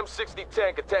got an M60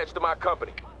 tank attached to my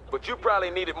company, but you probably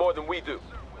need it more than we do.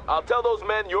 I'll tell those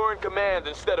men you're in command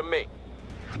instead of me.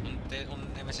 Un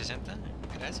M60?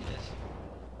 Gracias.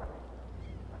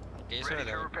 Ok, eso era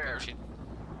de... Oh shit.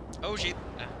 Oh shit.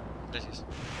 Ah, gracias.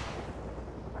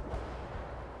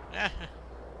 Ah.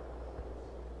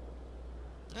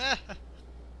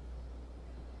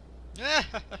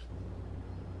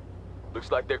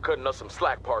 Looks like they're cutting us some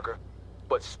slack, Parker.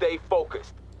 But stay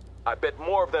focused. I bet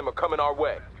more of them are coming our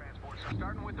way.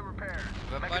 Starting with the repairs.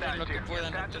 Reparen lo que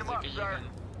puedan antes de que lleguen.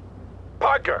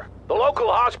 Parker, the local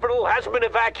hospital hasn't been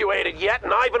evacuated yet,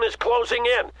 and Ivan is closing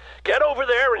in. Get over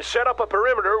there and set up a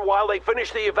perimeter while they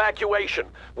finish the evacuation.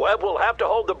 Webb will have to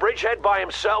hold the bridgehead by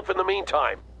himself in the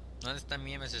meantime. ¿Dónde está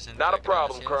mi M60? Not a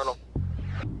problem, Gracias. Colonel.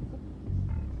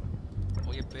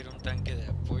 Voy a pedir un tanque de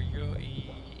apoyo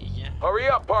y ya. Hurry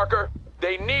up, Parker.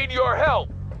 They need your help.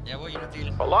 Ya voy,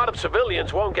 inútil. A lot of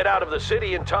civilians won't get out of the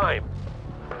city in time.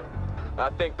 I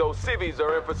think those civvies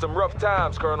are in for some rough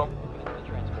times, Colonel.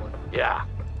 Yeah.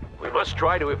 We must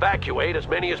try to evacuate as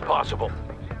many as possible.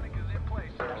 Mechanic is in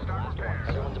place, sir. Start repairs.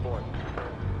 Everyone's aboard.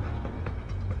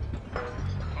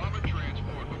 Armored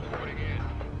transport reporting in.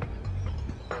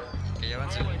 Que ya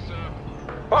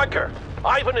avancen. Parker,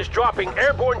 Ivan is dropping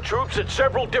airborne troops at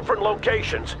several different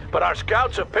locations, but our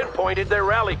scouts have pinpointed their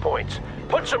rally points.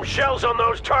 Put some shells on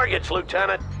those targets,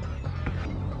 Lieutenant.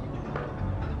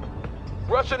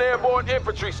 Russian airborne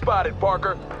infantry spotted,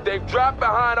 Parker. They've dropped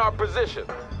behind our position.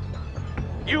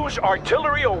 Use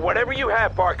artillery or whatever you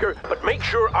have, Parker, but make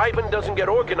sure Ivan doesn't get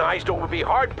organized or we'll be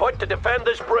hard put to defend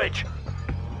this bridge.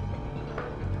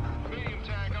 Medium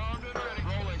tank armed and ready.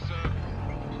 Rolling, sir.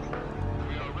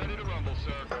 We are ready to rumble,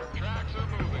 sir. Tracks are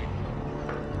moving.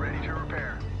 Ready to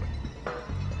repair.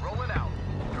 Rolling out.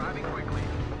 Driving quickly.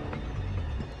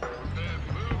 They're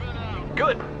moving out.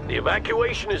 Good. The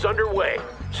evacuation is underway.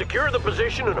 Secure the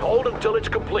position and hold until it's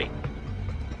complete.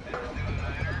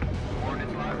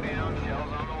 Coordinates locked down,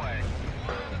 shells on the way.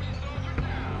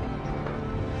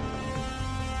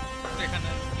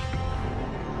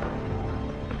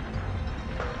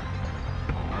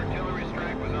 Artillery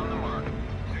strike was on the mark.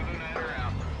 Zulu Niner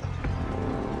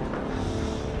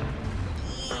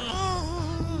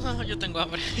out. Yo tengo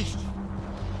hambre.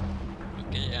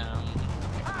 Ok,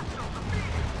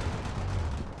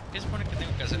 ¿qué supone que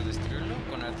tengo que hacer? ¿Destruirlo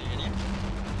con artillería?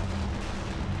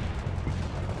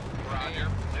 Roger.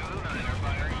 Zulu Niner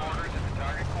firing orders at the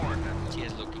target coordinates. Si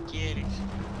es lo que quieres.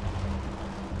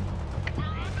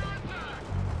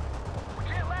 We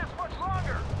can't last much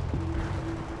longer.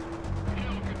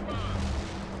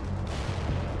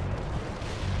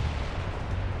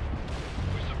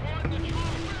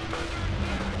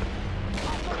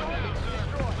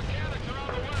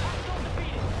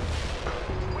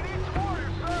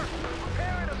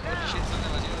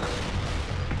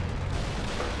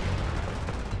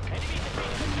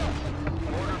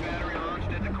 Mortar battery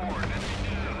launched at the coordinates.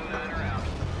 Zulu Niner out.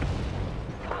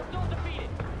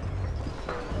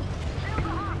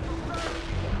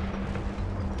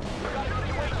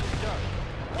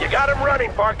 You got him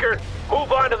running, Parker.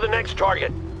 Move on to the next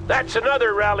target. That's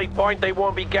another rally point they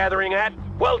won't be gathering at.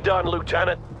 Well done,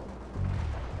 Lieutenant.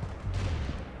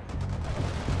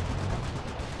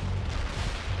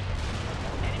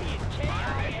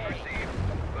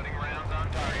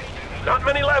 Not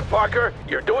many left, Parker.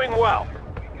 You're doing well.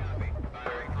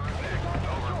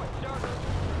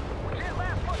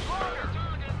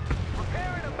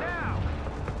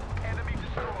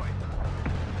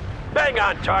 Bang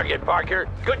on target, Parker.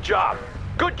 Good job.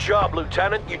 Good job,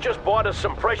 Lieutenant. You just bought us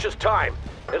some precious time.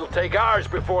 It'll take hours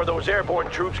before those airborne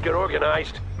troops get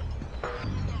organized.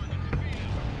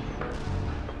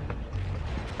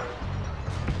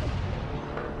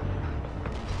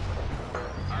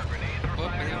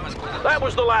 That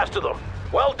was the last of them.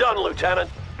 Well done, Lieutenant.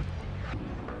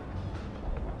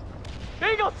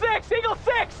 Eagle 6! Eagle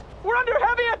 6! We're under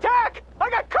heavy attack! I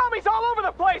got commies all over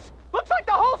the place! Looks like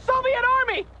the whole Soviet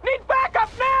army! Need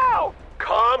backup now!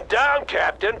 Calm down,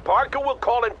 Captain. Parker will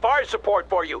call in fire support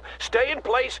for you. Stay in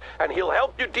place, and he'll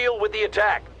help you deal with the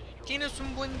attack.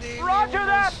 Roger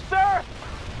that, sir!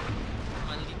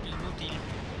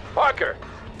 Parker,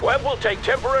 Webb will take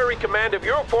temporary command of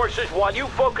your forces while you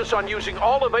focus on using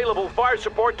all available fire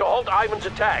support to halt Ivan's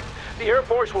attack. The Air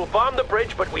Force will bomb the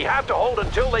bridge, but we have to hold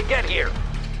until they get here.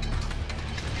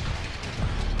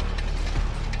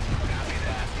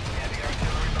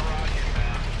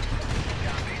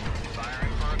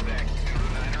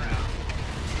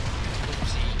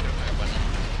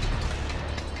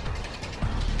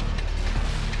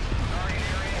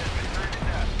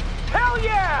 Hell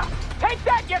yeah! Take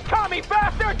that, you commie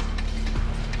bastards!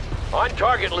 On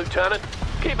target, Lieutenant.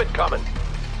 Keep it coming.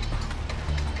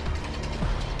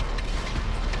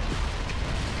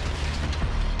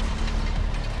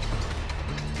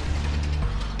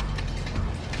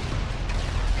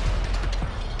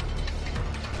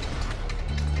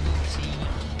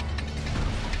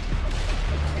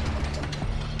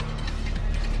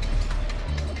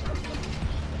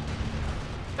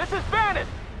 This is Bannon!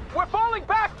 We're falling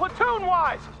back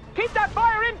platoon-wise! Keep that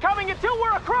fire incoming until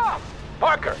we're across!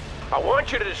 Parker, I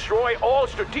want you to destroy all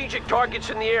strategic targets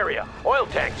in the area. Oil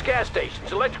tanks, gas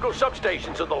stations, electrical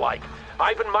substations, and the like.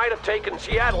 Ivan might have taken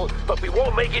Seattle, but we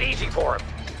won't make it easy for him.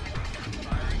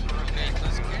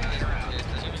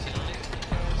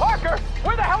 Parker,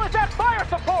 where the hell is that fire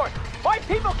support? My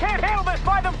people can't handle this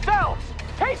by themselves!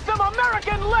 Taste some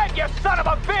American lead, you son of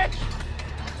a bitch!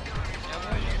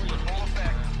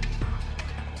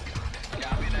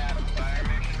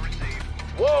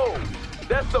 Whoa!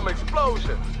 That's some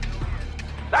explosions!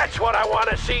 That's what I want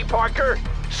to see, Parker.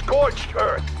 Scorched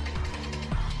earth.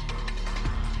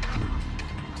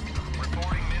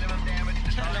 Reporting minimum damage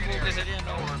to target area.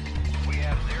 Over. We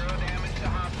have 0 damage to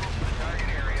hostiles in the target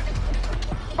area.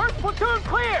 First platoon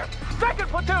clear! Second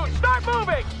platoon, start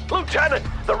moving! Lieutenant,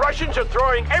 the Russians are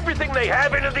throwing everything they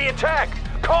have into the attack.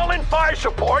 Call in fire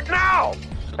support now!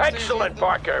 Excellent,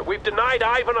 Parker. We've denied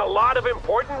Ivan a lot of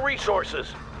important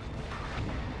resources.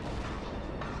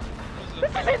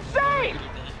 This is insane!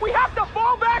 We have to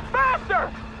fall back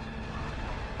faster!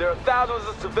 There are thousands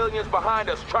of civilians behind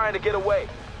us trying to get away.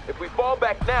 If we fall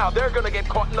back now, they're gonna get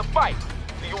caught in the fight.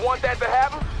 Do you want that to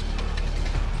happen?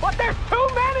 But there's too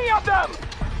many of them!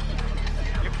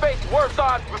 You faced worse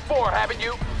odds before, haven't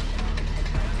you?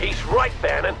 He's right,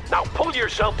 Bannon. Now pull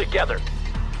yourself together.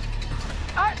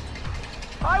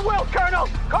 I will, Colonel!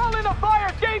 Call in a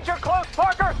fire danger close,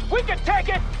 Parker! We can take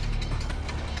it!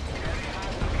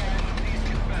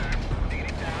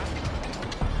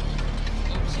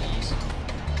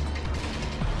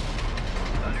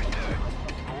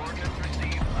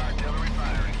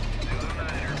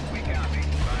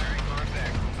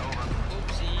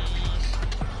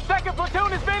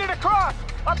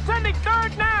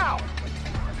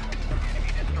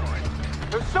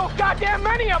 so goddamn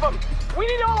many of them! We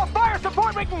need all the fire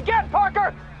support we can get,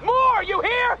 Parker! More, you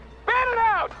hear? Ban it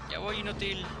out! Ya voy,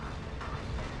 inútil.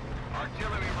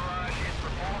 Artillery barrage is for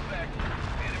full effect.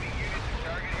 Enemy units in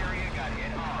target area got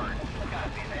hit hard.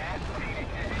 Copy that. Phoenix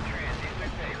is in transit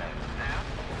with payload. Now?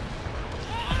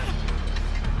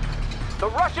 The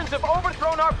Russians have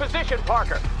overthrown our position,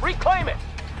 Parker. Reclaim it!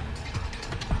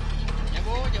 Ya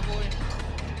voy, ya voy.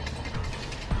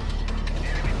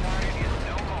 Enemy target is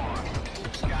no more.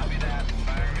 Copy that.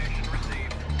 Fire mission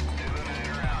received. Zulu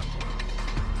 9 out.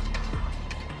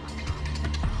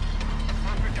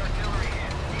 Perfect artillery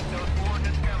hit. Keep those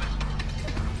coordinates coming.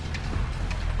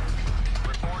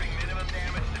 Reporting minimum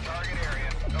damage to target area.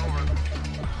 Over.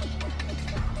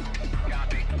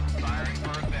 Copy. Firing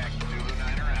for effect. Zulu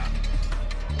 9 out.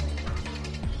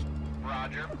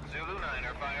 Roger. Zulu 9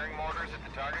 are firing mortars at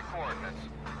the target coordinates.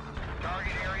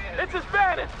 Target area This is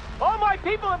Bannon! All my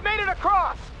people have made it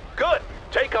across! Good.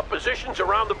 Take up positions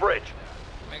around the bridge.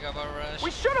 Mega barrage. We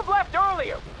should have left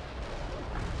earlier!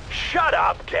 Shut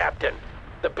up, Captain.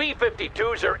 The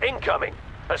B-52s are incoming.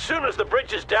 As soon as the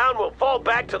bridge is down, we'll fall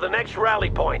back to the next rally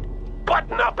point.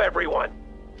 Button up, everyone.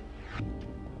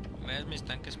 ¿Me das mis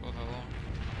tanques, por favor?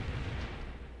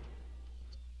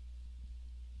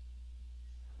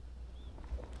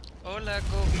 Hola,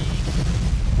 Kobe.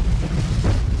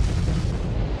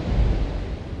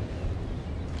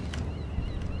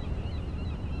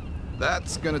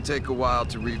 That's gonna take a while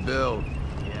to rebuild.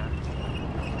 Yeah.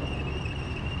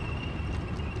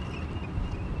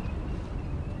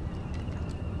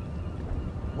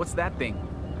 What's that thing?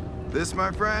 This,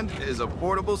 my friend, is a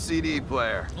portable CD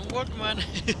player. What, man?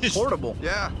 Portable?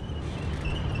 Yeah,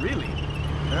 Really?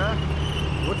 Huh?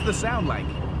 What's the sound like?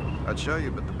 I'd show you,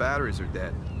 but the batteries are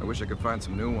dead. I wish I could find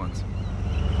some new ones.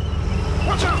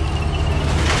 Watch out!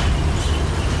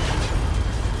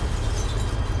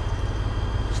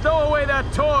 Stow away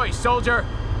that toy, soldier!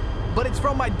 But it's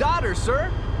from my daughter,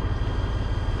 sir!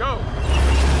 Go!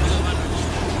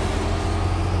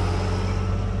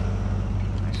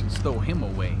 I should stow him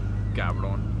away,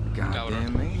 cabron.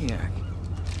 Goddamn maniac.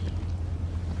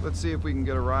 Let's see if we can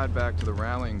get a ride back to the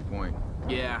rallying point.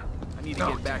 Yeah, I need to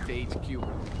get back to HQ.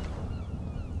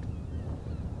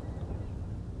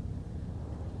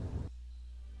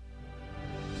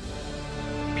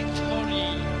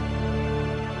 Victory.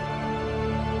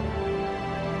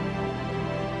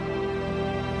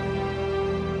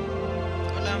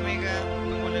 Hola, amiga.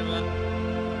 ¿Cómo le va?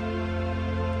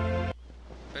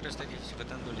 Pero está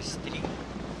disfrutando el stream.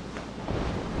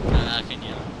 Ah,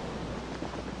 genial.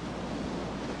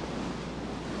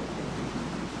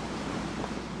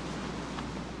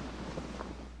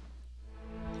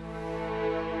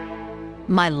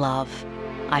 My love,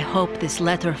 I hope this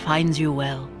letter finds you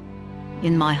well.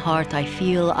 In my heart, I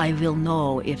feel I will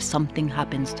know if something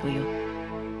happens to you.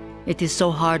 It is so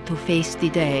hard to face the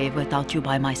day without you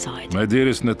by my side. My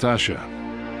dearest Natasha,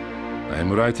 I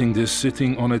am writing this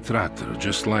sitting on a tractor,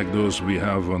 just like those we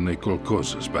have on the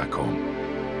kolkhozes back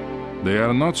home. They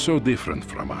are not so different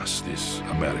from us, these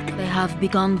Americans. They have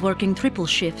begun working triple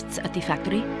shifts at the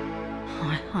factory.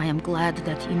 I am glad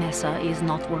that Inessa is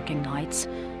not working nights.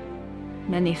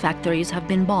 Many factories have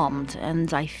been bombed,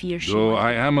 and I fear she... Though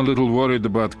I am a little worried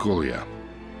about Kolya.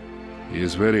 He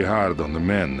is very hard on the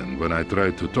men, and when I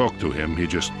tried to talk to him, he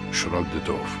just shrugged it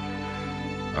off.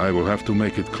 I will have to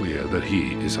make it clear that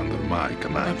he is under my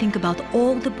command. I think about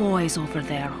all the boys over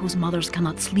there whose mothers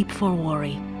cannot sleep for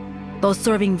worry. Those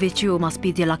serving with you must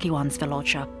be the lucky ones,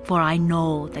 Velocha, for I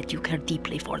know that you care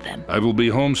deeply for them. I will be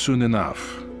home soon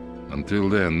enough. Until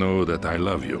then, know that I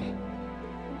love you.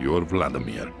 Your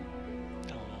Vladimir.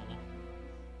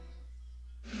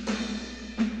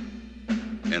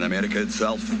 In America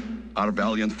itself, our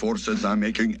valiant forces are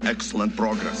making excellent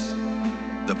progress.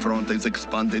 The front is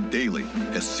expanded daily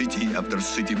as city after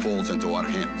city falls into our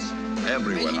hands.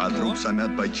 Everywhere our troops are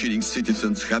met by cheating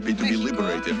citizens happy to be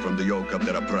liberated from the yoke of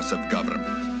their oppressive government.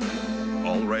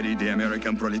 Already the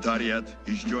American proletariat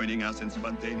is joining us in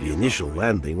spontaneous... The initial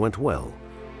landing went well,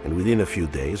 and within a few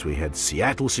days we had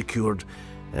Seattle secured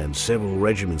and several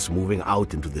regiments moving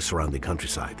out into the surrounding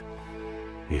countryside.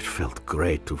 It felt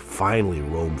great to finally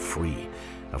roam free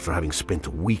after having spent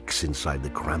weeks inside the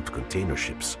cramped container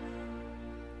ships.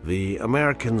 The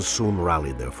Americans soon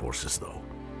rallied their forces, though,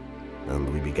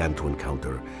 and we began to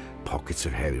encounter pockets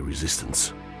of heavy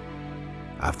resistance.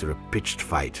 After a pitched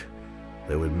fight,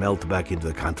 they would melt back into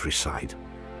the countryside,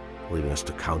 leaving us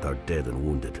to count our dead and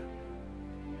wounded.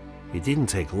 It didn't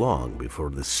take long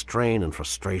before the strain and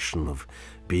frustration of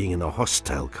being in a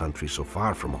hostile country so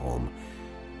far from home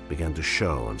began to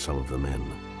show on some of the men.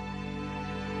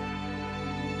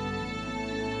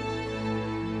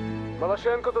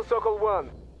 Maloshenko to Sokol 1.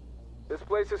 This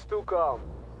place is too calm.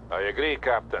 I agree,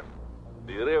 Captain.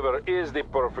 The river is the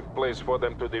perfect place for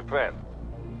them to defend.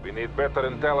 We need better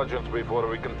intelligence before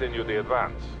we continue the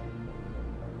advance.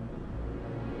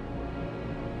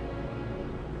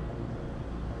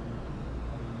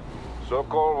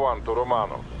 Sokol 1 to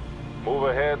Romano. Move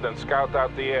ahead and scout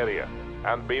out the area.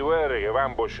 And be wary of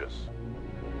ambushes.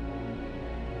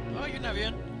 Oh, hay un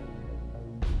avión.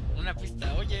 Una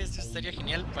pista. Oye, esto estaría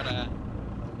genial para...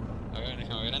 A ver,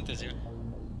 déjame ver antes, yo.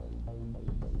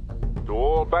 To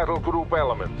all battle group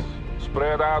elements,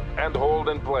 spread out and hold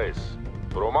in place.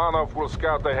 Romanov will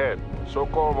scout ahead.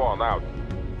 Sokol 1 out.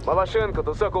 Maloshenko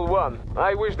to Sokol 1.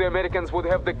 I wish the Americans would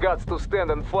have the guts to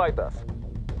stand and fight us.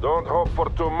 Don't hope for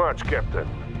too much, Captain.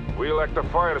 We lack the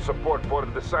fire support for a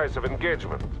decisive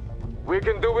engagement. We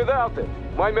can do without it.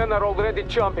 My men are already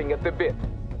chomping at the bit.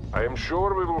 I am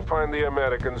sure we will find the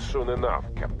Americans soon enough,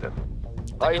 Captain.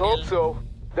 I hope so.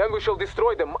 Then we shall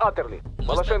destroy them utterly.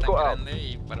 Maloshenko out.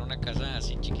 Y para una casa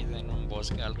así chiquita en un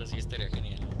bosque, algo así estaría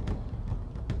genial.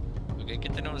 Ok, ¿qué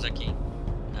tenemos aquí?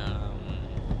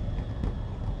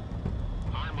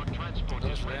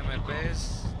 Dos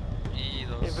BMPs y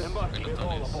dos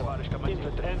pelotones.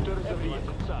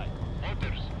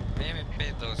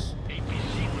 BMP 2.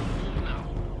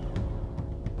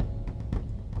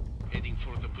 Heading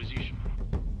for the position.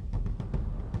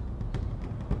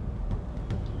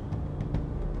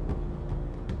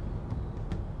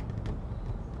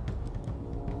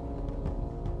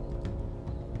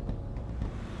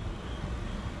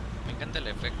 Me encanta el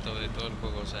efecto de todo el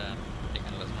juego, o sea,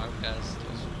 llegan las marcas,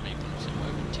 los vehículos se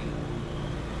mueven chido.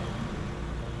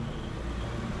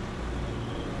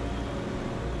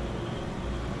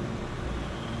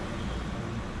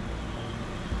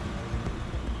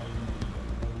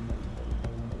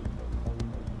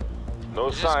 No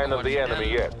sign of the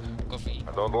enemy yet.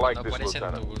 I don't like this,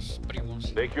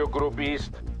 Lieutenant. Take your group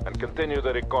east and continue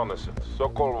the reconnaissance.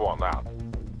 Sokol 1 out.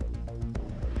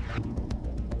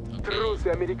 Truce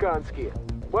американские.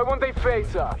 Why won't they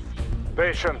face us?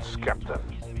 Patience, Captain.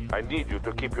 I need you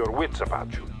to keep your wits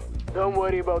about you. Don't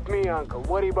worry about me, Uncle.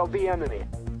 Worry about the enemy.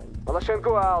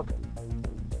 Maloshenko out.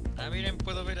 Ah, miren,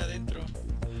 puedo ver adentro.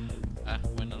 Ah,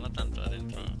 bueno, no tanto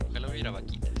adentro. Ojalá hubiera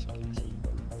vaquitas o algo así.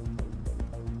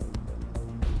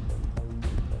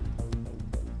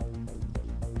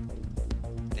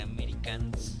 The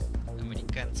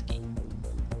Amerikansky.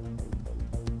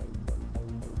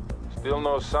 Still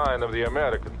no sign of the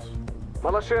Americans.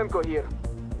 Maloshenko here.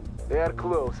 They are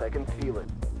close, I can feel it.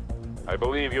 I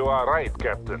believe you are right,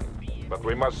 Captain. But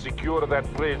we must secure that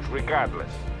bridge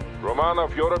regardless.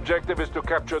 Romanov, your objective is to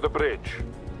capture the bridge.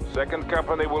 Second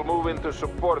company will move in to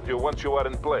support you once you are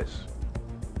in place.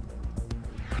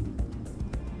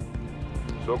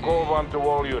 Sokol 1 to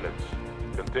all units.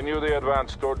 Continue the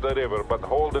advance toward the river, but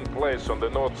hold in place on the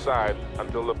north side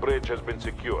until the bridge has been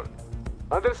secured.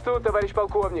 Understood, товарищ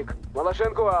полковник.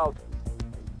 Maloshenko out.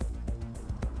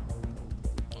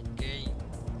 Ok.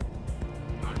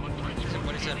 Se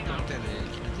parece al puente del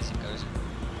jinete sin cabeza.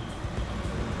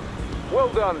 Well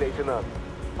done, Lieutenant.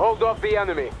 Hold off the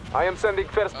enemy. I am sending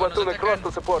first platoon across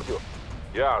to support you.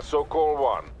 Yeah, Sokol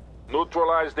 1.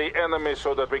 Neutralize the enemy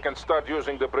so that we can start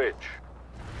using the bridge.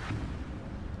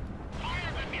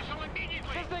 Fire the missile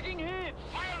immediately! They're taking hits!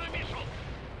 Fire the missile!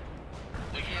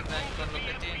 Con lo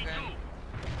que tengan.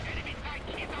 Enemy tank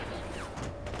hit us!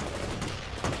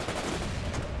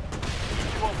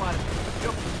 Ничего, парень.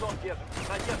 Идем в сон держим.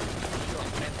 Надежда.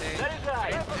 Заряжай!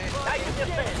 Дайте мне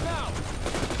цель!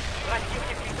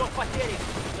 Противник несет потери!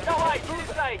 Давай,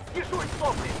 залезай! Дежурь,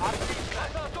 сопли! Отлично!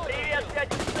 Привет,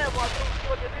 дядя Сэму от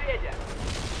русского медведя!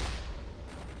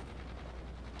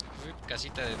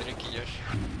 Casita de Drake y Josh.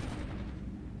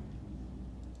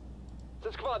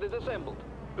 The squad is assembled.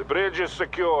 The bridge is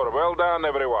secure. Well done,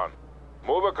 everyone.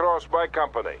 Move across by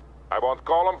company. I want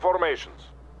column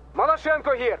formations.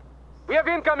 Maloshenko here. We have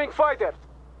incoming fighters.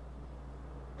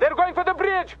 They're going for the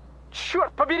bridge.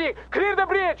 Черт побери! Clear the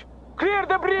bridge! Clear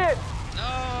the bridge!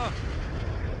 No.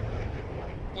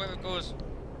 Huevos.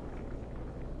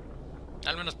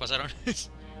 Al menos pasaron.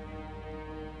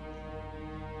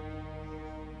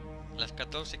 Las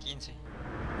 14:15.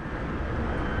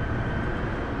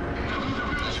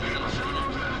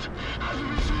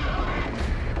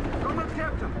 Comrade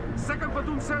Captain, second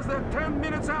platoon says they're 10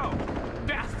 minutes out.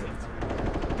 Bastards!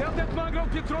 Tell that mongrel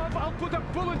Petrov I'll put a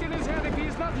bullet in his head if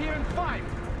he's not here in 5.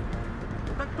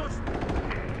 Так точно.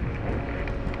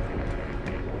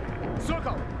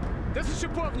 Sokol, this is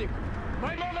Shipovnik.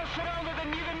 My men are surrounded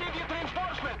and need immediate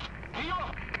reinforcement.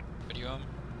 Прием. Прием.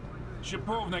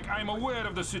 Shipovnik, I'm aware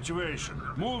of the situation.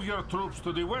 Move your troops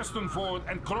to the western ford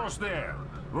and cross there.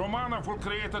 Romanov will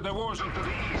create a diversion to the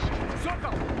east.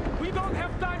 Sokol! We don't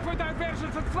have time for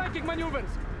diversions and flanking maneuvers!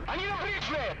 I need a bridge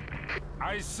there!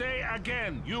 I say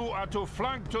again, you are to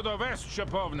flank to the west,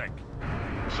 Shipovnik.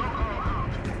 Sokol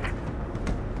out!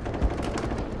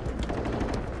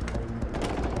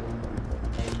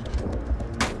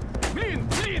 Clean!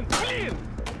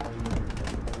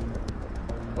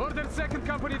 Order 2nd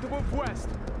Company to move west.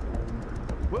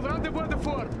 We'll rendezvous the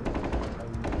fort.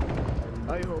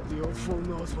 I hope the old fool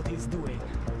knows what he's doing.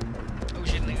 Oh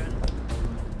shit, nigga.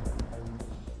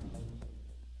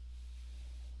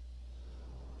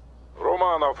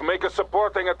 Romanov, make a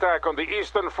supporting attack on the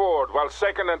eastern ford while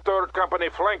 2nd and 3rd Company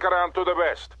flank around to the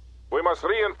west. We must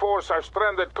reinforce our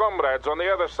stranded comrades on the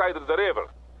other side of the river.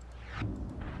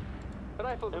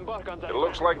 It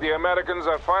looks like the Americans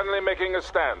are finally making a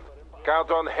stand.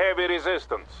 Count on heavy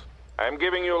resistance. I am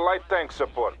giving you light tank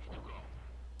support.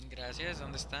 Gracias,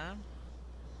 ¿dónde está?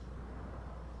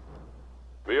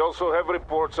 We also have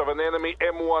reports of an enemy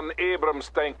M1 Abrams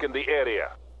tank in the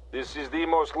area. This is the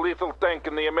most lethal tank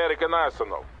in the American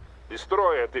arsenal.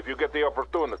 Destroy it if you get the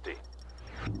opportunity.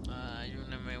 Hay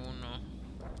un M1.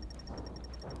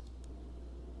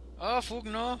 Oh, fuck,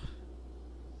 no.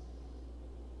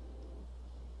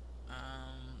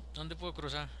 ¿Dónde puedo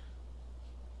cruzar?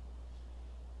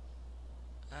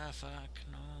 Ah, fuck,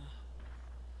 no.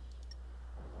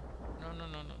 No.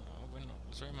 Bueno,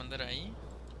 los voy a mandar ahí.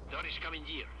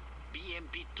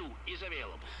 BMP-2 is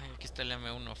available. Ay, aquí está el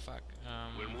M1, fuck.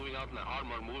 We're moving out now.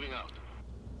 Armor moving out.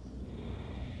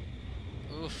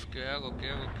 Uf, ¿qué hago?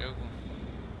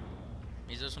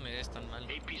 Mis dos unidades están mal.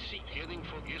 APC heading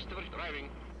for eastward driving.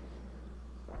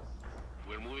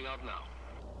 We're moving out now.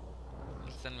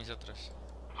 ¿Dónde están mis otros?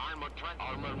 Armor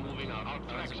moving out. Our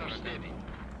tracks are steady.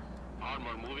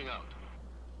 Armor moving out.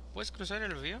 ¿Puedes cruzar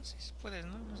el río? Sí, puedes,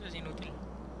 ¿no? No sé, es inútil.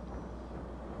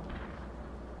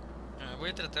 Voy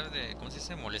a tratar de, ¿cómo se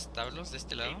dice? Molestarlos de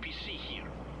este lado. A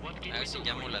ver si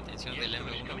llamo la atención del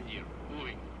M1.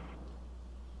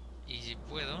 Y si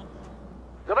puedo...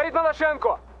 Говорит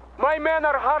Maloshenko, my men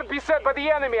are hard beset by the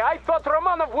enemy. I thought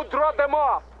Romanov would draw them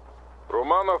off.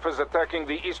 Romanov is attacking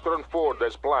the eastern ford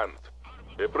as planned.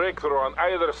 A breakthrough on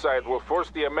either side will force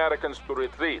the Americans to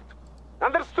retreat.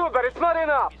 Understood, but it's not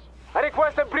enough. I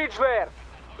request a bridge layer.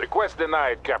 Request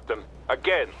denied, Captain.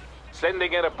 Again.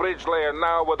 Sending in a bridge layer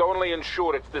now would only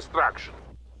ensure its destruction.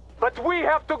 But we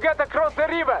have to get across the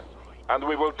river. And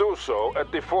we will do so at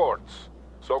the forts.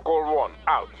 So-called 1,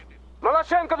 out.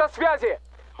 Maloshenko на связи.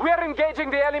 We are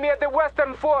engaging the enemy at the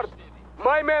western fort.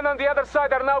 My men on the other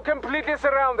side are now completely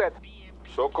surrounded.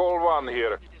 So-called 1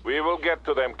 here. We will get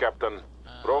to them, Captain.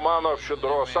 Romanov should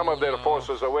draw some of their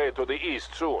forces away to the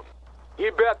east soon. He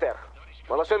better.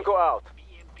 Maloshenko out.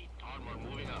 Armor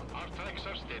moving out. Our tracks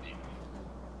are steady.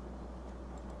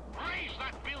 Raise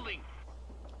that building!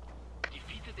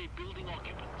 Defeated a building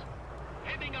occupant.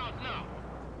 Heading out now.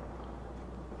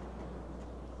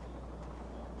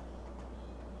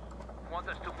 Want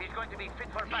us to? He's going to be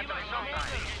fit for battle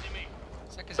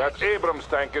sometime. That Abrams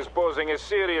tank is posing a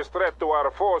serious threat to our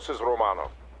forces,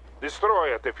 Romanov.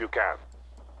 Destroy it if you can.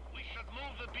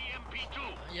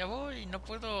 Ya voy, no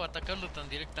puedo atacarlo tan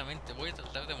directamente. Voy a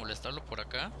tratar de molestarlo por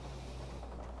acá.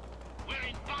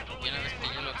 Y una vez que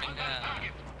yo lo tenga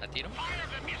a tiro.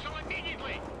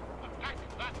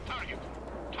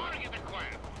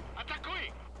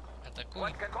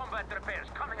 Atacó. Combat repairs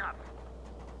coming up.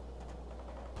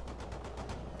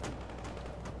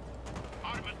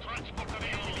 Armored transport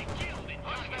available. Killed.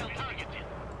 Hostile targeted.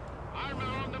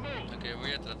 Armor on the move. Ok,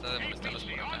 voy a tratar de molestarlos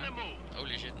por acá.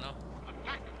 Holy shit, no.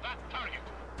 Attack that target.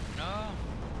 No.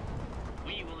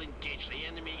 We will engage the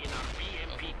enemy in our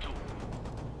BMP-2.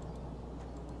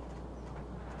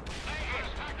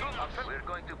 We're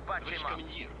going to patch him up.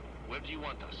 Where do you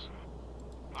want us?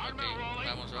 Armor rolling.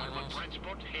 Vamos.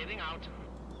 Transport heading out.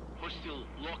 We're still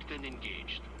locked and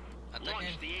engaged.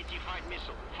 Launch the 85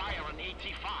 missile. Fire an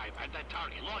 85 at that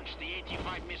target. Launch the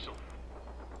 85 missile.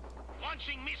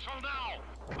 Launching missile now.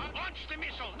 Launch the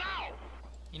missile now.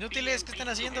 Inútiles, ¿qué están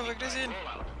haciendo? Regresen.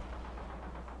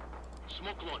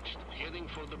 Smoke launched. Heading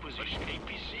for the position.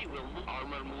 APC will move.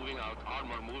 Armor moving out.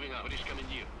 British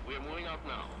commandeer. We are moving out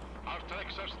now. Our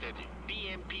tracks are steady.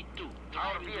 BMP-2.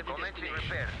 Our vehicle entering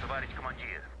repairs, товарищ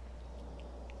командир.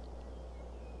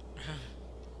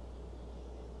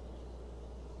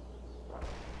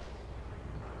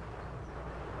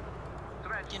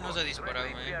 ¿Quién nos ha disparado,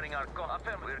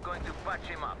 We're going to patch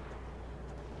him up.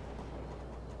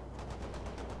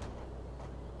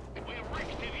 We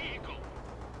wrecked the vehicle.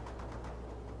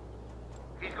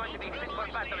 He's going to be fit for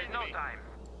battle in no time.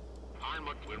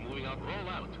 Armored, we're moving out. Roll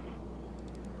out.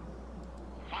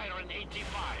 Fire an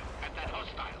 85 at that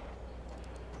hostile.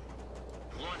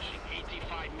 Launching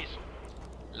 85 missile.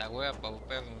 La wea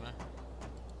paupera, ¿no?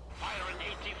 Fire an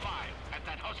 85 at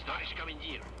that hostile.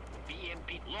 Commandeer.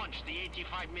 BMP, launch the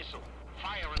 85 missile.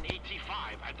 Fire an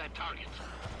 85 at that target.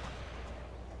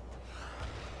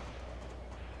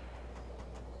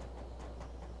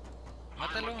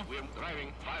 Mátalo. We're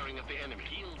driving, firing at the enemy.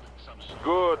 Killed some.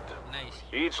 Good. Nice.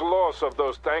 Each loss of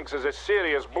those tanks is a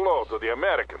serious blow to the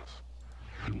Americans.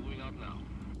 We're moving out now.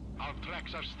 Our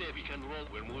tracks are steady. We can roll.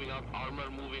 We're moving out. Armor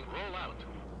moving. Roll out.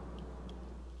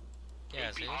 ¿Qué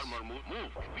haces? Armor move.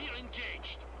 Move. We're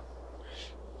engaged.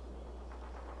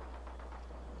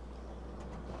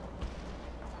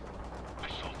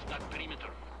 Assault that perimeter.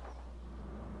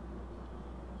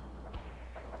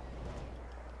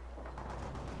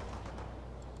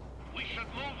 We should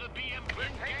move the BM.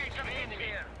 Engage the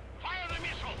enemy. Fire the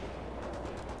missile.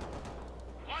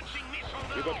 Launching missile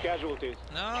now. You got casualties.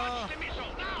 No. Launch the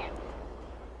missile now.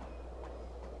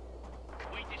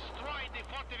 We destroyed the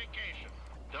fortification.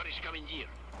 There is commandeer.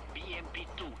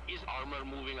 BMP-2 is armor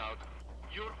moving out.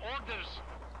 Your orders.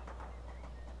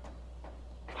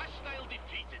 Hostile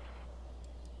defeated.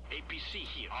 APC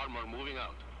here. Armor moving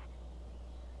out.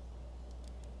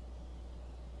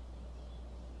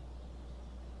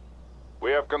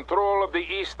 We have control of the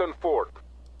eastern fort.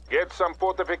 Get some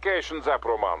fortifications up,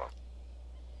 Romano.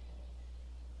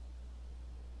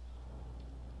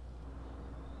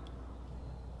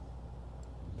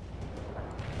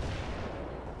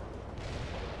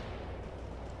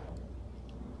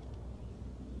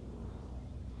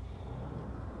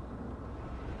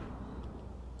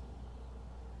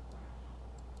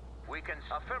 We can...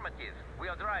 Affirmative. We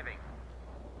are driving.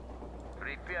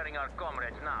 Repairing our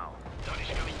comrades now. That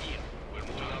is coming here. We're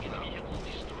moving out now. Vehicle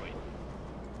destroyed.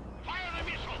 Fire the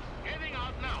missile! Heading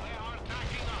out now. They are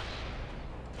attacking us.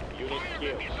 Unit Fire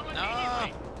killed. the missile No.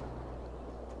 immediately.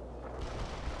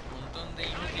 Montón de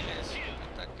inútiles.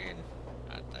 Ataquen.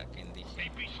 Ataquen, dije.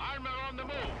 APC armor on the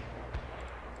move.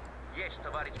 Yes,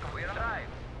 Tavares, we are drive.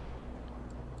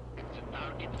 The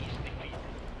target is defeated.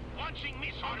 Launching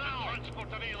missile now. Transport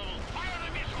available. Fire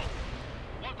the missile.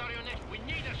 What are your next? We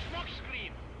need a smoke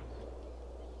screen.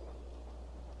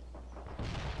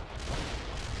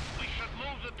 We should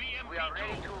move the BMP. We are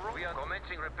ready to roll. We are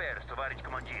commencing repairs, Tavares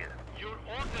Commandeer. Your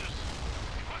orders.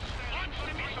 Launch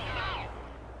the missile now.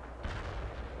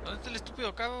 ¿Dónde está el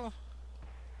estúpido cabo?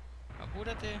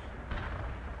 Apúrate.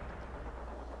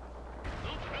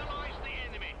 Neutralize the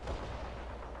enemy.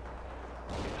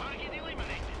 Target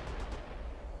eliminated.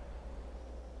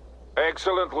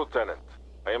 Excellent, Lieutenant.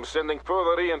 I am sending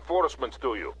further reinforcements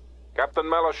to you. Captain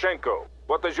Maloshenko,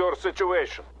 what is your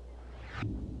situation?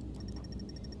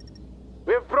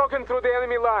 We have broken through the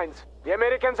enemy lines. The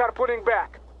Americans are pulling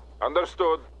back.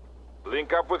 Understood.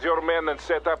 Link up with your men and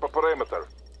set up a perimeter.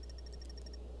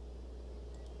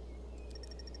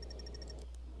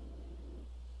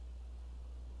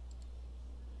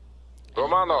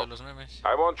 Romano,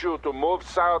 I want you to move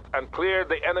south and clear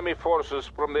the enemy forces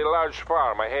from the large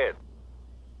farm ahead.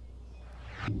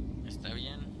 Está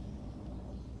bien.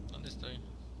 ¿Dónde estoy?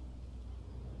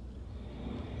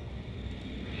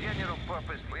 General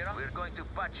purpose, we're going to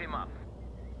patch him up.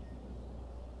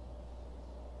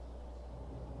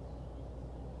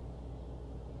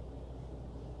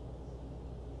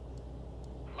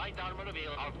 Light armor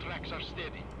available. Our tracks are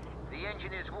steady. The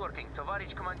engine is working,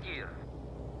 Tavares Commandeer.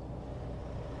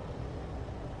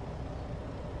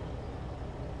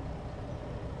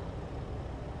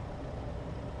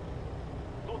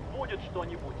 Тут будет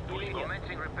что-нибудь.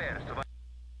 Commencing repairs, Tavares.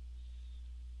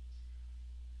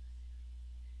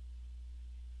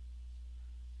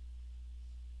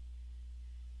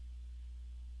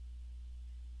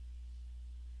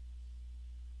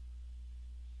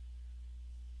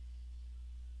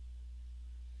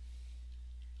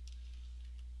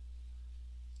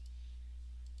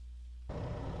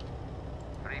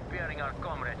 Repairing our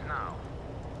comrades now.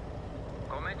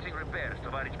 Commencing repairs,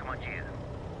 Tavares Commandeer.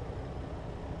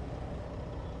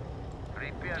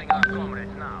 Repairing our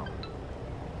comrades now.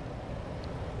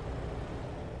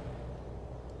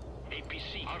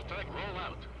 APC, our track roll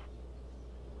out.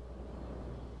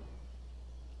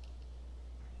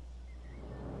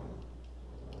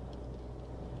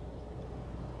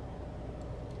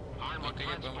 Armored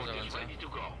transport is ready to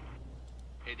go.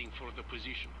 Heading for the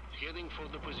position. Heading for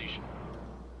the position.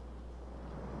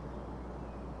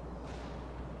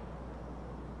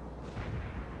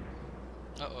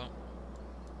 Uh-oh.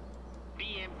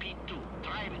 BMP-2,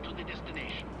 drive into the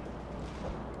destination.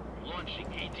 Launching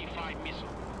 85 missile.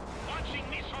 Launching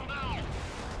missile. missile now!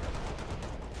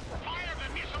 Fire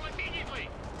the missile immediately!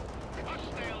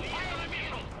 Hostile, fire the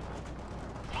missile!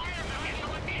 Fire the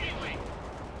missile immediately!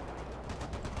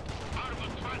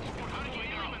 Armored transport target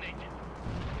eliminated.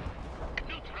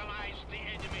 Neutralize the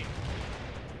enemy.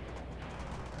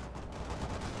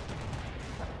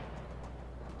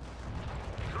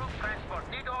 Troop transport,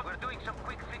 Nido, we're doing some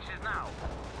quick fixes now.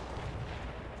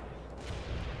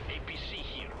 APC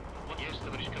here. Yes,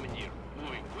 товарищ командир.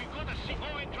 Moving. We gotta see.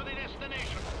 Going to the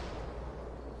destination.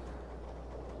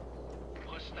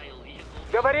 Hostile vehicle.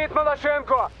 Говорит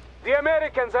Малашенко! The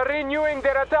Americans are renewing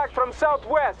their attack from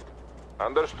southwest.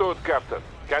 Understood, Captain.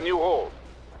 Can you hold?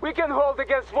 We can hold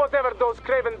against whatever those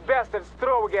craven bastards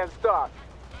throw against us.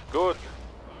 Good.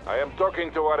 I am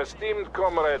talking to our esteemed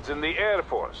comrades in the Air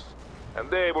Force, and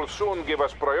they will soon give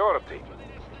us priority.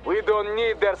 We don't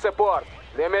need their support.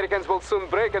 The Americans will soon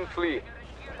break and flee.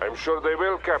 I'm sure they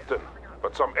will, Captain,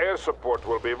 but some air support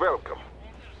will be welcome.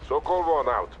 So-called one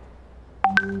out.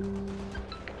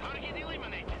 Target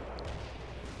eliminated.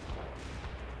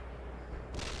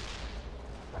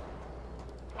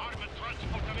 Armored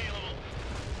transport available.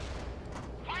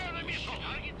 Fire the missile.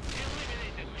 Target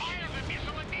eliminated. Fire the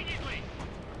missile immediately.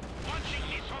 Launching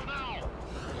missile now.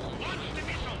 Launch the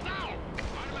missile now.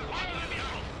 Fire the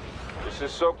missile. This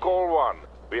is so-called one.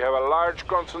 We have a large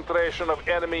concentration of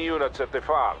enemy units at the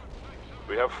farm.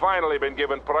 We have finally been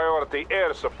given priority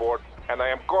air support, and I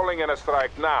am calling in a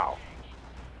strike now.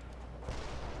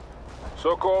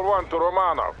 So-called one to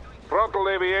Romanov. Frontal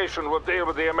aviation will deal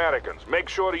with the Americans. Make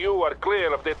sure you are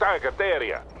clear of the target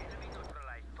area.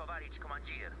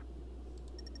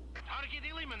 Target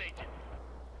eliminated.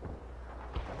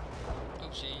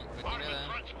 Oopsie, Armored retirada.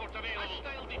 transport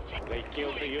available. They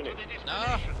killed the unit.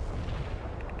 No.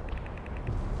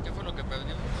 ¿Qué fue lo que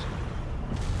perdimos?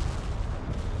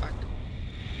 Fuck.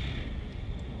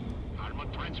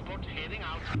 Armored transport heading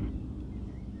out.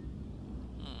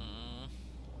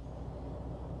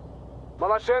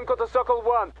 Malashенko to Sokol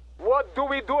 1. What do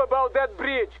we do about that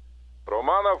bridge?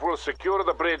 Romanov will secure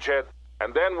the bridgehead,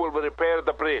 and then we'll repair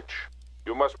the bridge.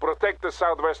 You must protect the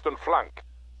southwestern flank.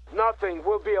 Nothing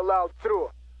will be allowed through.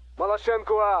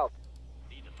 Malashенko out.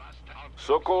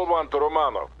 So-called one to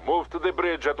Romanov. Move to the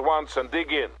bridge at once and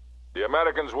dig in. The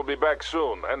Americans will be back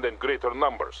soon, and in greater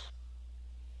numbers.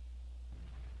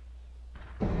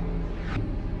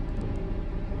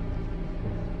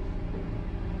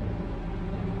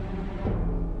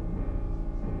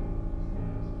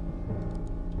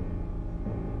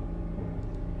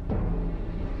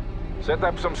 Set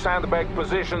up some sandbag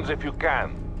positions if you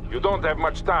can. You don't have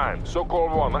much time.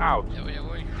 So-called one out. Ya voy, ya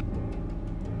voy.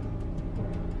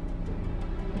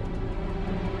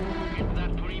 Get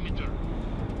that perimeter.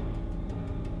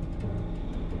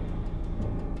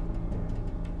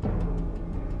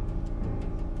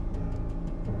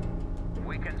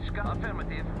 We can scout.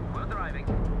 Affirmative. We're driving.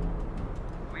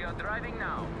 We are driving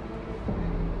now.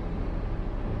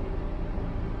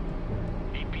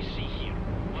 APC here.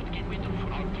 What can we do?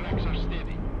 Our tracks are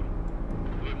steady.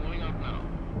 We're moving out now.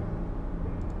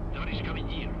 Товарищ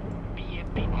командир.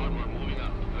 BMP armor moving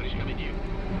out. Товарищ командир.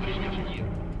 Товарищ командир.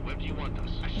 Where do you want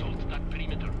us? Assault that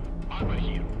perimeter. Armor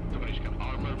here. Товарищ командир.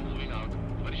 Armor moving out.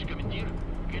 Товарищ командир.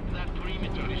 Get that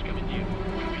perimeter. Товарищ командир.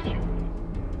 We're with you.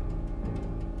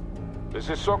 This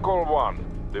is Sokol 1.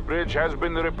 The bridge has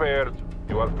been repaired.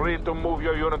 You are free to move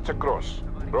your units across.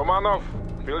 Romanov,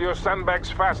 fill your sandbags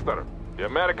faster. The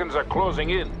Americans are closing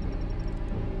in.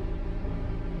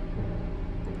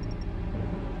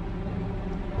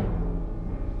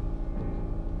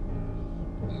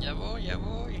 Ya voy, ya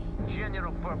voy.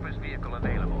 General purpose vehicle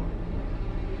available.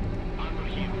 Armor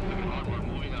here. Armor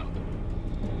moving out.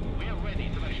 We are ready.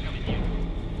 Товарищ командир.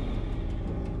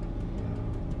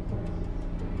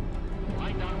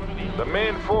 Light armor available. The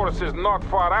main force is not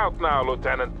far out now,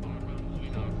 Lieutenant.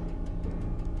 Moving out.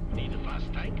 Need a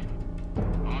fast tank?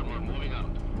 Armor moving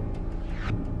out.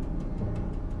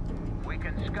 We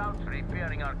can scout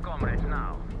repairing our comrades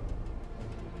now.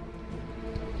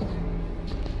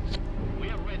 We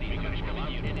are ready. We can come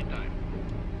out anytime.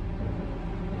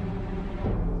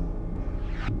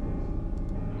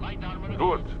 Light armor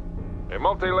available. Good. A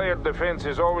multi-layered defense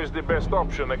is always the best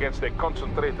option against a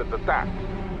concentrated attack.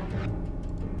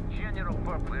 General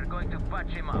purpose. We're going to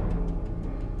patch him up.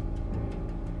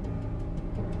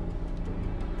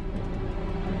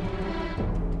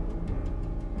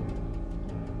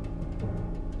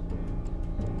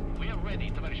 We are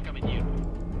ready, товарищ командир.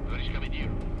 Товарищ командир,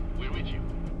 we're with you.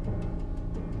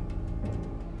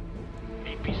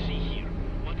 APC here.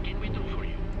 What can we do for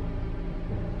you?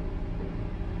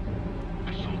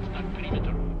 Assault that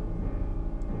perimeter.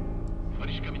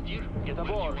 Товарищ командир, Get where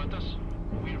do aboard. more.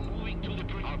 We're moving to the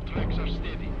bridge. Our tracks are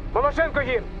steady. Maloshenko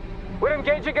here. We're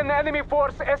engaging an enemy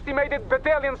force estimated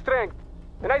battalion strength.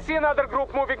 And I see another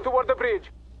group moving toward the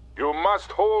bridge. You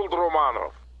must hold,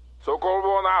 Romanov. Sokol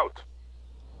 1 out.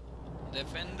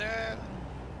 Defender.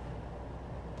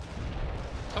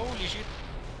 Holy shit.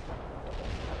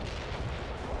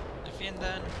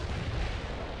 Defiendan.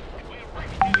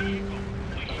 We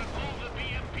should move the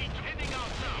BMP heading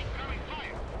out now. Coming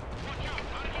fire. Watch out.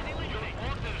 Target eliminate.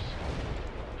 Orders.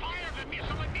 Fire the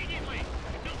missile immediately.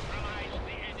 Neutralize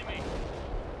the enemy.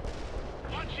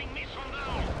 Launching missile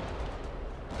now.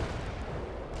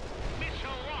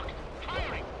 Missile locked.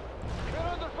 Firing. We're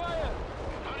under fire.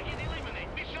 Target eliminate.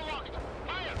 Missile locked.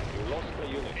 Fire. You lost the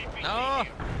unit. No.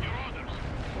 Your orders.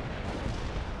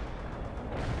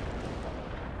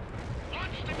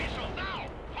 Launch the missile now.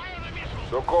 Fire the missile.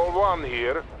 Sokol 1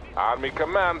 here. Army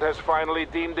Command has finally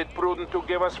deemed it prudent to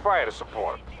give us fire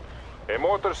support. A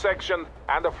mortar section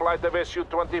and a flight of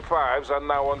Su-25s are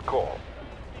now on call.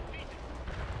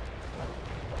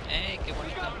 Hey, qué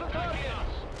bonito.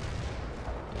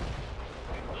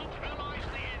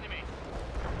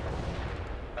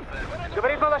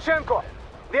 Говорит Maloshenko.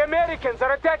 The Americans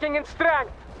are attacking in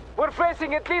strength. We're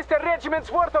facing at least a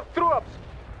regiment's worth of troops.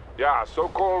 Yeah,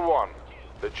 Sokol 1.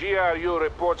 The GRU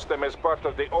reports them as part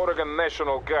of the Oregon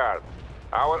National Guard.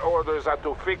 Our orders are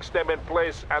to fix them in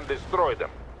place and destroy them.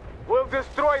 We'll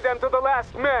destroy them to the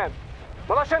last man.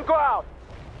 Maloshenko out.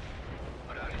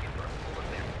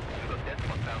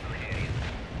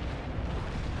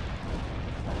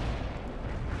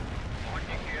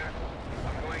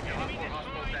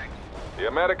 The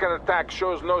American attack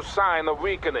shows no sign of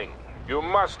weakening. You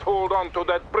must hold on to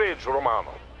that bridge,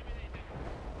 Romano.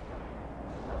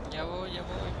 Ya voy, ya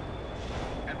voy.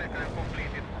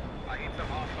 Completed. I hit some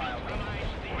hostiles.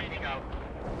 Pointing out.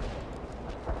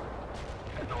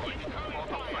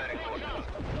 Auto-firing orders.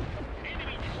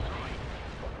 Enemy destroyed.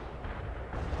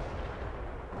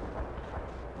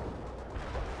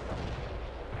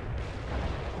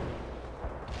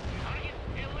 Target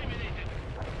eliminated.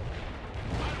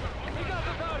 We got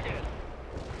the target.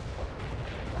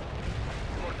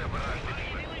 Mortar barrage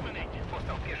delivered.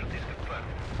 Hostile casualties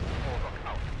confirmed. All rock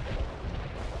out.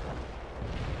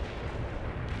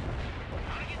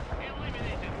 Target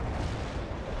eliminated.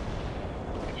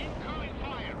 Incoming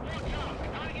fire. Watch out.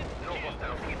 Target No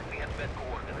hostiles hit. We have bad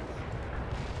coordinates.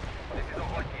 This is a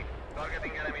hotkey.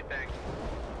 Targeting enemy tanks.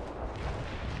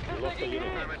 You lost the unit.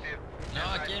 Affirmative. No,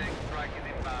 aquí. Anti-tank strike is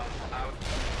inbound. Out.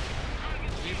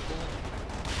 Tipo.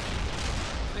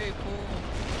 Tipo.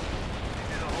 This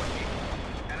is a hotkey.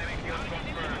 Enemy kills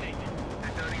confirmed.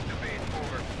 Returning to base.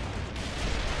 Over.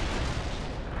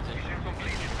 Mission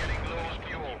completed. Getting low on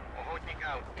fuel. A hotkey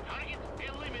out. Target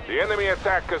eliminated. The enemy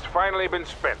attack has finally been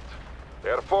spent. They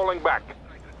are falling back.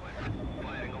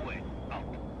 Firing away.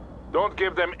 Out. Don't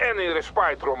give them any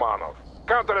respite, Romanov.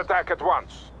 Counterattack at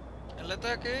once. El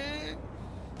ataque.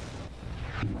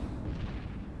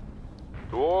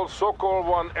 To all Sokol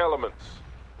 1 elements,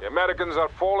 the Americans are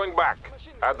falling back.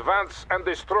 Advance and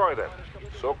destroy them.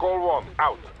 Sokol 1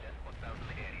 out.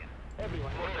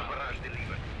 Mortar barrage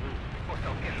delivered.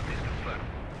 Hostile casualties confirmed.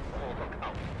 All rock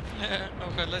out.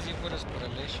 Ojalá si fueras por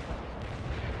el Ash.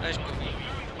 Ash Coffee.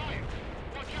 Fire.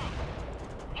 Watch out.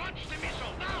 Launch the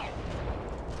missile now.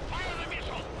 Fire the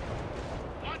missile.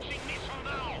 Launching missile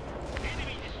now.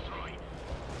 Enemy destroyed.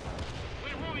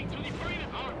 We're moving to the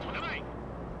perimeter. To the right.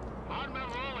 Armor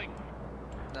rolling.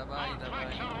 Давай, Our давай.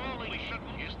 tracks are rolling.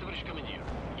 Yes, товарищ командир.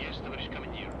 Yes, товарищ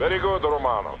командир. Very good,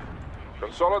 Romanov.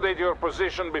 Consolidate your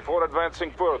position before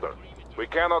advancing further. We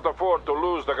cannot afford to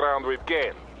lose the ground we've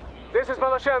gained. This is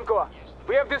Maloshenko.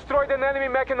 We have destroyed an enemy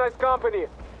mechanized company.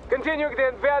 Continuing the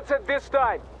advance at this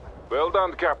time. Well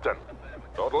done, Captain.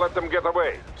 Don't let them get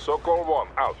away. Sokol 1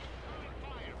 out.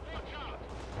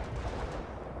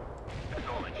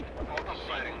 Acknowledged.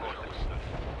 Auto-firing orders.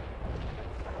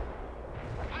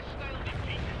 Hostile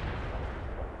defeated.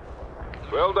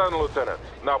 Well done, Lieutenant.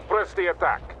 Now press the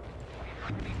attack.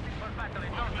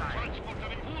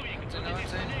 Transporter moving to the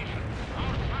Avance. destination.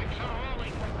 Our tracks are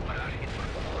rolling.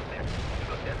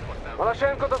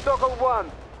 Maloshenko to Sokol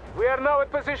 1. We are now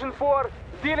at position 4,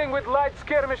 dealing with light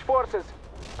skirmish forces.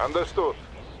 Understood.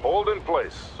 Hold in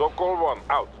place. Sokol 1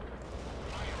 out.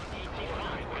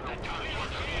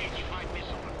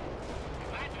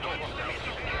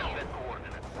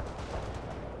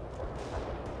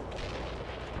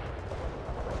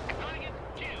 Target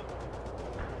 2.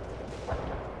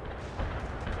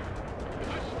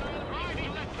 Hostile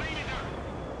riding the perimeter.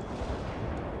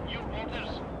 Your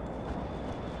orders.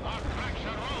 Our tracks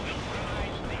are rolling.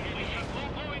 We should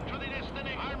move going to the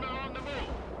destination. Armor on the move.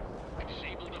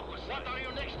 Disable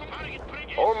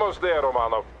almost there,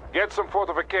 Romanov. Get some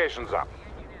fortifications up.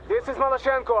 This is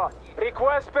Maloshenko.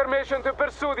 Request permission to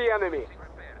pursue the enemy.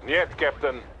 Niet,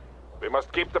 Captain. We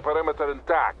must keep the perimeter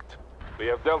intact. We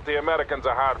have dealt the Americans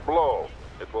a hard blow.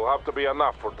 It will have to be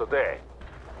enough for today.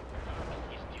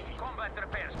 Combat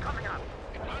repairs coming up.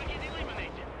 Target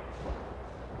eliminated.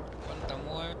 Cuánta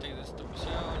muerte y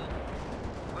destrucción.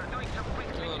 We're doing some quick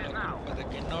Todo fixes la now. culpa de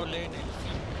que no leen el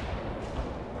fin.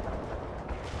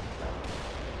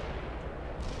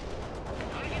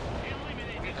 Target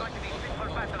eliminated. We're going to be fit for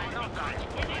battle in no time.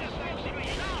 We need a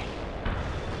substitute now.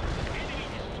 Enemy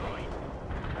destroyed.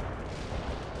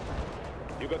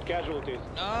 You got casualties.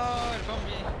 No, el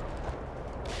zombie.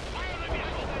 Fire the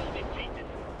missile well defeated.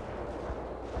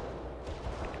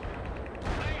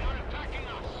 They are attacking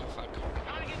us. Oh, fuck.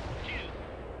 Target killed.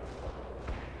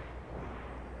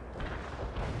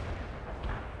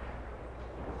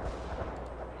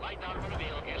 Light armor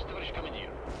available. Yes, товарищ командир.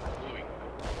 Moving.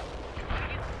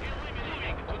 Target eliminated.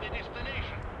 Moving to the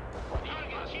destination.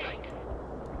 Target strike.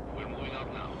 We're moving out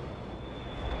now.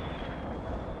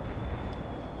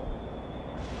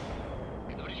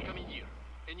 Товарищ командир.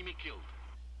 Enemy killed.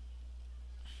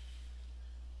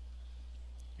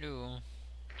 Yo.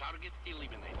 Target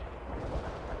eliminated.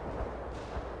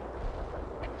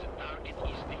 The target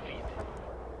is defeated.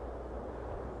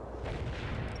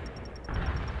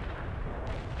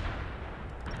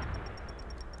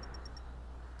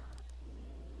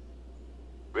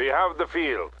 We have the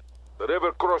field. The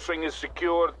river crossing is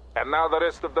secured, and now the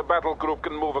rest of the battle group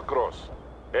can move across.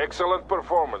 Excellent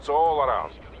performance all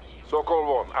around. Sokol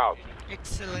 1, out.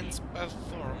 Excellent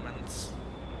performance.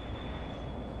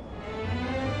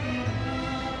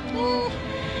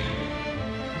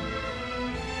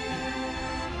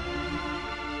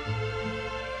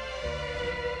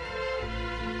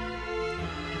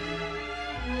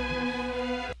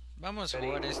 Vamos a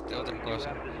jugar otra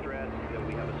cosa.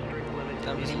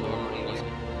 También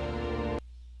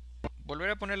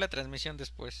volveré a poner la transmisión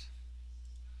después.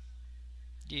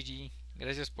 GG,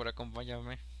 gracias por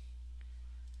acompañarme.